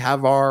whenever we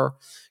have our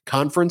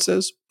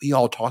conferences, we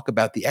all talk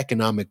about the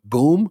economic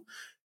boom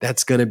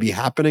that's going to be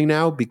happening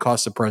now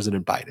because of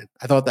President Biden.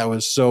 I thought that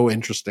was so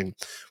interesting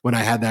when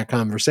I had that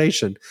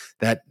conversation,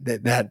 that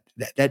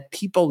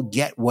people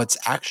get what's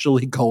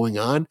actually going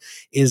on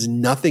is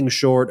nothing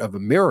short of a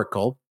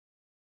miracle.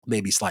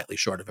 Maybe slightly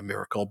short of a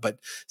miracle, but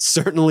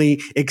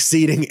certainly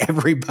exceeding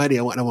everybody.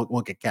 I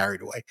won't get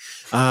carried away.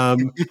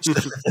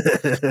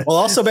 Well,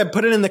 also, but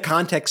put it in the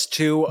context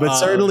too. But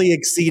certainly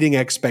exceeding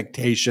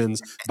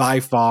expectations by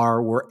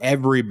far, where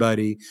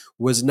everybody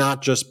was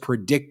not just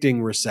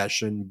predicting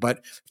recession,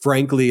 but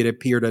frankly, it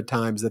appeared at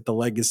times that the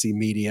legacy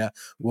media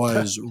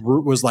was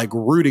like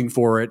rooting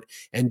for it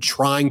and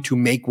trying to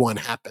make one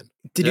happen.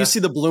 Did you see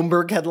the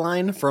Bloomberg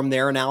headline from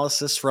their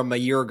analysis from a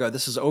year ago?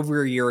 This is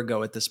over a year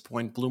ago at this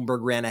point. Bloomberg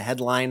ran a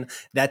headline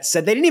that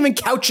said, they didn't even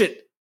couch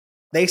it.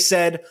 They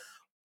said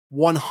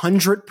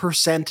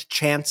 100%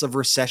 chance of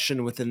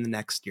recession within the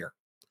next year.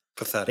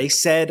 Pathetic. They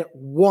said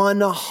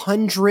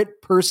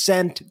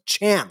 100%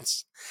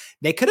 chance.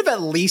 They could have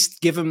at least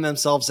given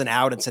themselves an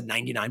out and said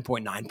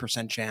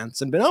 99.9%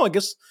 chance and been, I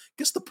guess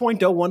the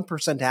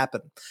 0.01%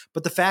 happened.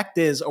 But the fact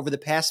is, over the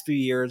past few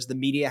years, the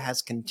media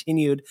has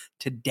continued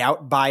to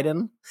doubt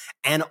Biden.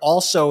 And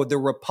also the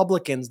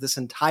Republicans this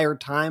entire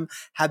time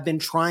have been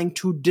trying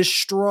to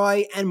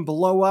destroy and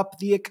blow up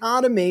the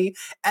economy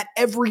at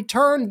every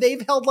turn.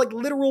 They've held like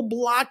literal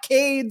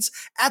blockades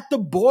at the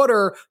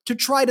border to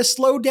try to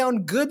slow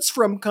down goods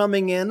from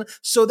coming in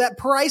so that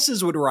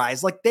prices would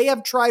rise. Like, they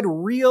have tried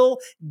real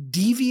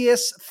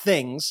devious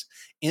things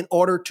in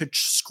order to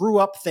screw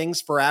up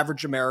things for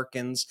average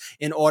Americans,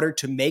 in order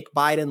to make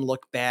Biden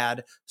look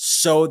bad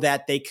so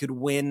that they could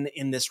win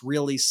in this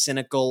really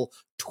cynical,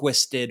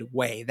 twisted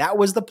way. That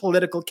was the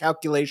political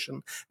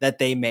calculation that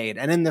they made.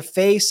 And in the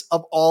face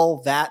of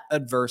all that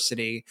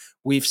adversity,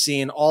 we've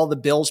seen all the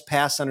bills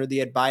pass under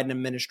the Biden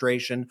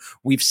administration.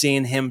 We've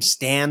seen him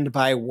stand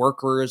by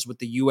workers with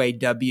the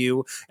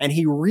UAW, and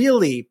he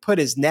really put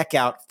his neck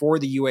out for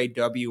the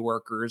UAW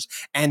workers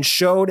and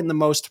showed in the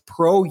most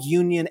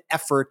pro-union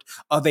effort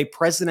of a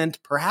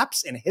president,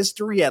 perhaps in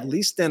history, at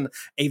least in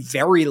a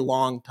very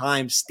long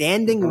time,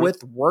 standing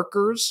with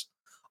workers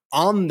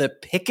on the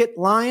picket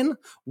line.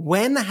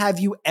 When have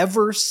you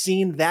ever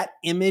seen that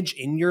image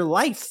in your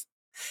life?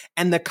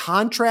 And the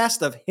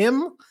contrast of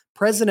him,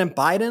 President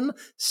Biden,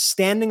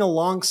 standing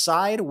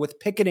alongside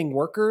with picketing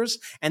workers,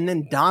 and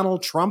then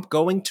Donald Trump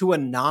going to a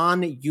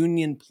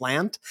non-union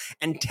plant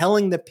and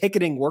telling the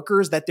picketing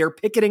workers that they're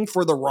picketing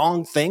for the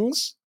wrong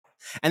things,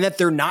 and that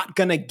they're not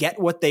going to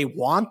get what they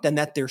want, and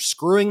that they're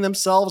screwing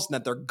themselves, and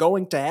that they're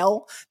going to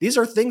hell. These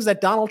are things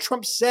that Donald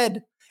Trump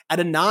said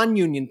at a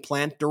non-union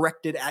plant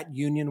directed at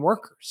union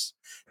workers.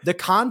 The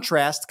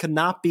contrast could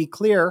not be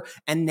clearer,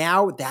 and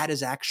now that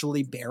is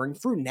actually bearing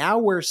fruit. Now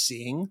we're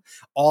seeing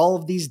all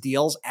of these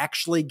deals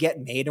actually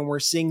get made, and we're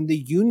seeing the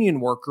union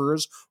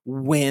workers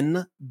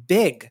win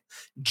big.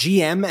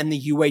 GM and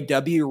the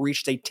UAW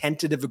reached a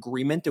tentative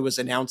agreement. It was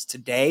announced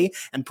today,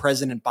 and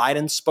President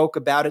Biden spoke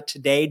about it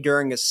today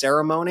during a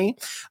ceremony.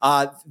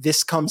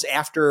 This comes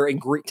after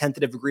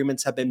tentative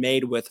agreements have been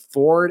made with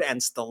Ford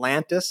and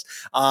Stellantis.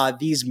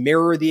 These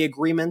mirror the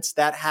agreements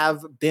that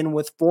have been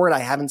with Ford. I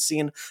haven't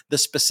seen the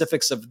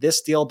specifics of this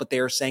deal, but they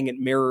are saying it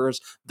mirrors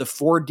the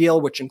Ford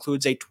deal, which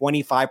includes a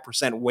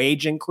 25%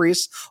 wage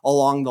increase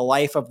along the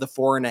life of the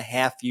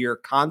 4.5-year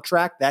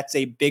contract. That's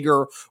a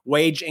bigger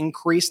wage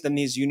increase than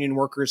these union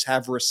workers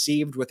have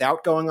received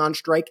without going on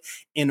strike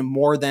in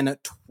more than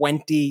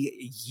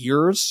 20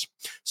 years.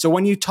 So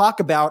when you talk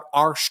about,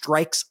 are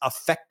strikes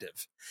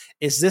effective?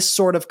 Is this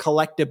sort of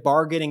collective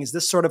bargaining? Is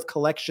this sort of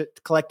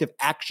collective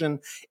action?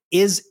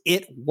 Is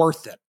it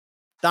worth it?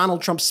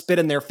 Donald Trump spit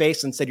in their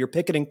face and said, you're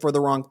picketing for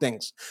the wrong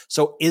things.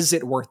 So is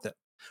it worth it?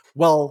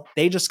 Well,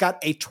 they just got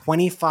a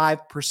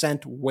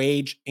 25%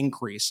 wage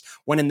increase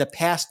when in the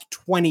past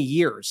 20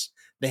 years,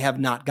 they have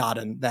not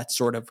gotten that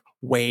sort of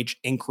wage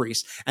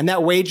increase. And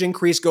that wage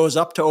increase goes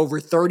up to over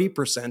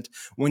 30%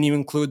 when you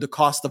include the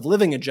cost of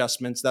living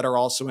adjustments that are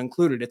also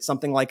included. It's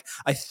something like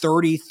a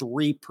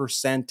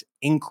 33%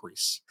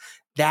 increase.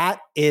 That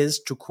is,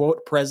 to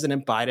quote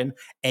President Biden,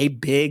 a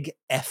big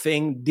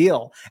effing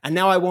deal. And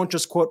now I won't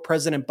just quote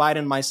President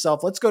Biden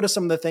myself. Let's go to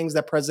some of the things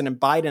that President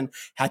Biden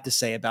had to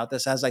say about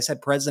this. As I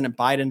said, President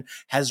Biden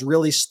has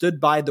really stood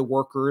by the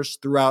workers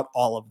throughout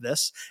all of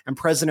this. And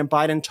President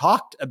Biden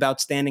talked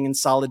about standing in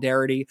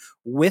solidarity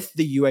with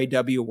the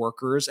UAW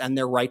workers and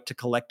their right to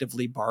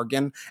collectively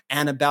bargain,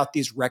 and about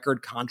these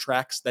record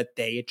contracts that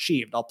they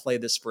achieved. I'll play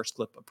this first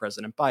clip of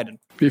President Biden.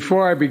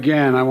 Before I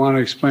begin, I want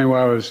to explain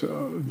why I was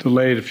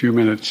delayed a few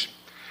minutes.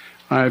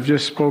 I've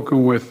just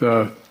spoken with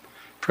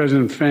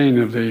President Fain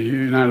of the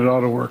United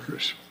Auto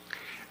Workers.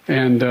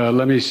 And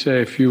let me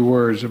say a few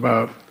words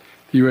about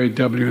the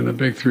UAW and the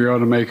big three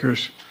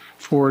automakers,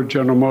 Ford,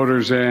 General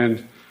Motors,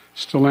 and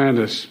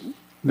Stellantis.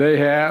 They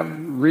have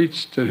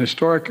reached a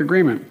historic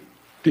agreement.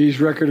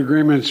 These record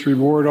agreements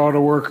reward auto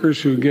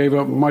workers who gave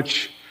up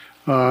much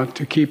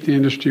to keep the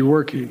industry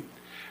working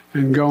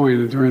and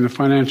going during the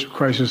financial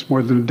crisis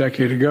more than a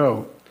decade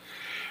ago.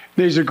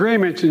 These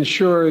agreements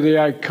ensure the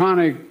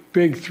iconic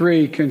Big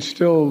Three can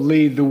still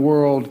lead the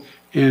world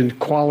in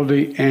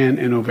quality and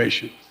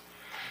innovation.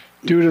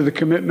 Due to the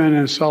commitment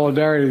and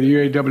solidarity of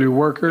the UAW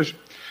workers,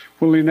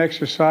 willing to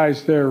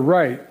exercise their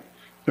right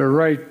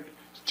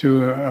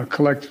to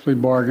collectively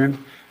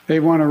bargain, they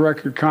won a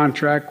record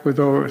contract with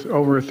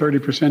over a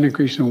 30%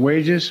 increase in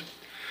wages,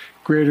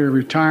 greater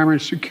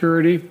retirement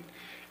security,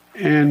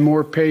 and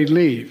more paid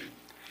leave.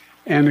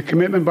 And the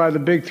commitment by the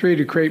Big Three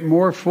to create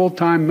more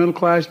full-time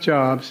middle-class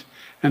jobs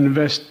and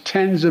invest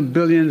tens of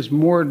billions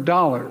more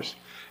dollars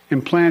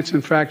in plants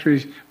and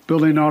factories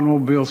building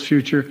automobiles'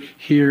 future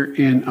here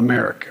in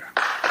America.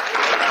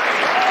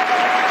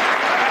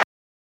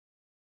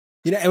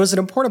 You know, it was an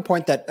important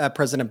point that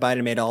President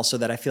Biden made also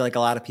that I feel like a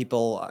lot of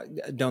people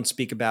don't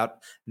speak about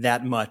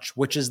that much,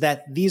 which is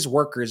that these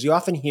workers, you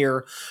often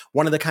hear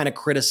one of the kind of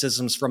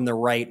criticisms from the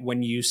right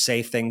when you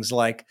say things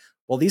like,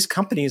 well, these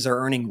companies are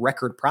earning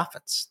record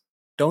profits.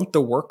 Don't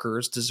the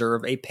workers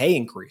deserve a pay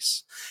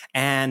increase?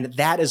 And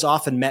that is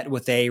often met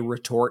with a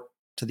retort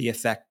to the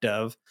effect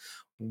of,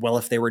 well,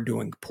 if they were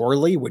doing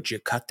poorly, would you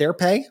cut their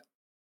pay?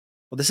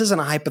 Well, this isn't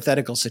a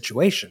hypothetical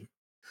situation.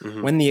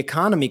 Mm-hmm. When the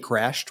economy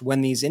crashed,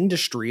 when these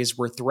industries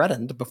were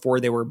threatened before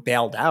they were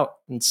bailed out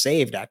and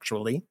saved,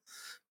 actually,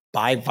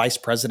 by Vice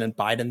President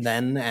Biden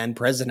then and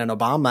President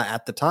Obama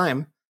at the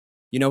time,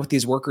 you know what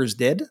these workers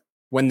did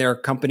when their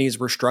companies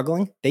were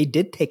struggling? They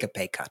did take a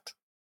pay cut.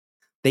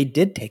 They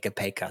did take a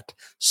pay cut.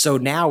 So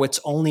now it's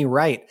only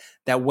right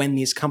that when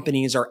these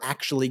companies are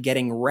actually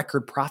getting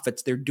record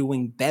profits, they're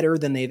doing better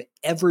than they've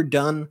ever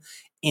done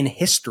in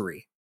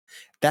history.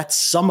 That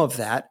some of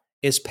that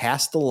is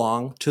passed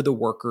along to the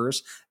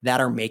workers that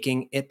are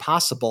making it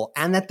possible,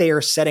 and that they are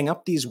setting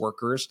up these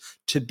workers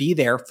to be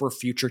there for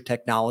future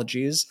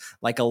technologies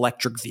like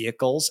electric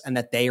vehicles, and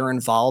that they are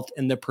involved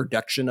in the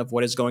production of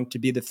what is going to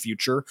be the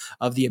future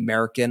of the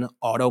American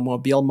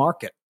automobile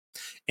market.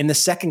 In the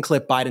second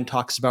clip, Biden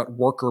talks about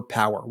worker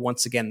power.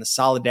 Once again, the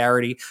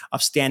solidarity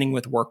of standing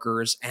with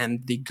workers and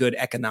the good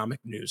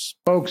economic news.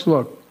 Folks,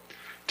 look,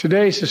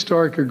 today's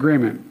historic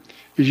agreement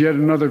is yet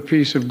another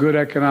piece of good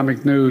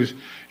economic news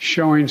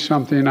showing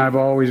something I've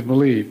always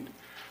believed.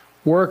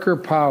 Worker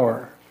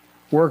power.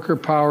 Worker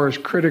power is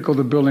critical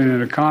to building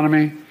an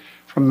economy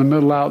from the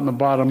middle out and the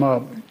bottom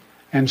up,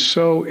 and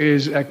so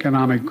is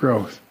economic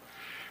growth.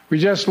 We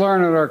just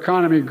learned that our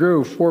economy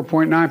grew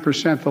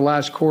 4.9% the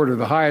last quarter,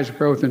 the highest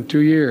growth in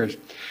 2 years,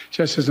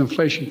 just as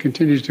inflation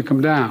continues to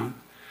come down.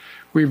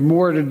 We have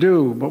more to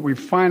do, but we're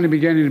finally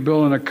beginning to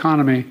build an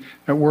economy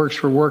that works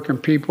for working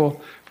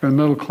people, for the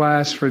middle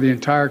class, for the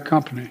entire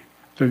company,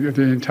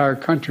 the entire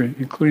country,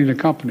 including the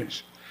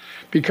companies.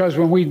 Because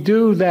when we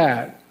do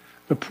that,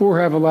 the poor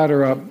have a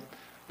ladder up,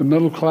 the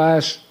middle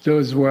class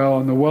does well,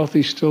 and the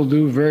wealthy still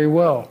do very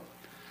well.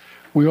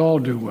 We all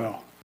do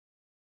well.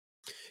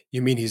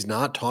 You mean he's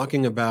not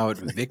talking about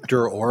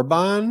Viktor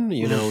Orban?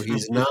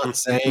 He's not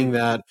saying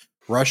that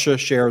Russia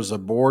shares a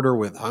border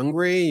with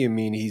Hungary. You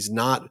mean he's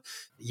not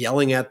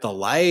yelling at the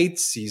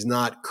lights? He's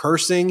not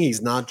cursing.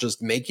 He's not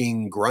just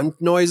making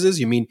grunt noises.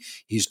 You mean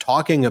he's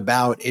talking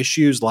about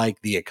issues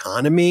like the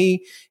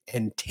economy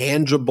and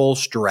tangible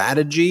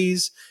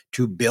strategies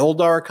to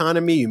build our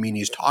economy? You mean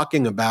he's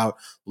talking about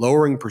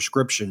lowering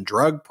prescription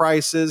drug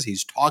prices?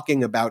 He's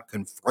talking about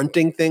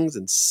confronting things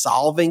and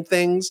solving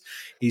things.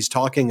 He's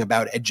talking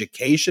about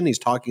education. He's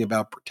talking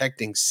about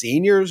protecting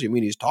seniors. You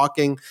mean he's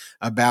talking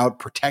about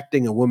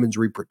protecting a woman's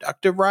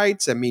reproductive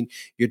rights? I mean,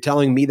 you're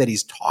telling me that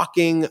he's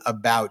talking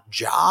about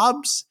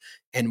jobs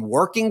and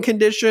working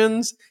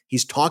conditions.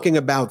 He's talking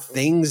about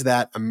things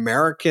that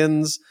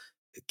Americans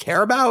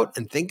care about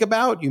and think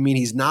about. You mean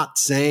he's not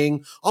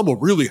saying, I'm a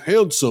really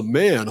handsome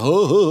man,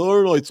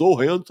 aren't I so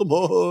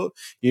handsome?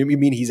 You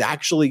mean he's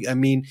actually,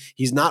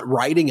 he's not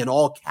writing in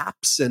all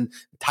caps and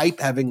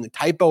having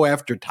typo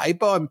after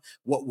typo.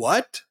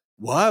 What?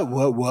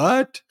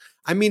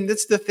 I mean,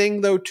 that's the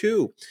thing though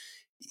too.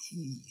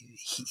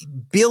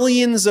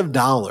 Billions of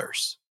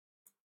dollars,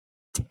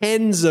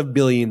 tens of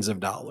billions of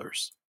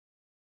dollars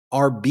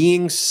are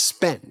being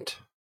spent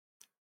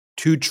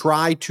to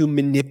try to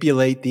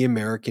manipulate the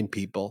American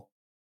people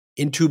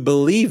into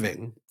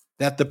believing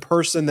that the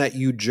person that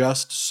you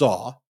just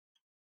saw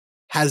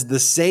has the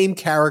same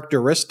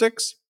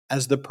characteristics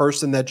as the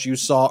person that you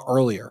saw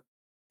earlier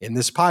in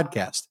this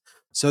podcast,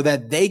 so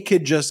that they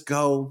could just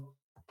go,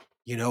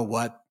 you know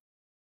what?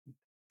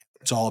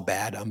 It's all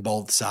bad on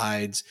both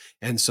sides.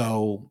 And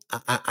so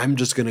I'm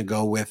just going to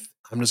go with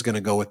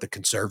the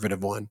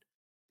conservative one,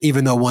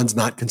 even though one's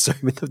not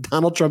conservative.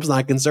 Donald Trump's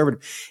not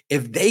conservative.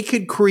 If they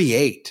could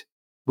create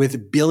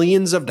with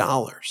billions of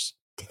dollars,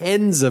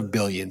 tens of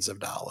billions of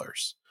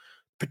dollars,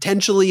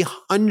 potentially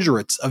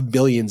hundreds of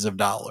billions of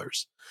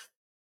dollars,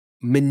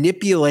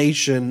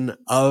 manipulation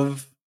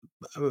of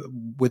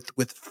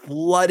with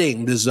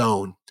flooding the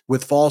zone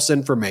with false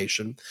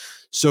information,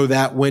 so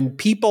that when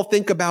people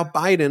think about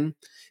Biden,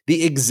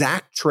 the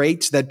exact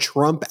traits that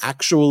Trump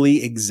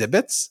actually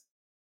exhibits,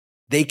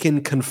 they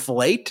can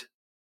conflate.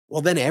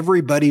 Well, then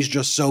everybody's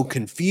just so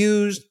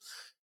confused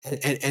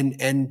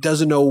and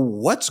doesn't know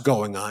what's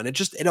going on.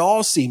 It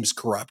all seems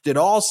corrupt. It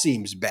all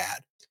seems bad.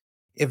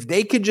 If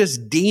they could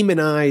just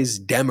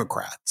demonize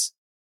Democrats,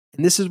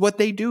 and this is what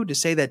they do to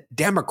say that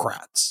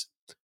Democrats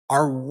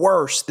are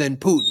worse than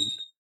Putin,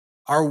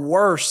 are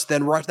worse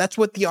than Russia. That's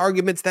what the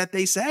arguments that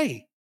they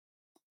say.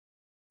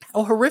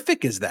 How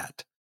horrific is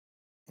that?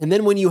 And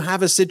then when you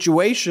have a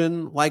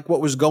situation like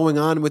what was going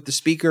on with the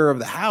Speaker of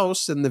the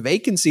House and the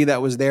vacancy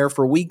that was there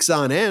for weeks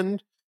on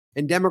end,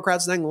 and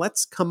Democrats saying,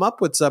 let's come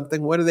up with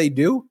something, what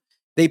do?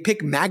 They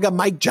pick MAGA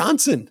Mike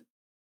Johnson.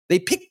 They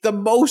pick the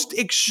most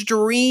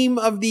extreme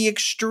of the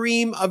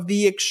extreme of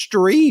the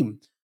extreme.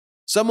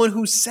 Someone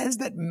who says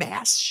that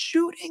mass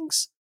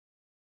shootings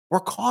were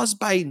caused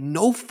by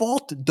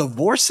no-fault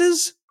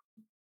divorces.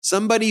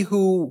 Somebody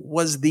who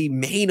was the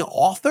main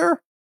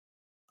author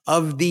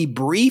of the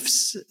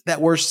briefs that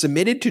were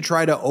submitted to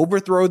try to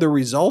overthrow the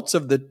results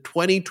of the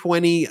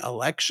 2020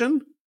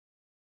 election.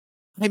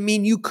 I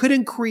mean, you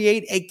couldn't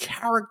create a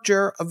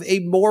character of a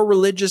more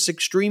religious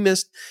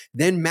extremist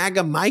than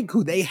MAGA Mike,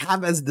 who they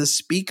have as the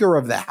Speaker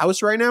of the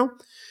House right now.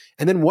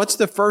 And then what's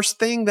the first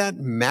thing that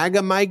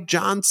MAGA Mike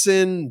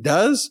Johnson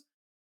does?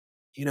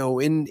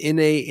 In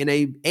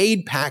a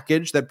aid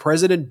package that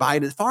President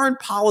Biden, foreign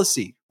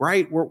policy,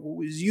 right?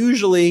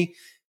 Usually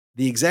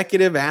the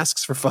executive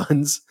asks for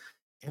funds,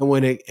 and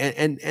when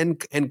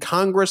and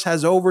Congress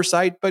has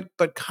oversight,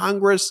 but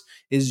Congress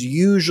is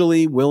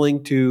usually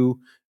willing to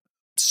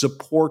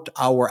support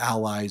our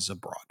allies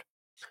abroad.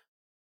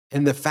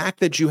 And the fact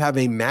that you have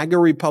a MAGA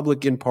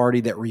Republican Party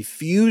that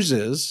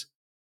refuses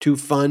to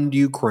fund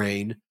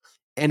Ukraine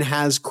and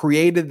has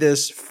created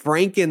this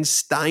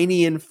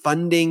Frankensteinian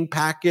funding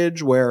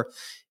package where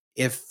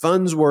if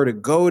funds were to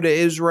go to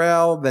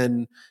Israel,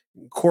 then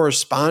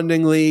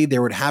correspondingly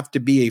there would have to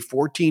be a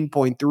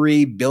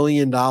 $14.3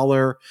 billion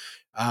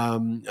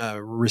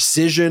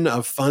rescission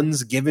of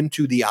funds given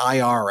to the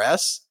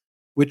IRS,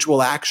 which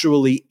will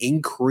actually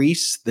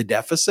increase the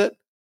deficit.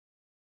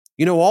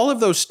 You know, all of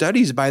those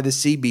studies by the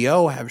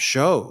CBO have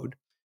showed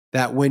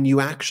that when you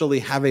actually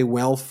have a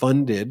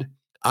well-funded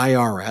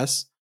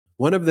IRS,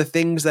 one of the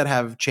things that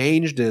have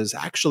changed is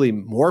actually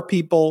more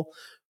people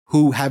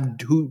who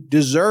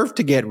deserve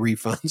to get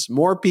refunds,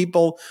 more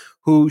people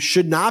who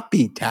should not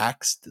be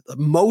taxed.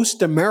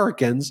 Most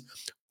Americans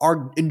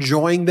are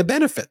enjoying the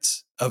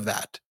benefits of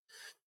that.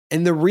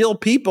 And the real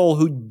people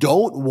who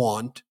don't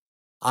want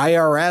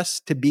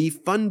IRS to be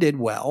funded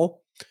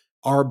well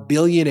are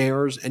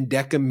billionaires and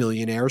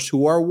decamillionaires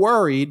who are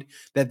worried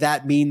that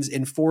that means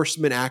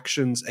enforcement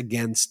actions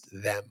against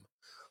them.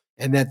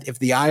 And that if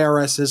the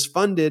IRS is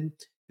funded,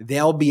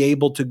 they'll be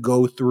able to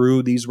go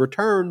through these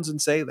returns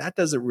and say, that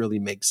doesn't really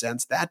make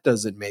sense. That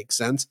doesn't make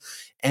sense.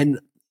 And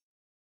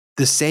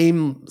the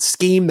same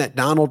scheme that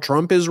Donald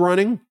Trump is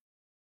running,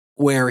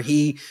 where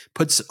he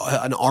puts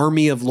an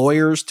army of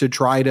lawyers to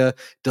try to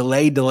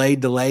delay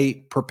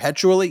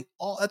perpetually.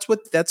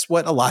 That's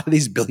what a lot of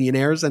these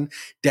billionaires and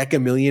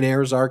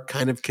decamillionaires are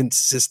kind of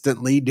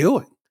consistently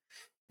doing.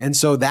 And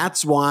so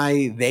that's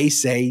why they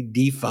say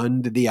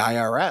defund the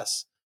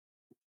IRS.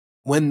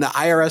 When the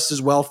IRS is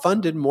well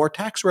funded, more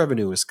tax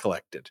revenue is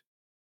collected.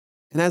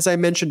 And as I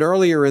mentioned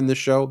earlier in the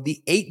show,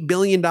 the $8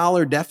 billion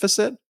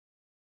deficit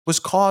was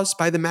caused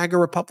by the MAGA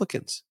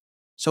Republicans.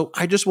 So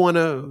I just want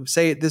to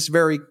say this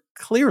very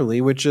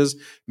clearly, which is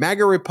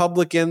MAGA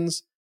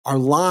Republicans are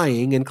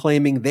lying and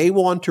claiming they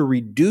want to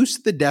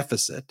reduce the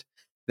deficit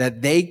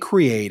that they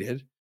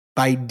created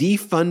by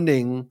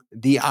defunding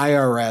the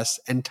IRS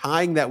and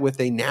tying that with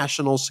a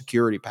national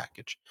security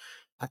package.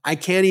 I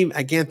can't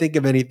think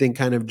of anything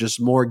kind of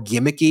just more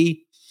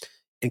gimmicky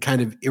and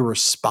kind of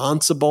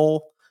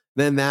irresponsible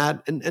than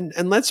that.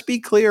 And let's be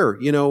clear,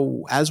 you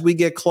know, as we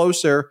get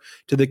closer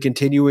to the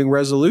continuing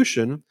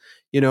resolution,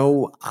 you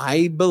know,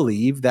 I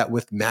believe that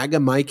with MAGA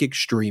Mike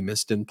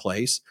extremists in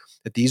place,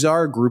 that these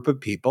are a group of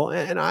people,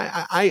 and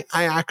I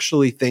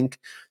actually think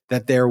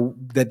that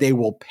they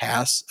will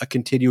pass a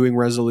continuing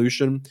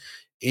resolution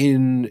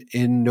in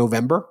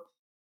November.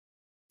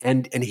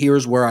 And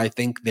here's where I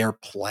think their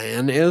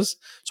plan is.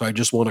 So I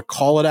just want to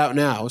call it out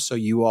now so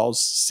you all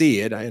see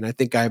it. And I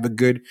think I have a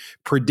good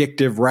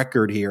predictive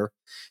record here.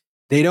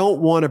 They don't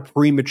want to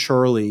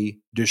prematurely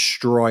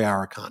destroy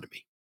our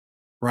economy,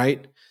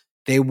 right?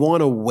 They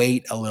want to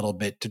wait a little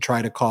bit to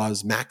try to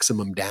cause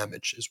maximum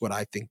damage is what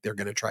I think they're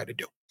going to try to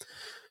do.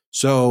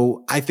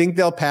 So I think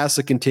they'll pass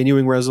a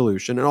continuing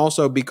resolution. And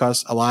also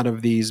because a lot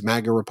of these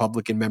MAGA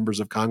Republican members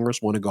of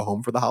Congress want to go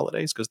home for the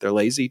holidays because they're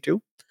lazy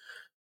too.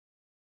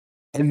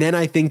 And then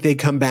I think they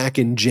come back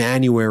in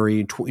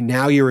January.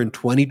 Now you're in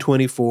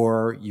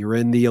 2024. You're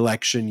in the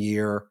election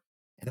year.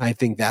 And I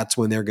think that's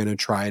when they're going to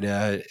try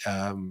to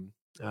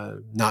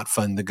not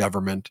fund the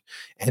government.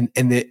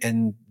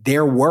 And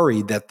they're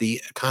worried that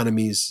the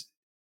economy's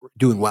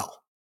doing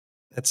well.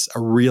 That's a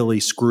really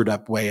screwed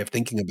up way of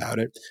thinking about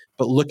it.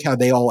 But look how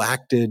they all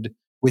acted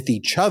with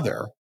each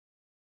other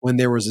when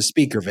there was a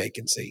speaker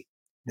vacancy.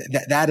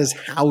 That is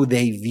how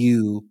they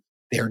view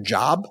their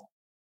job.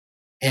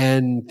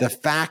 And the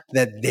fact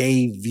that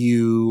they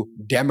view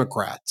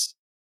Democrats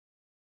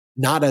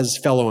not as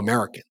fellow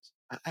Americans.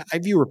 I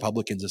view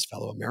Republicans as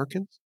fellow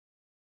Americans.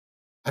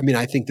 I mean,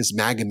 I think this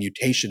MAGA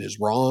mutation is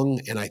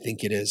wrong, and I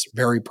think it is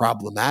very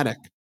problematic.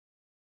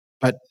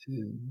 But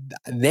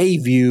they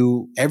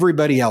view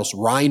everybody else,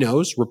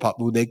 rhinos,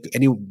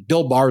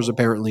 Bill Barr is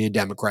apparently a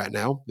Democrat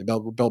now.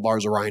 Bill Barr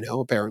is a rhino,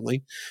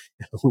 apparently.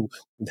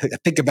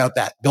 Think about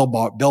that. Bill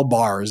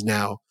Barr is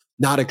now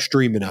not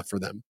extreme enough for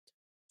them.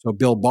 So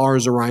Bill Barr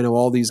is a rhino,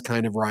 all these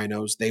kind of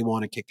rhinos, they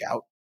want to kick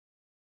out.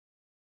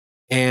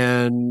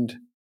 And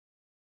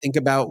think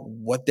about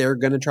what they're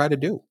going to try to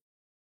do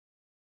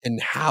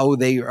and how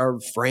they are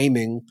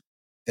framing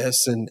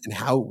this and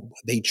how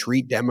they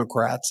treat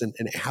Democrats and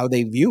how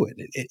they view it.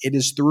 It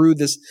is through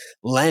this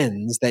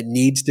lens that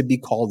needs to be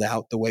called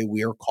out the way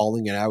we are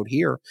calling it out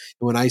here.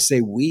 And when I say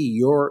we,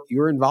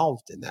 you're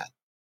involved in that.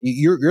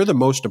 You're the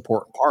most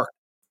important part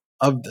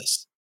of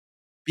this,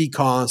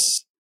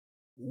 because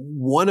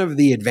one of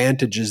the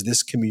advantages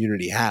this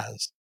community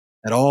has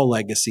that all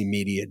legacy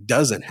media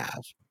doesn't have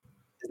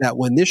is that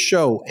when this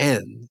show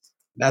ends,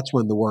 that's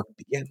when the work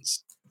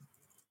begins.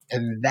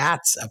 And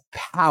that's a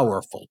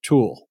powerful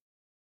tool.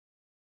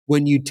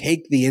 When you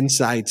take the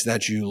insights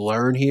that you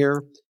learn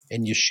here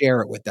and you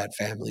share it with that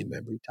family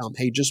member, you tell them,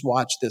 hey, just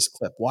watch this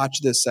clip, watch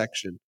this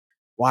section,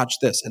 watch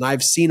this. And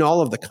I've seen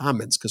all of the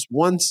comments, because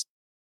once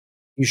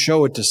you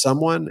show it to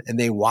someone and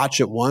they watch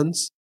it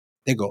once,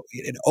 they go,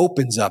 it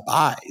opens up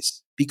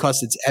eyes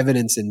because it's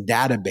evidence and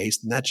database,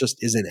 and that just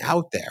isn't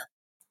out there.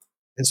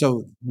 And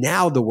so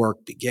now the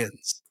work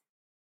begins.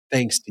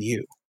 thanks to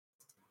you.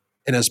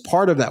 And as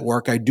part of that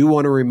work, I do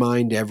want to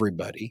remind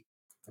everybody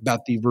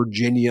about the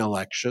Virginia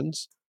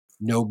elections,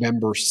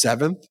 November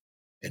 7th,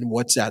 and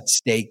what's at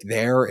stake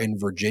there in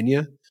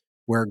Virginia,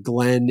 where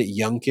Glenn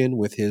Youngkin,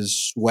 with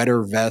his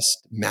sweater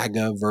vest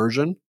MAGA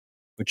version,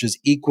 which is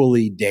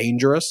equally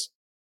dangerous,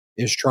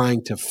 is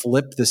trying to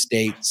flip the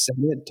state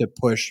Senate to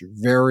push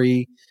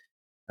very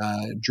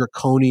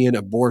draconian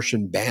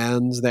abortion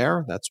bans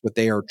there. That's what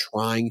they are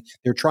trying.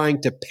 They're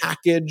trying to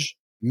package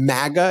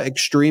MAGA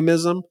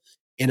extremism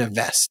in a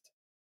vest.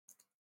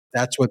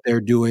 That's what they're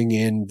doing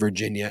in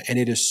Virginia. And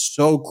it is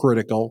so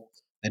critical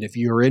that if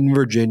you're in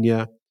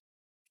Virginia,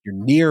 you're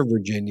near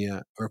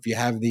Virginia, or if you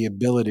have the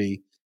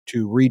ability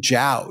to reach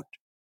out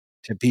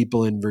to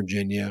people in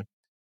Virginia,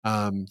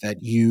 that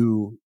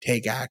you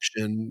take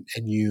action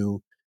and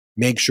you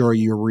make sure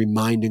you're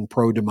reminding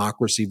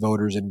pro-democracy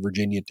voters in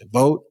Virginia to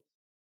vote.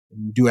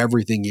 Do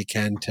everything you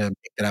can to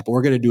make that up.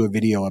 We're going to do a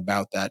video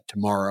about that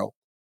tomorrow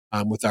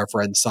with our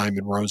friend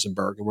Simon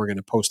Rosenberg, and we're going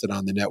to post it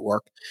on the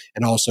network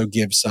and also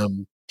give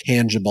some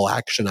tangible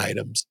action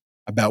items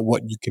about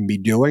what you can be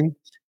doing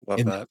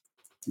in the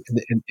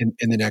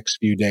next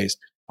few days.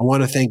 I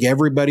want to thank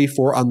everybody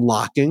for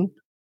unlocking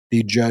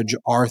the Judge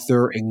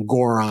Arthur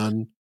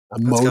Engoron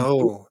emoji. Let's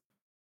go.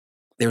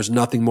 There's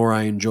nothing more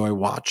I enjoy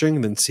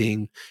watching than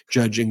seeing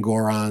Judge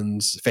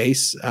Engoron's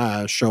face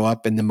show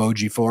up in the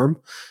emoji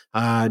form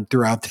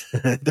throughout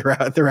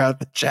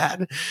the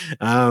chat.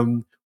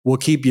 We'll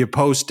keep you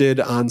posted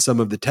on some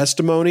of the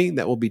testimony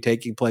that will be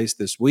taking place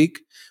this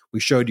week.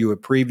 We showed you a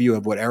preview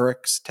of what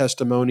Eric's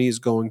testimony is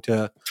going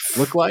to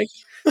look like.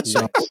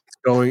 So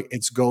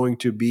it's going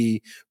to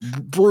be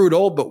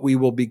brutal, but we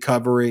will be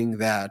covering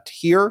that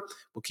here.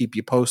 We'll keep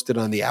you posted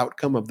on the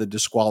outcome of the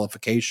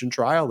disqualification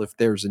trial, if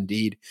there's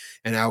indeed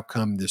an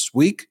outcome this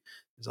week.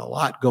 There's a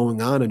lot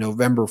going on. A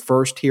November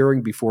 1st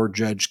hearing before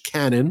Judge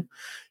Cannon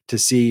to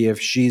see if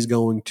she's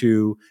going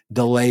to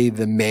delay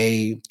the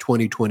May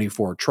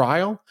 2024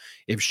 trial.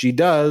 If she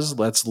does,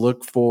 let's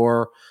look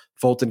for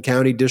Fulton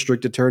County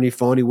District Attorney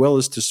Phony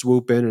Willis to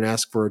swoop in and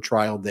ask for a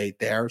trial date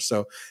there.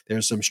 So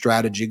there's some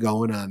strategy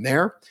going on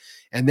there.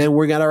 And then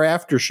we got our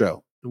after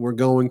show. And we're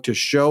going to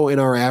show in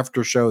our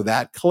after show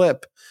that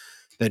clip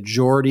that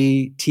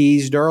Jordy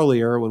teased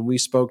earlier when we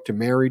spoke to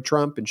Mary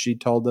Trump, and she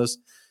told us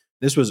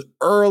this was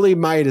early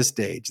Midas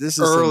stage. This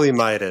is early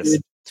Midas.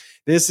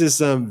 This is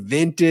some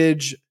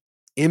vintage,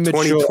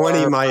 immature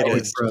 2020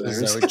 Midas.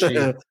 Brothers.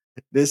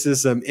 This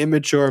is some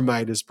immature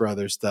Midas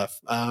Brothers stuff.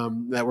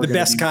 That we're the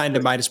best kind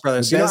of Midas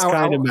Brothers. The best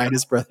kind of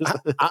Midas Brothers.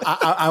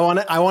 I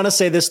want to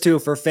say this too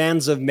for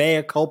fans of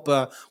Mea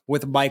Culpa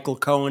with Michael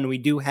Cohen. We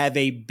do have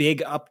a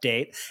big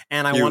update,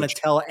 and I want to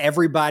tell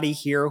everybody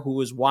here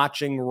who is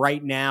watching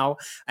right now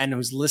and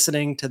who's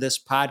listening to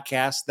this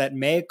podcast that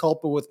Mea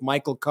Culpa with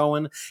Michael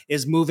Cohen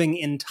is moving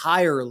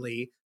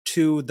entirely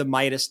to the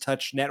Midas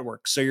Touch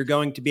Network. So you're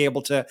going to be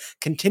able to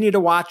continue to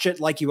watch it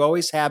like you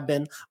always have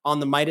been on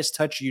the Midas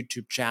Touch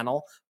YouTube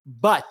channel.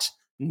 But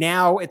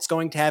now it's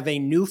going to have a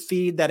new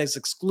feed that is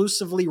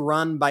exclusively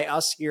run by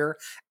us here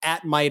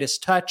at Midas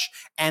Touch.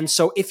 And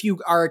so if you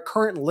are a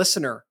current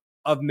listener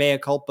of Mea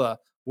Culpa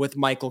with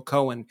Michael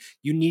Cohen,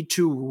 you need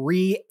to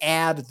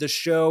re-add the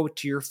show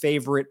to your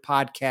favorite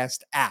podcast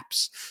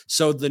apps.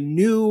 So the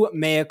new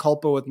Mea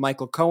Culpa with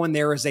Michael Cohen,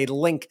 there is a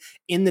link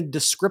in the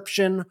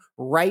description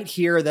right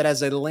here that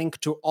has a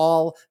link to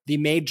all the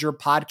major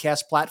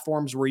podcast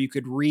platforms where you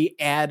could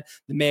re-add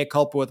the Mea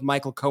Culpa with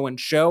Michael Cohen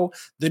show.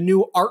 The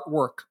new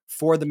artwork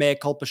for the Mea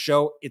Culpa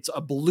show, it's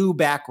a blue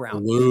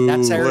background.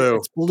 That's how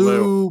it's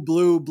blue,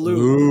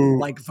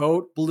 like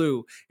vote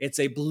blue. It's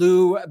a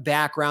blue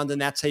background, and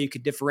that's how you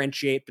could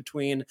differentiate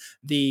between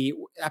the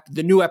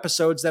new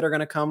episodes that are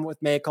going to come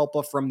with Mea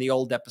Culpa from the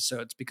old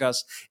episodes.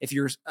 Because if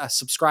you're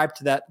subscribed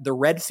to the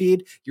red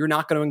feed, you're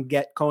not going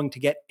to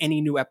get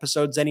any new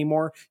episodes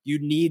anymore. You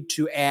need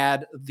to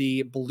add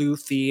the blue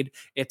feed.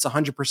 It's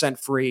 100%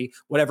 free.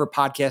 Whatever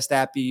podcast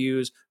app you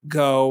use,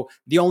 go.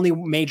 The only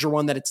major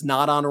one that it's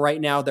not on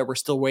right now that we're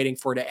still waiting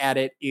for to add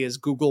it is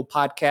Google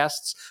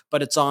Podcasts,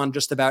 but it's on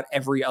just about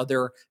every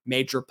other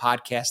major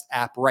podcast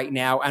app right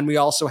now. And we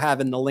also have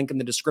in the link in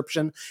the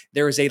description,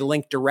 there is a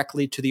link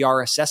directly to the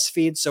RSS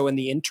feed. So in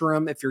the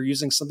interim, if you're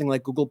using something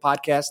like Google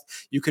Podcast,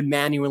 you can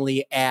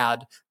manually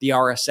add the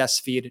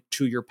RSS feed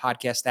to your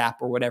podcast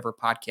app or whatever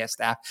podcast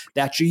app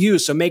that you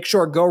use. So make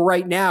sure, go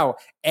right now,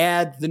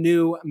 add the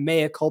new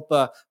Mea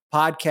Culpa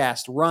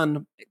podcast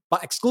run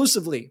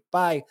exclusively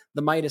by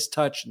the Midas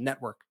Touch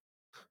Network.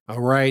 All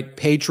right.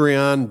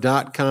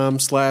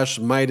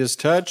 Patreon.com/Midas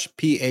Touch,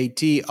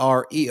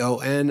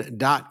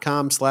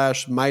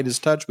 Patreon.com/Midas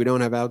Touch. We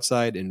don't have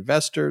outside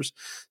investors.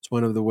 It's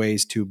one of the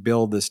ways to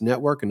build this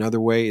network. Another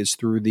way is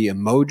through the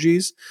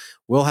emojis.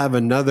 We'll have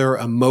another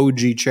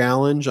emoji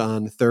challenge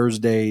on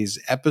Thursday's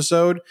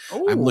episode.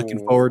 Ooh. I'm looking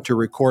forward to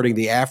recording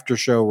the after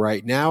show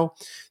right now.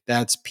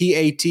 That's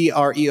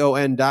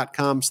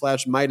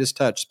Patreon.com/Midas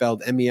Touch,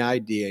 spelled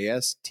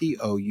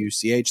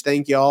MEIDASTOUCH.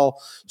 Thank you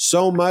all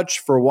so much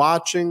for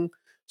watching,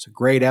 It's a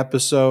great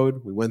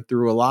episode. We went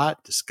through a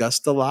lot,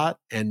 discussed a lot,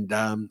 and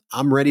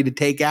I'm ready to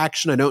take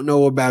action. I don't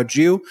know about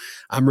you.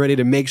 I'm ready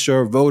to make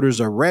sure voters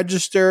are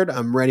registered.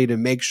 I'm ready to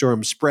make sure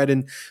I'm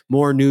spreading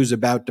more news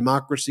about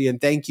democracy.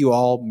 And thank you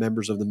all,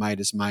 members of the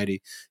Midas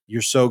Mighty.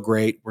 You're so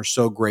great. We're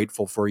so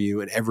grateful for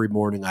you. And every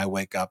morning I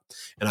wake up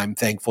and I'm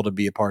thankful to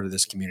be a part of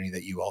this community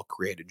that you all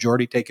created.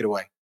 Jordy, take it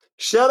away.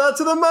 Shout out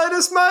to the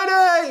Midas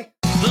Mighty!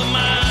 The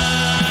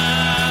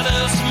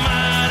Midas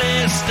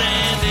Mighty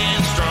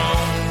standing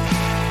strong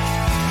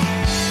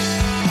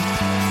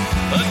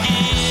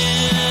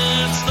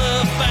against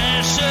the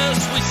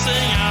fascists. We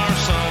sing our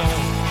song.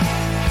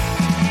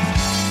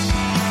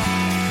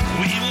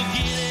 We will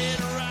get it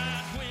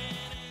right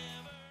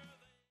whenever.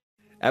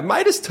 At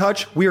Midas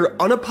Touch, we are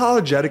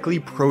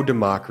unapologetically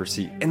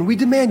pro-democracy, and we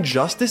demand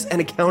justice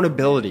and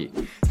accountability.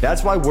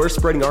 That's why we're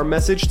spreading our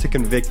message to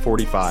Convict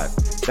 45.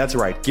 That's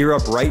right, gear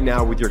up right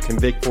now with your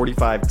Convict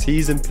 45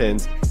 tees and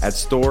pins at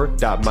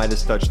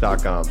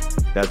store.midastouch.com.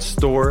 That's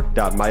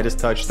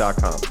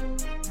store.midastouch.com.